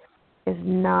TV is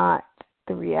not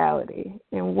the reality,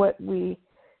 and what we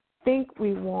think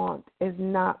we want is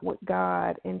not what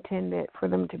God intended for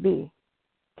them to be.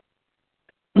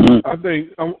 I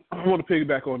think I want to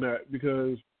piggyback on that,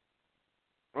 because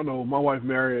I know my wife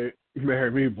married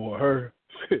me, boy. Her,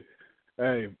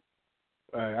 hey,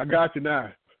 I got you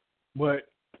now. But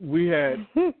we had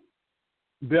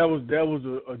that was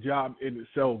a job in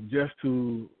itself, just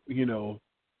to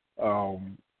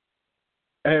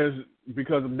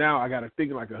because of now I got to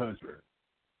think like a husband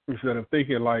instead of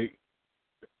thinking like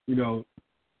the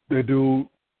dude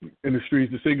in the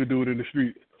streets, the single dude in the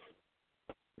street.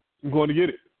 I'm going to get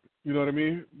it. You know what I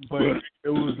mean? But it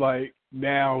was like,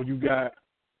 now you got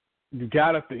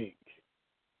to think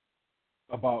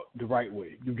about the right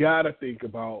way. You got to think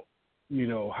about,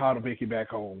 how to make it back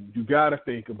home. You got to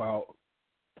think about,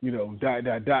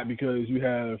 because you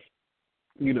have,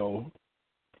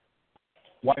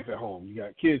 wife at home. You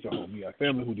got kids at home. You got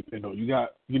family who depend on you. You got,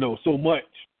 so much.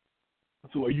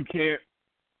 So you can't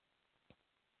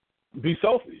be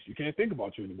selfish. You can't think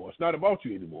about you anymore. It's not about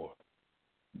you anymore.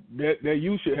 That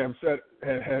you should have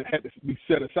had to be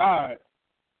set aside.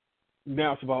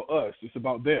 Now it's about us. It's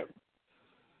about them.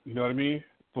 You know what I mean?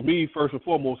 For me, first and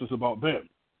foremost, it's about them.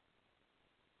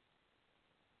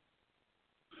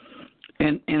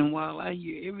 And while I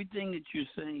hear everything that you're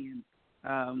saying,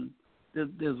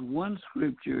 there's one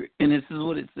scripture, and this is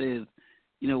what it says.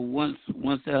 Once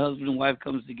the husband and wife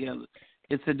comes together,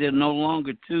 it said they're no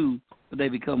longer two, but they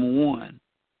become one.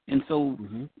 And so,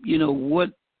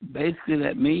 what basically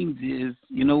that means is,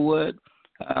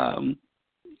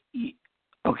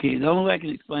 okay, the only way I can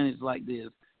explain it is like this.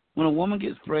 When a woman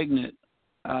gets pregnant,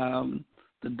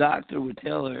 the doctor would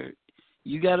tell her,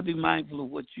 you got to be mindful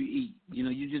of what you eat.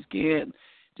 You just can't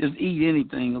just eat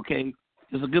anything, okay?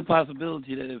 There's a good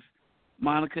possibility that if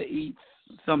Monica eats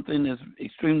something that's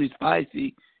extremely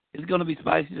spicy, it's going to be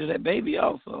spicy to that baby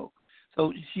also.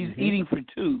 So she's eating for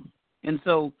two. And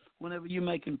so whenever you're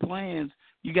making plans,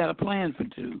 you got to plan for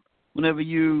two. Whenever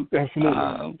you,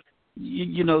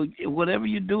 whatever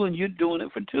you're doing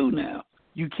it for two now.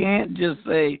 You can't just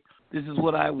say, this is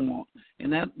what I want.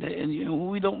 And when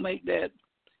we don't make that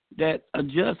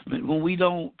adjustment, when we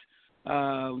don't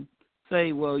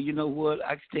say, well, you know what,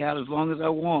 I can stay out as long as I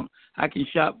want. I can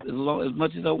shop as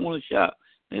much as I want to shop.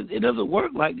 It doesn't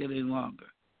work like that any longer.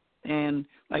 And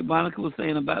like Monica was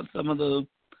saying about some of the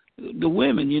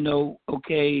women,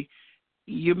 okay,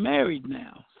 you're married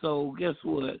now. So guess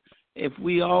what? If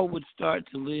we all would start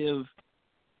to live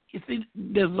you see,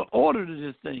 there's an order to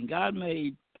this thing. God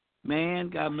made man,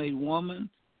 God made woman,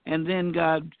 and then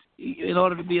God, in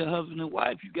order to be a husband and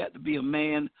wife, you got to be a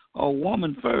man or a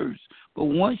woman first. But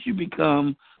once you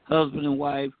become husband and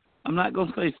wife, I'm not going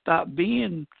to say stop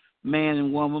being man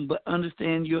and woman, but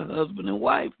understand you're husband and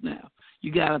wife now.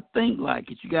 You got to think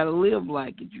like it. You got to live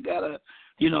like it. You got to,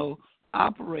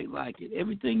 operate like it.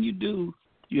 Everything you do,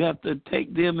 you have to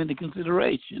take them into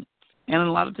consideration. And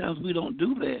a lot of times we don't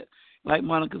do that. Like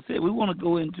Monica said, we want to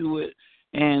go into it,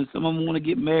 and some of them want to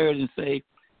get married and say,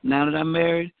 now that I'm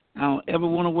married, I don't ever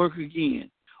want to work again.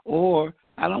 Or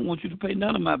I don't want you to pay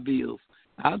none of my bills.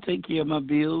 I'll take care of my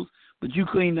bills, but you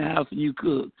clean the house and you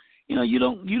cook. You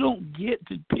don't get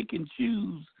to pick and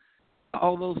choose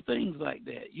all those things like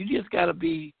that. You just got to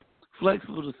be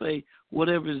flexible to say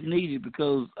whatever is needed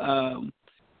because,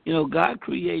 God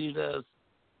created us.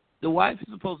 The wife is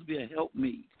supposed to be a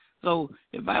helpmeet. So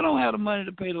if I don't have the money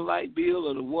to pay the light bill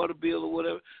or the water bill or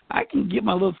whatever, I can get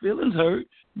my little feelings hurt.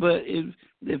 But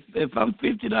if I'm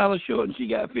 $50 short and she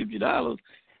got $50,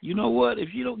 you know what? If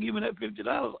she don't give me that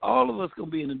 $50, all of us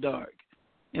gonna be in the dark,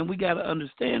 and we got to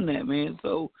understand that, man.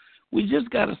 So we just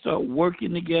got to start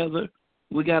working together.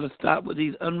 We got to stop with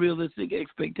these unrealistic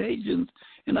expectations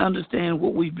and understand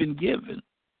what we've been given.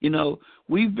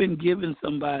 We've been given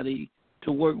somebody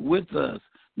to work with us,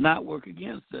 not work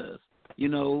against us.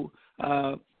 So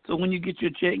when you get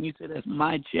your check and you say, that's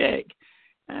my check,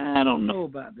 I don't know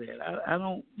about that. I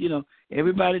don't,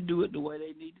 everybody do it the way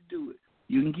they need to do it.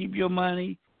 You can keep your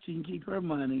money, she can keep her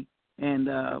money, and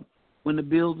when the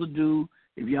bills are due,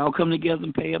 if y'all come together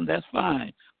and pay them, that's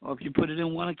fine. Or if you put it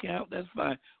in one account, that's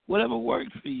fine. Whatever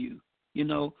works for you,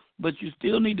 but you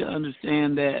still need to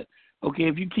understand that, okay,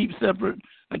 if you keep separate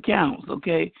accounts,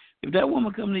 okay, if that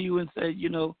woman come to you and say,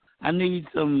 I need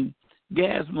some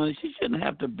gas money, she shouldn't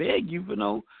have to beg you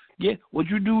for what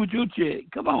you do with your check.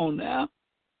 Come on now.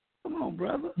 Come on,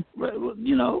 brother.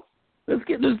 Let's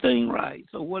get this thing right.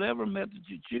 So whatever method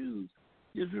you choose,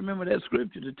 just remember that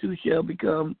scripture, the two shall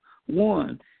become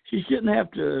one. She shouldn't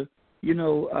have to,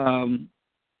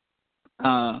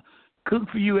 cook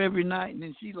for you every night, and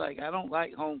then she's like, I don't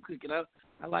like home cooking.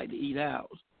 I like to eat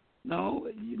out. No,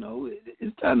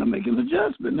 it's time to make an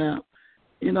adjustment now.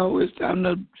 It's time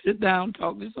to sit down,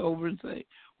 talk this over, and say,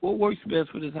 what works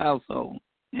best for this household?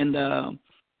 And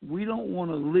we don't want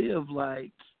to live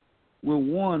like we're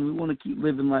one. We want to keep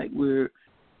living like we're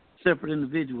separate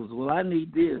individuals. Well, I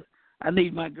need this. I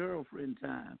need my girlfriend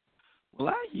time. Well,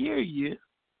 I hear you.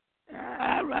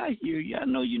 I hear you. I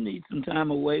know you need some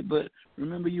time away, but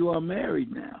remember you are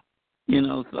married now.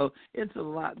 So it's a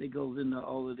lot that goes into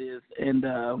all of this. And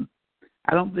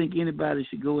I don't think anybody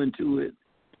should go into it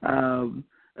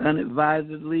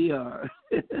unadvisedly. Or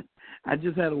I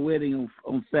just had a wedding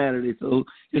on Saturday, so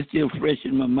it's still fresh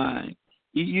in my mind.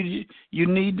 You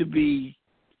need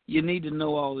to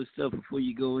know all this stuff before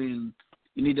you go in.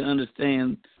 You need to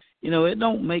understand. It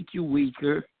don't make you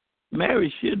weaker.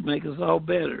 Marriage should make us all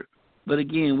better. But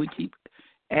again, we keep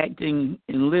acting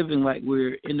and living like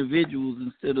we're individuals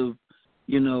instead of,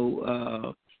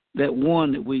 that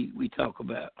one that we talk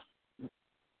about.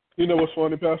 What's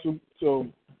funny, Pastor? So,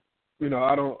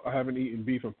 I haven't eaten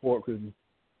beef and pork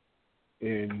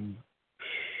in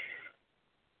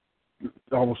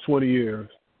almost 20 years.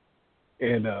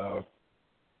 And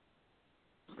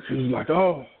she was like,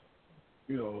 oh,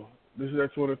 this is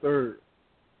that 23rd.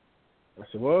 I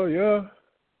said, well, yeah.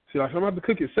 She's like, I'm going to have to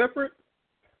cook it separate?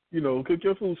 Cook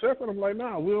your food separate? I'm like,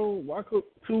 nah, why cook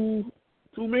two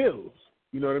meals?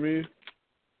 You know what I mean?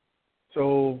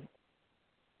 So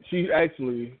she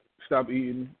actually stopped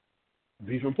eating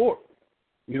beef and pork.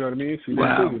 You know what I mean? She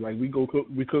didn't cook it. Like,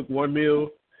 we cook one meal,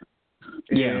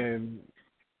 and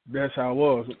that's how it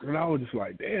was. And I was just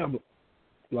like, damn,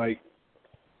 like,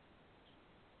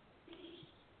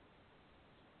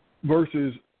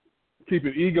 versus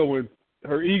keeping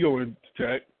her ego in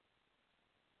check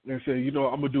and say, I'm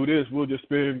going to do this. We'll just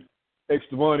spend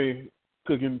extra money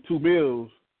cooking two meals.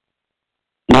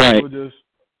 Right. We'll just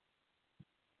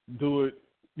do it,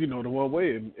 the one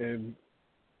way. And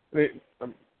it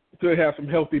could have some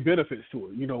healthy benefits to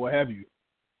it, what have you.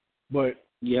 But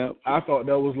I thought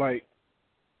that was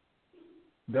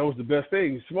the best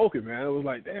thing, smoking, man. It was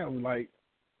like, damn, like,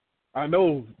 I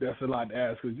know that's a lot to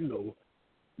ask because, you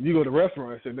go to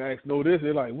restaurants and ask, no this,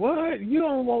 they're like, what? You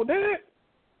don't want that?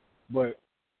 But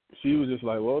she was just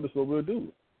like, well, that's what we'll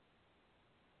do.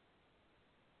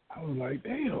 I was like,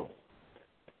 damn.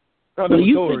 I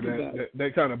never told her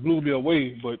that kind of blew me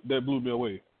away, but that blew me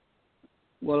away.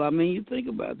 Well, you think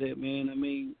about that,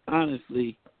 man.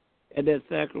 Honestly, at that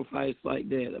sacrifice like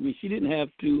that, she didn't have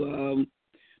to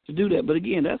do that. But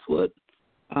again, that's what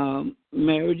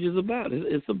marriage is about.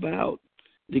 It's about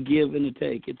the give and the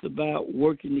take. It's about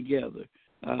working together.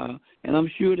 And I'm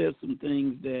sure there's some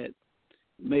things that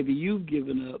maybe you've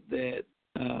given up that,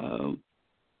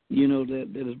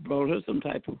 that has brought her some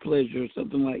type of pleasure or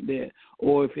something like that.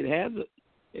 Or if it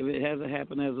hasn't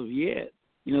happened as of yet,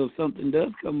 if something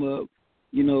does come up,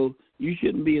 you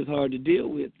shouldn't be as hard to deal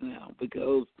with now.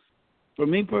 Because for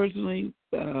me personally,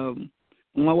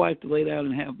 my wife to lay down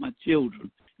and have my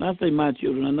children, and I say my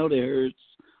children, I know that hurts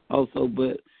also,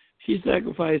 but she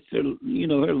sacrificed her,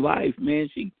 her life, man.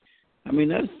 She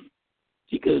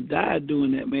could have died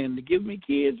doing that, man. To give me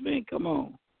kids, man, come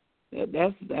on.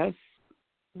 That's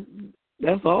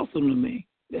awesome to me.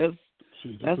 That's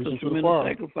a tremendous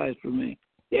sacrifice for me.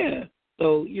 Yeah.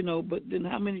 So, but then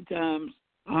how many times,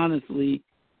 honestly,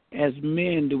 as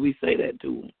men, do we say that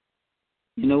to them?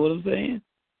 You know what I'm saying?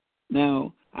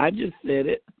 Now, I just said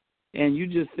it, and you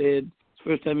just said it's the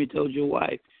first time you told your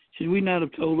wife. Should we not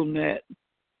have told them that?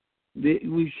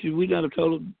 Should we not have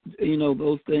told them,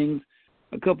 those things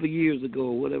a couple of years ago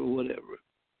or whatever?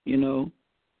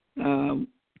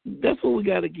 That's what we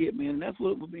got to get, man. And that's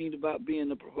what it means about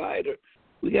being a provider.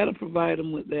 We got to provide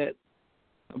them with that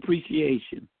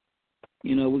appreciation.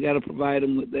 We got to provide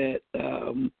them with that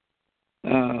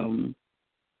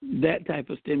that type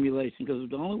of stimulation, because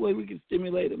the only way we can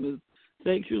stimulate them is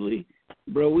sexually.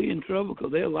 Bro, we in trouble,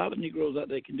 because there are a lot of Negroes out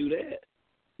there that can do that.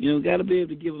 Got to be able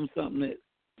to give them something that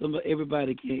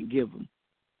everybody can't give them.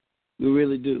 We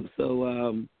really do. So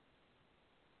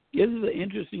this is an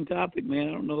interesting topic, man.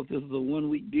 I don't know if this is a 1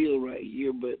 week deal right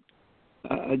here, but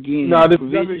again, no,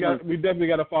 we definitely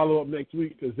got to follow up next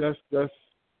week, because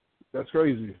that's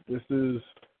crazy. This is.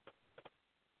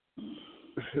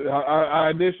 I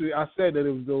initially said that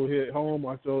it was going to hit home.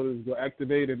 I thought it was going to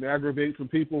activate and aggravate some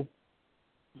people,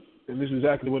 and this is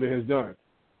exactly what it has done.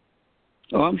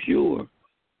 Oh, I'm sure.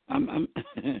 I'm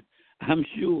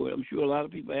sure. I'm sure a lot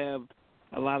of people have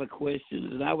a lot of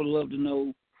questions, and I would love to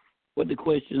know what the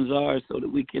questions are so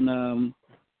that we can,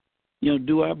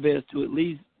 do our best to at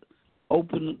least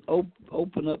open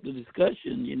up the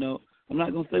discussion. I'm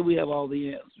not going to say we have all the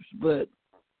answers, but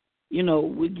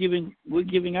we're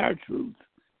giving our truth,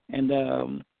 and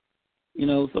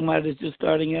somebody that's just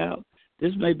starting out,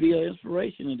 this may be an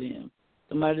inspiration to them.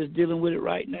 Somebody that's dealing with it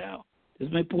right now, this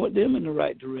may point them in the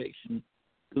right direction.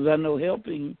 Because I know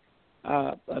helping,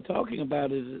 talking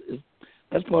about it is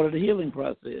that's part of the healing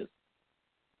process.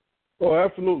 Oh,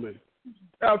 absolutely.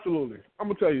 Absolutely. I'm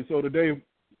going to tell you, so today,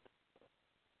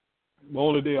 my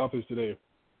only day off is today.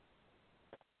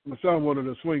 My son wanted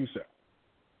a swing set.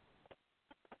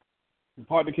 My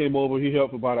partner came over, he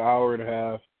helped for about an hour and a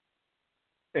half,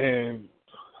 and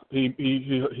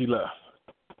he left.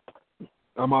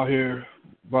 I'm out here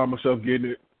by myself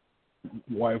getting it.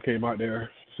 My wife came out there.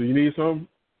 So you need something?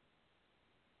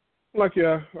 I'm like,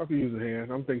 yeah, I can use a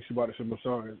hand. I'm thinking she about to show my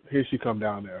son. Here she come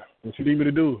down there. What you need me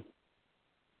to do?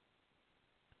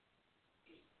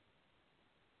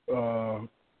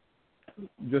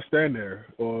 Just stand there.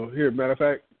 Or here, matter of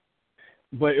fact,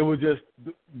 but it was just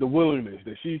the willingness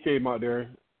that she came out there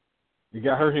and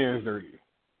got her hands dirty.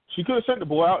 She could have sent the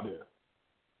boy out there,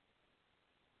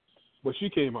 but she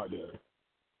came out there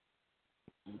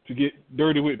to get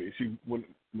dirty with me. When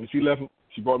she left,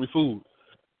 she brought me food.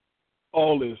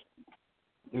 All this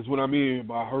is what I mean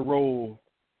by her role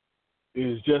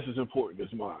is just as important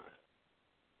as mine.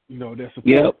 That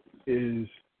support is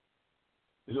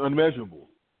unmeasurable.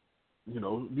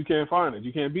 You can't find it.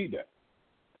 You can't beat that.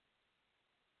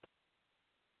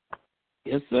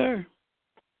 Yes, sir.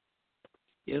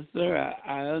 Yes, sir.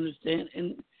 I understand,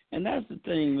 and that's the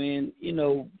thing, man.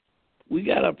 We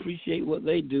gotta appreciate what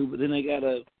they do, but then they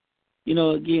gotta,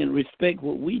 again, respect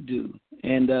what we do.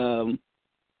 And another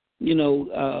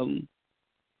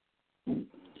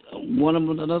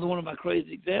one of my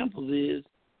crazy examples is,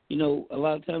 a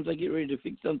lot of times I get ready to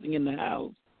fix something in the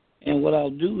house, and what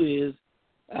I'll do is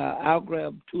I'll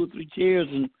grab 2 or 3 chairs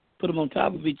and put them on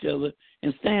top of each other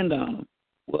and stand on them.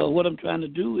 Well, what I'm trying to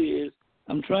do is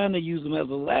I'm trying to use them as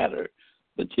a ladder,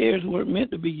 but chairs weren't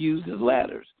meant to be used as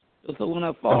ladders. So when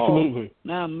I fall, absolutely.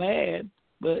 Now I'm mad,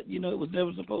 but, it was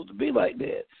never supposed to be like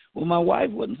that. Well, my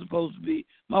wife wasn't supposed to be.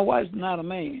 My wife's not a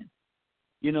man.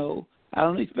 I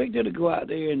don't expect her to go out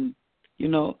there and,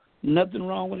 nothing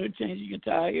wrong with her changing a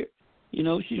tire. She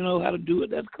knows how to do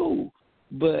it. That's cool.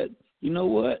 But you know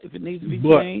what? If it needs to be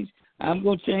changed, I'm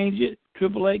going to change it.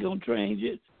 AAA going to change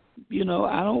it.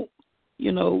 I don't,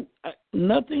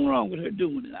 nothing wrong with her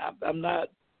doing it. I'm not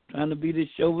trying to be this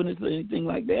chauvinist or anything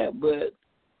like that, but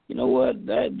you know what?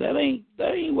 That ain't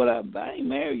what I ain't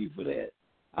marry you for that.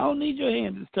 I don't need your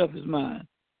hands as tough as mine.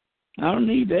 I don't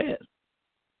need that.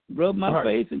 rub my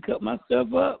face and cut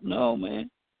myself up. No, man.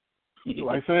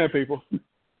 Like sandpaper.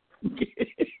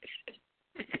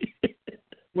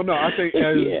 Well, no, I think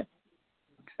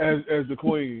as the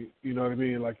queen, you know what I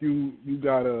mean? Like you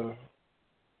gotta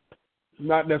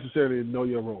not necessarily know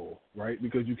your role, right?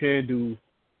 Because you can do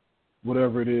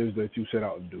whatever it is that you set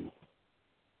out to do.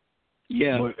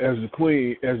 Yeah. But as the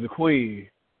queen,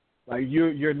 like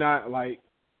you're not like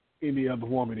any other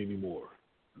woman anymore.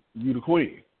 You the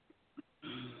queen.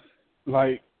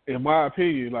 Like, in my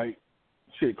opinion, like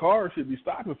shit, cars should be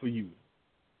stopping for you.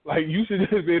 Like you should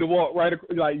just be able to walk right.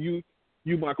 Like you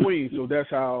my queen, so that's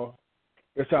how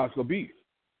it's gonna be.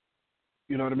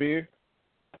 You know what I mean?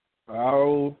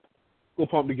 I'll go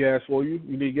pump the gas for you.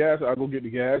 You need gas, I'll go get the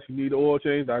gas. You need the oil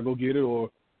change, I'll go get it, or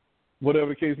whatever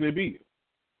the case may be.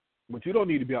 But you don't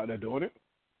need to be out there doing it.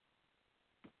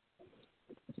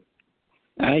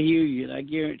 I hear you, and I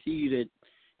guarantee you that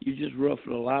you just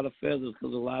ruffled a lot of feathers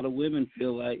because a lot of women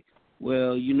feel like,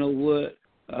 well, you know what?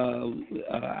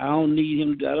 I don't need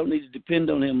him. I don't need to depend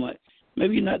on him. Like,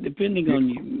 maybe you're not depending on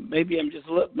you. Maybe I just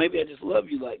love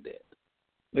you like that.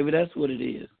 Maybe that's what it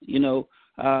is. You know,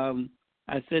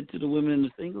 I said to the women in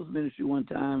the singles ministry one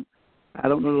time, I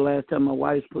don't know the last time my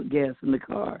wife put gas in the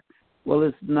car. Well,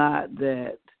 it's not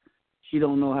that she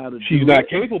don't know how to do it. She's not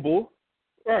capable.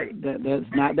 Right.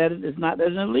 It's not that in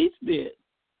the least bit.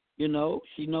 You know,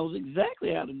 she knows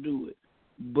exactly how to do it.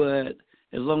 But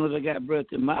as long as I got breath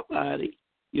in my body,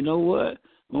 you know what?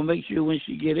 I'm going to make sure when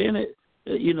she get in it,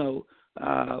 you know,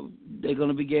 they're going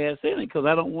to be gas in it because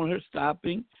I don't want her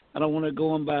stopping. I don't want her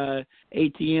going by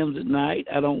ATMs at night.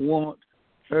 I don't want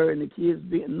her and the kids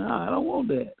being, I don't want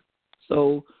that.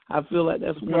 So I feel like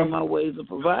that's one of my ways of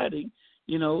providing,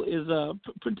 you know, is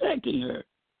protecting her.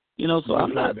 You know, so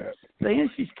I'm not saying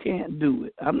she can't do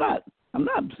it. I'm not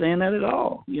saying that at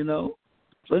all, you know.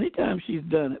 Plenty of times she's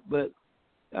done it, but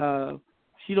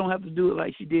she don't have to do it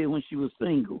like she did when she was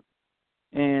single.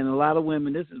 And a lot of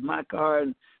women, this is my car,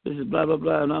 and this is blah, blah,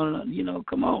 blah. No, you know,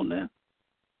 come on now.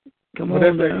 Come on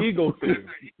that's now. the ego thing.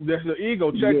 That's the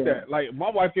ego. Check that. Like, my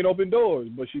wife can open doors,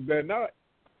 but she better not.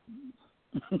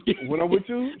 When I'm with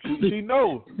you, she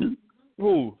knows.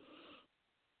 Who?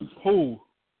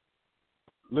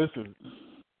 Listen,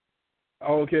 I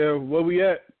don't care where we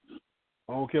at.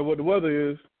 I don't care what the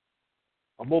weather is.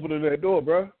 I'm opening that door,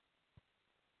 bro.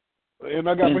 And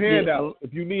I got my hand out.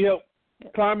 If you need help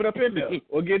climbing up in there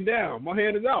or getting down, my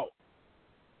hand is out.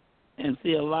 And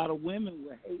see, a lot of women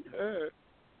will hate her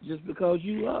just because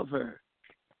you love her.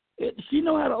 She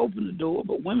know how to open the door,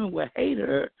 but women will hate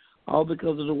her all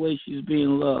because of the way she's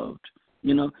being loved,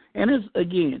 you know. And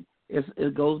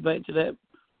it goes back to that,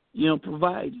 you know,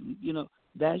 providing. You know,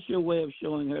 that's your way of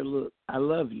showing her, look, I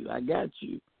love you. I got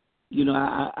you. You know,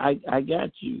 I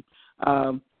got you.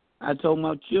 I told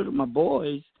my children, my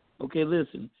boys, okay,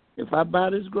 listen, if I buy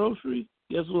this grocery,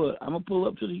 guess what? I'm gonna pull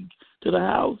up to the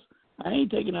house. I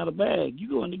ain't taking out a bag. You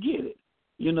going to get it.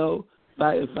 You know,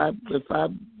 if I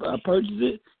purchase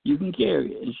it, you can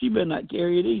carry it, and she better not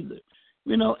carry it either.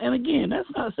 You know, and again, that's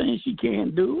not saying she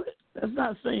can't do it. That's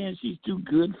not saying she's too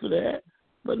good for that.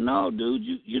 But no, dude,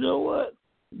 you know what?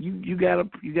 You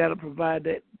gotta provide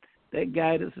that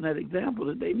guidance and that example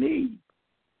that they need.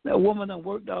 That woman that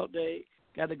worked all day,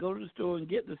 got to go to the store and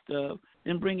get the stuff,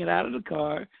 then bring it out of the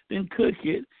car, then cook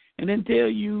it, and then tell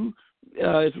you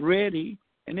it's ready,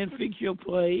 and then fix your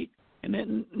plate, and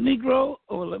then Negro.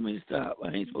 Oh, let me stop. I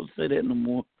ain't supposed to say that no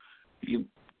more. You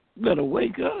better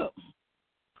wake up.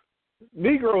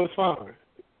 Negro is fine.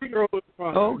 Negro is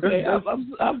fine. Okay,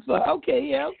 I'm sorry.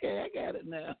 Okay, I got it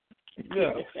now.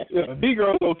 Yeah,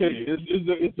 Negro is okay.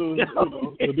 It's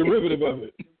a derivative of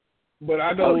it. But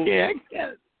I know. Okay, I got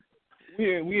it.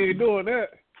 We ain't doing that.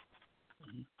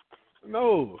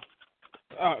 No.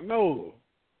 No.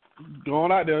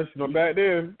 Going out there, back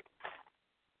there.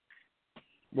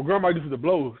 My grandma used to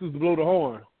blow. She used to blow the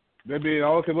horn. That means,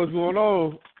 okay, what's going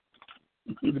on?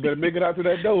 You better make it out to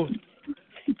that door.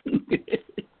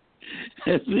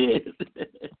 That's it.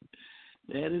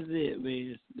 That is it,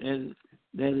 man.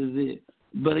 That is it.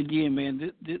 But again,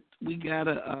 man, we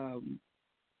gotta,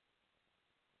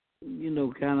 you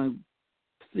know, kind of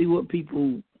see what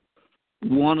people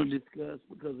want to discuss,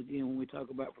 because again, when we talk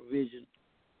about provision,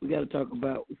 we got to talk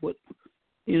about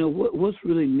what's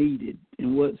really needed,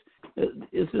 and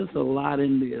it's just a lot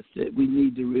in this that we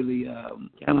need to really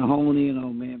kind of hone in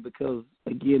on, man, because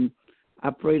again,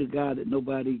 I pray to God that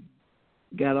nobody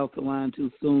got off the line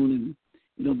too soon and,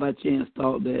 you know, by chance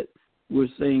thought that we're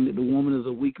saying that the woman is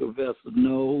a weaker vessel.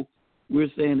 No,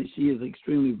 we're saying that she is an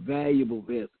extremely valuable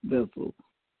vessel,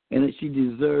 and that she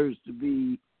deserves to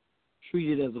be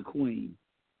treated as a queen.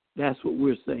 That's what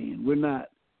we're saying. We're not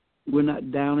We're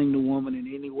not downing the woman in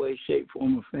any way, shape,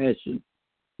 form, or fashion.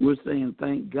 We're saying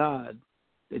thank God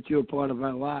that you're a part of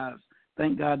our lives.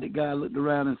 Thank God that God looked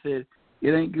around and said,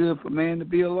 it ain't good for man to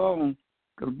be alone.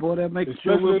 Because, boy, that makes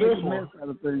a mess out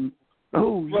of things.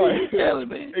 Oh, right. Yeah, tell it,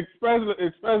 man. Especially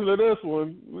this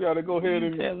one. We got to go ahead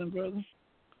and tell him, brother.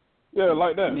 Yeah,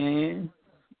 like that.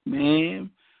 Man,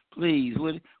 please.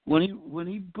 When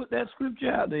he put that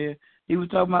scripture out there, he was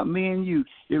talking about me and you.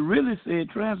 It really said,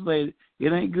 translated,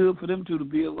 it ain't good for them two to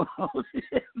be alone.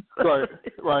 Right.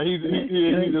 He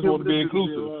just want to be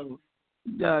inclusive.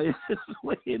 Yeah, it's the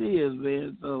way it is,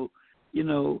 man. So,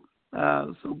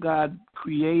 so God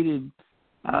created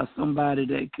somebody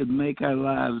that could make our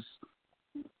lives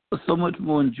so much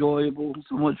more enjoyable,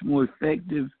 so much more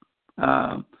effective,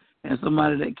 and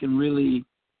somebody that can really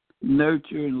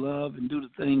nurture and love and do the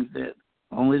things that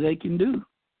only they can do.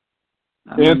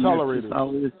 Tolerate it.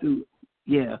 All there is to it.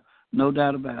 Yeah, no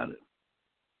doubt about it.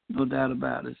 No doubt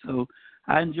about it. So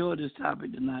I enjoyed this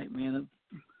topic tonight, man.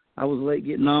 I was late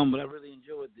getting on, but I really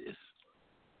enjoyed this.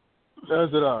 As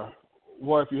did I.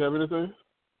 Wife, you have anything?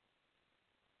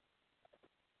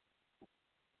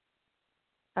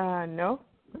 No,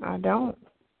 I don't.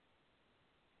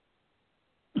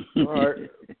 All right.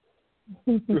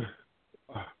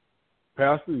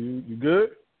 Pastor, you good?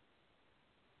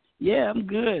 Yeah, I'm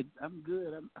good.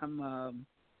 I'm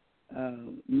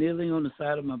kneeling on the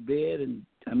side of my bed, and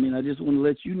I just want to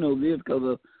let you know this because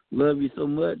I love you so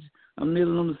much. I'm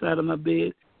kneeling on the side of my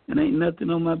bed, and ain't nothing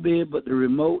on my bed but the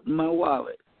remote and my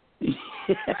wallet.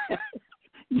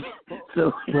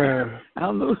 So I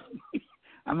don't know.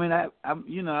 I'm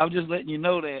I'm just letting you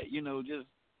know that,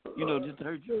 just to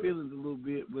hurt your feelings a little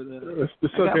bit, but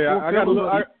it's okay. I got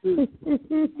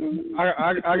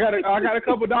a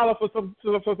couple $2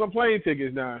 for some plane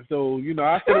tickets now. So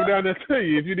I send them down there to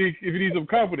you if you need some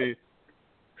company.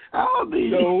 I'll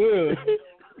be.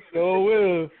 So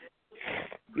will.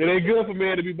 It ain't good for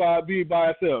man to be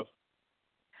by himself.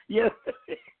 Yeah.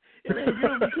 It ain't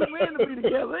good for two men to be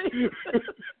together.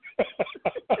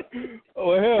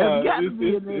 Oh hell! There's got to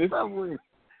be in there somewhere.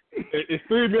 It's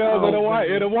 3 males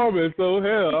and a woman, so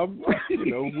hell,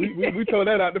 we tore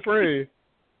that out the frame.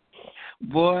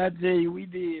 Boy, I tell you, we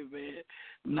did, man.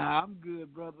 Nah, I'm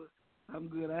good, brother. I'm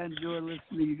good. I enjoy listening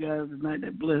to you guys tonight.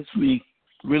 That blessed me,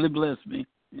 really blessed me,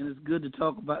 and it's good to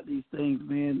talk about these things,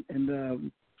 man.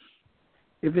 And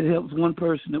if it helps one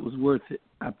person, it was worth it.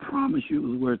 I promise you, it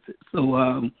was worth it. So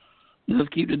let's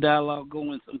keep the dialogue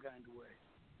going some kind of way.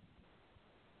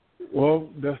 Well,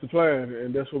 that's the plan,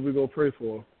 and that's what we're gonna pray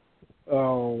for.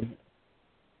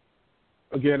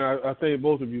 Again, I thank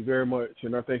both of you very much,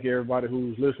 and I thank everybody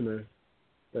who's listening.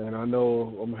 And I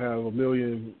know I'm gonna have a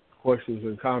million questions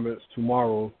and comments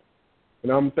tomorrow,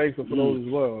 and I'm thankful for those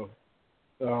as well.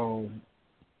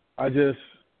 I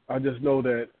just know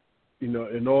that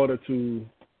in order to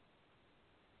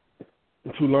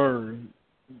learn,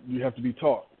 you have to be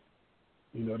taught.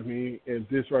 You know what I mean? And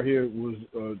this right here was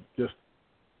just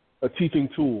a teaching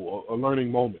tool, a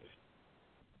learning moment.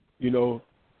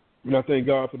 And I thank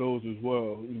God for those as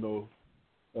well.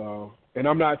 And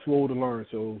I'm not too old to learn.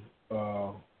 So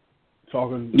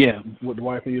talking with the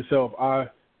wife and yourself, I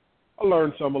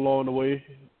learned some along the way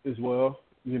as well.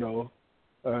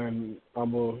 And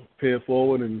I'm gonna pay it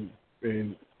forward and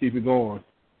keep it going.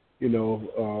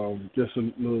 Just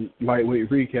a little lightweight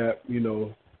recap.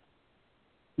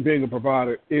 Being a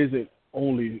provider isn't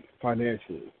only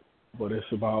financially, but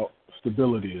it's about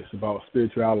stability. It's about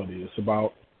spirituality. It's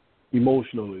about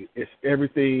emotionally. It's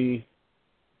everything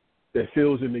that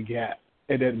fills in the gap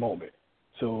at that moment.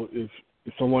 So if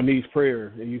someone needs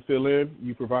prayer and you fill in,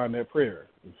 you provide that prayer.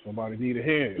 If somebody needs a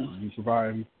hand, you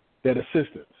provide that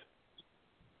assistance.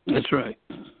 That's right.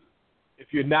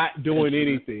 If you're not doing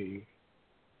anything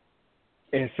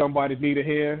and somebody needs a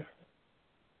hand,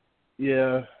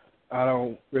 I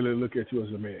don't really look at you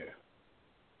as a man.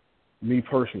 Me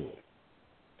personally.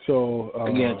 So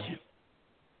I get you.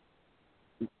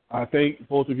 I thank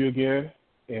both of you again,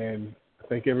 and I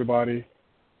thank everybody.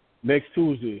 Next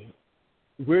Tuesday,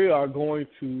 we are going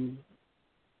to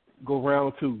go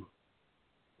round two.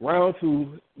 Round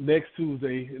two, next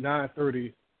Tuesday,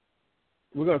 9:30.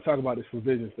 We're going to talk about this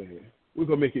provision thing. We're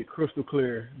going to make it crystal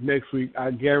clear next week.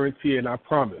 I guarantee and I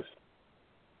promise.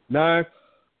 9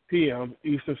 p.m.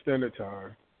 Eastern Standard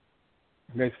Time,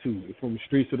 next Tuesday, from the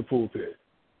streets to the pulpit.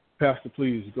 Pastor,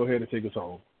 please go ahead and take us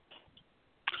home.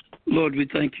 Lord, we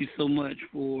thank you so much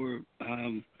for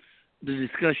the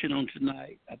discussion on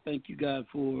tonight. I thank you, God,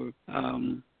 for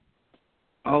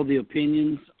all the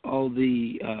opinions, all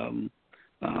the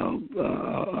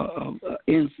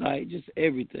insight, just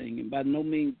everything. And by no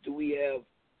means do we have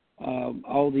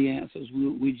all the answers.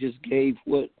 We just gave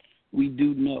what we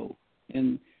do know.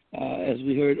 And as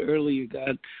we heard earlier,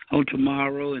 God, on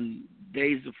tomorrow and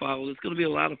days to follow, there's going to be a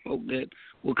lot of folk that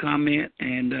will comment,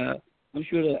 and I'm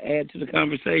sure to add to the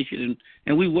conversation,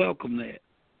 and we welcome that.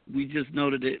 We just know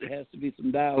that it has to be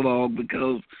some dialogue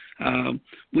because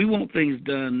we want things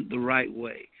done the right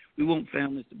way. We want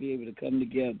families to be able to come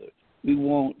together. We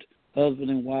want husband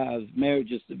and wives,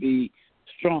 marriages to be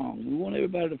strong. We want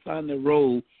everybody to find their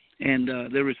role and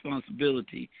their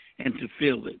responsibility and to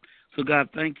fill it. So, God,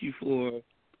 thank you for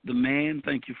the man.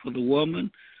 Thank you for the woman.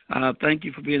 Thank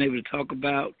you for being able to talk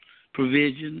about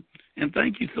provision. And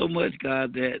thank you so much,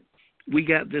 God, that we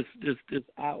got this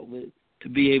outlet to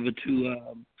be able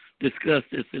to discuss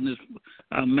this in this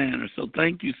manner. So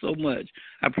thank you so much.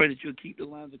 I pray that you'll keep the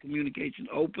lines of communication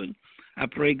open. I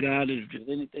pray, God, that if there's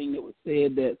anything that was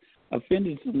said that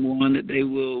offended someone, that they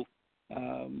will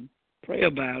pray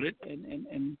about it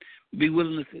and be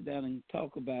willing to sit down and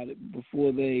talk about it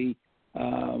before they,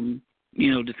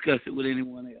 discuss it with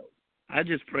anyone else. I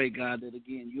just pray, God, that,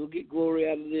 again, you'll get glory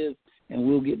out of this and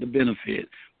we'll get the benefit.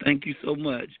 Thank you so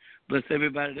much. Bless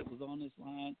everybody that was on this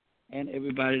line and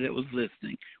everybody that was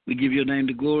listening. We give your name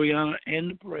the glory, honor,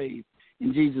 and the praise.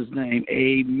 In Jesus' name,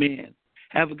 amen.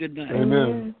 Have a good night.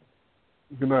 Amen.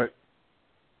 Good night.